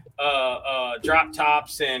got drop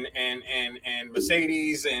tops and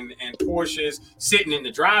Mercedes and Porsches sitting in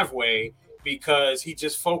the driveway because he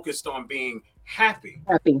just focused on being happy.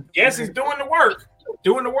 Yes, he's doing the work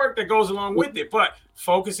that goes along with it, but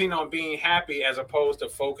focusing on being happy as opposed to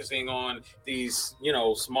focusing on these,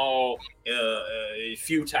 small,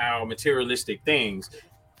 futile, materialistic things.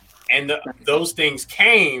 And those things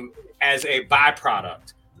came as a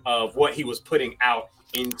byproduct of what he was putting out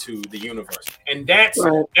into the universe. And that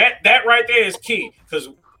right there is key, because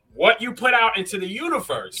what you put out into the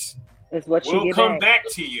universe is what will come back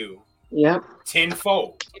to you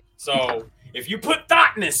tenfold. So if you put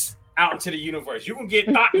thoughtness out into the universe, you can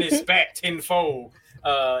get thoughtness back tenfold.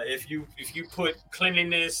 If you put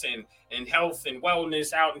cleanliness and health and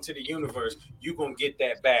wellness out into the universe, you're gonna get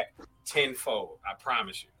that back tenfold. I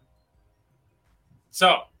promise you.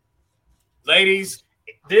 So, ladies,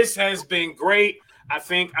 this has been great. I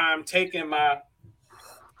think I'm taking my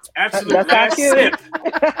absolute last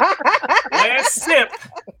sip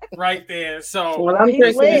right there. So Well, I'm He's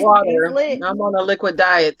drinking lit. water. He's lit. I'm on a liquid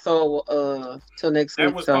diet, so till next that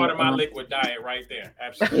week. was So part of my liquid diet right there.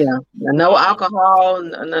 Absolutely. yeah, no alcohol,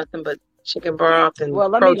 nothing but chicken broth and Well,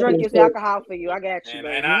 let me protein drink this shake. alcohol for you. I got you, And,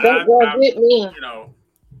 baby. and I, That girl I, get me. you know,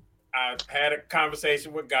 I had a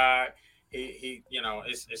conversation with God. He you know,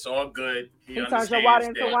 it's all good. He turns your water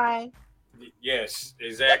into wine. Yes,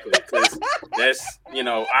 exactly. Because that's, you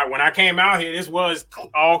know, when I came out here, this was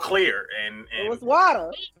all clear, and It was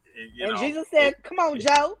water. you And know, Jesus said, "Come on,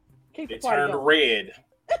 Joe, keep the it party turned going." red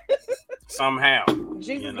somehow.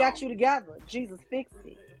 Jesus you know. got you together. Jesus fixed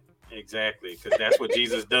it. Exactly, because that's what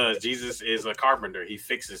Jesus does. Jesus is a carpenter. He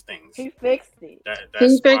fixes things. He fixed it.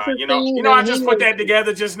 That's why, you know, I just put that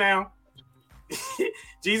together just now.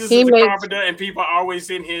 Jesus is a carpenter, and people are always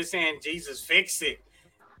sitting here saying, "Jesus, fix it."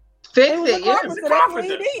 Fix it, yeah. So that's what he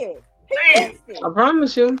did. He fixed it. I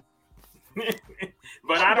promise you.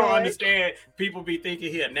 But I don't understand. People be thinking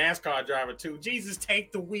he a NASCAR driver too. Jesus,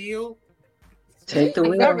 take the wheel. Take the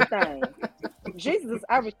He's wheel. everything. Jesus is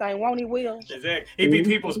everything. Won't he? Will. Exactly. He be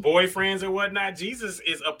people's boyfriends and whatnot. Jesus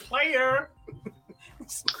is a player.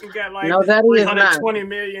 He got like No, that he is not. 320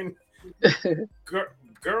 million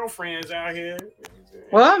girlfriends out here.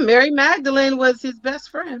 Well, Mary Magdalene was his best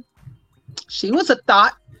friend. She was a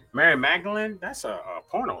thought. Mary Magdalene, that's a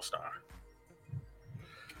porno star.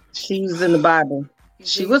 She's in the Bible.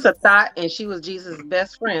 She was a thought, and she was Jesus'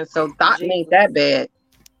 best friend. So thought ain't that bad.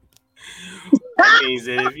 That means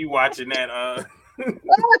that if you watching that,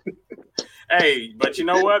 hey, but you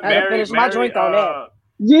know what, I gotta finish my drink on that.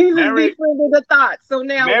 Jesus Mary befriended the thought. So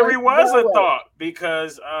now Mary was a thought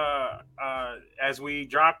because as we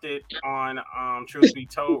dropped it on Truth Be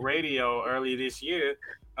Told Radio earlier this year,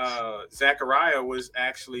 Zechariah was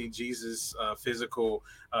actually Jesus' physical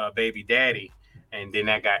baby daddy, and then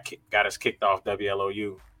that got us kicked off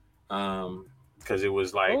WLOU because it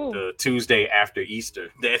was like the Tuesday after Easter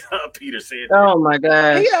that Peter said that. Oh my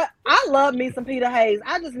God! Peter, I love me some Peter Hayes.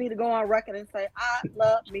 I just need to go on record and say I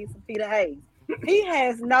love me some Peter Hayes. He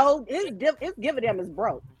has it's giving him is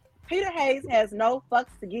broke. Peter Hayes has no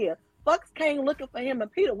fucks to give. Fucks came looking for him, and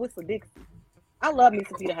Peter whistled Dixie. I love me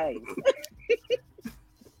some Peter Hayes.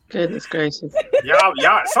 Goodness gracious.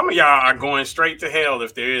 Y'all, some of y'all are going straight to hell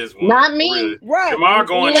if there is one. Not me. Right. Jamal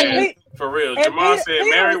going there. For real. And Jamal Peter said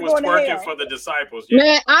Mary was going to twerking hell. for the disciples.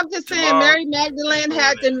 Man, I'm just saying, Jamal, Mary Magdalene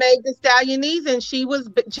had to make the stallionies, and she was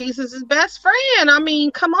Jesus' best friend. I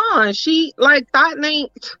mean, come on. She like thought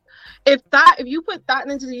ain't. If you put thought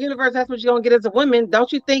into the universe, that's what you're gonna get as a woman.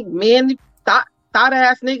 Don't you think men thought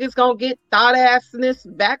ass niggas gonna get thought assness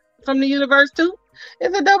back from the universe too?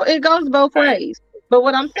 It's a double. It goes both ways. But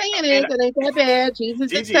what I'm saying is, it ain't that bad. Jesus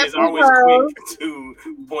Gigi accepted is always her. quick to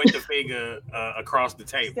point the finger across the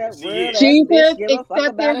table. Jesus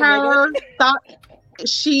accepted her. Thought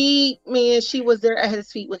she was there at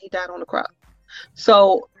his feet when he died on the cross.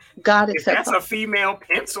 So God If accepts that's a female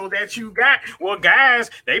pencil that you got, well, guys,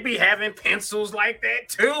 they be having pencils like that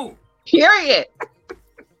too. Period.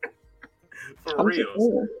 For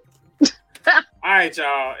real. All right,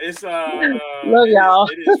 y'all. It's love y'all.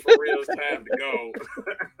 It is for real time to go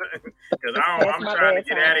because I'm trying to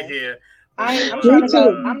get out of here.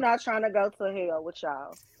 I'm not trying to go to hell with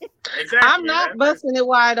y'all. Exactly. I'm not busting it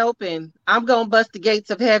wide open. I'm gonna bust the gates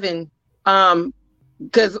of heaven.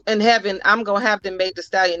 Because in heaven, I'm gonna have them make the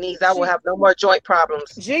stallion knees. I will have no more joint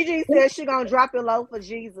problems. Gigi said she gonna drop it low for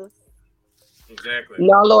Jesus. Exactly.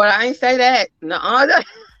 No, Lord, I ain't say that. No.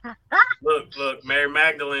 Look, Mary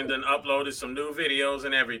Magdalene done uploaded some new videos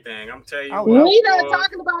and everything. I'm telling you. We not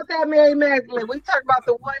talking about that Mary Magdalene. We talking about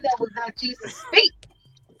the one that was at Jesus' feet.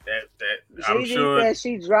 That I'm Gigi sure. said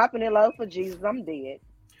she dropping it low for Jesus. I'm dead.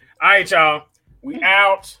 All right, y'all. We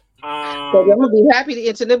out. So I'm gonna be happy to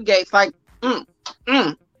enter them gates. Like, you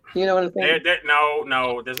know what I'm saying?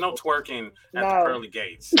 No, there's no twerking at the pearly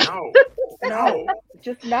gates. No,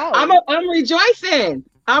 just no. I'm rejoicing.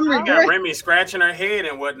 I'm You got rejoicing. Remy scratching her head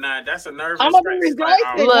and whatnot. That's a nervous. I'm gonna be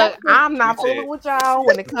rejoicing. Look, I'm not You said- fooling with y'all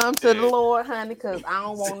when it comes to the Lord, honey, because I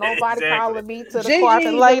don't want nobody Exactly. calling me to the Gigi,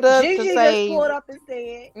 carpet later Gigi to just say. pulled up and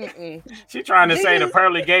said, She trying to say the Gigi-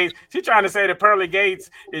 pearly gates. She trying to say the pearly gates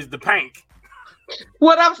is the pink.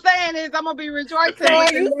 What I'm saying is I'm gonna be rejoicing. So are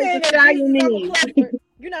and you make saying the that stallion Jesus knees. Uncle Clifford?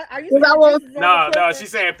 Are you Because I saying won't- Jesus No, Uncle Clifford? she's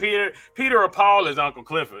saying Peter or Paul is Uncle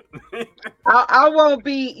Clifford. I won't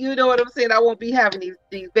be, you know what I'm saying? I won't be having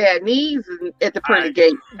these bad knees at the pretty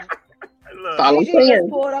gate. That's all I'm Gigi just saying.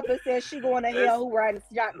 pulled up and said she going to hell. Who riding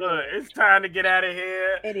shotgun? Look, it's time to get out of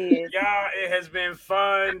here. It is. Y'all, it has been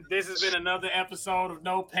fun. This has been another episode of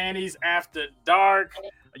No Panties After Dark,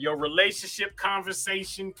 your relationship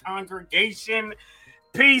conversation congregation.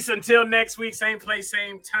 Peace until next week. Same place,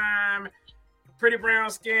 same time. Pretty Brown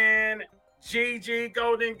Skin, Gigi,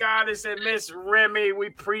 Golden Goddess, and Miss Remy. We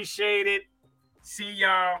appreciate it. See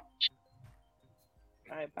y'all.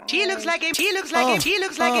 She looks like it. She looks like it. She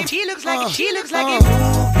looks like it. She looks like it. She looks like it.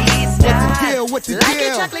 What the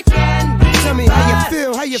deal? Chocolate candy. Tell me how you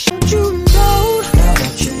feel. How you feel? You know, girl,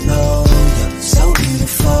 don't you know you're so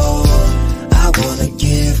beautiful? I wanna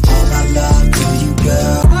give all my love to you,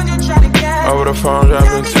 girl. Over the phone,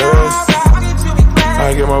 dropping tears.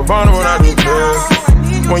 I get my bottle when I do pills.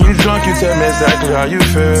 When you drunk, you tell me exactly how you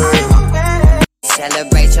feel.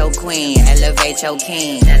 Celebrate your queen, elevate your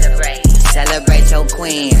king. Celebrate your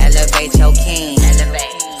queen, elevate your king.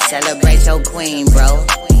 Celebrate your queen, bro.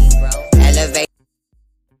 Elevate.